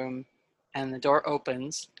the room, and the door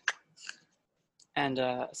opens, and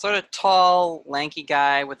a sort of tall, lanky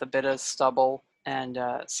guy with a bit of stubble and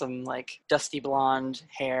some like dusty blonde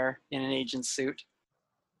hair in an agent suit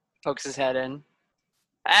pokes his head in.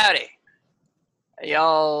 Howdy. Are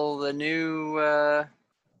y'all the new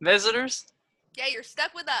visitors? Yeah, you're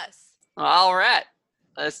stuck with us. All right.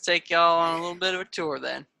 Let's take y'all on a little bit of a tour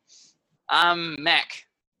then. I'm Mac.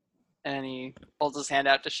 And he holds his hand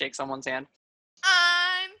out to shake someone's hand.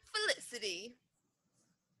 I'm Felicity.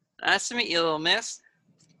 Nice to meet you, little miss.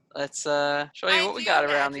 Let's show you I what we do got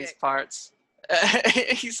around magic. these parts.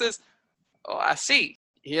 He says, oh, I see.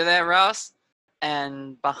 You hear that, Ross?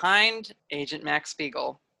 And behind Agent Max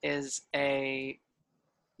Spiegel is a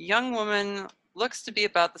young woman, looks to be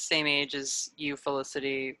about the same age as you,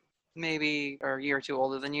 Felicity, maybe or a year or two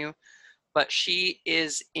older than you, but she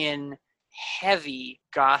is in heavy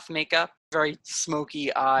goth makeup, very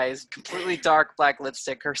smoky eyes, completely dark black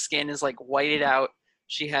lipstick. Her skin is like whited out.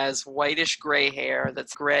 She has whitish gray hair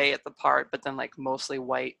that's gray at the part, but then like mostly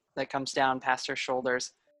white that comes down past her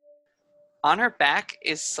shoulders. On her back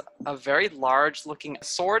is a very large looking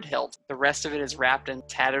sword hilt. The rest of it is wrapped in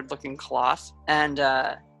tattered looking cloth. And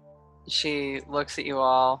she looks at you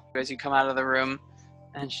all as you come out of the room,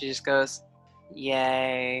 and she just goes,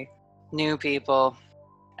 yay, new people.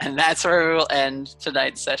 And that's where we will end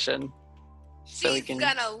tonight's session. So She's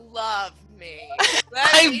gonna love me.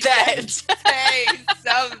 I bet. Say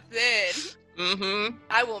something. Mm-hmm.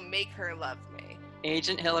 I will make her love me.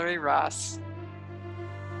 Agent Hillary Ross.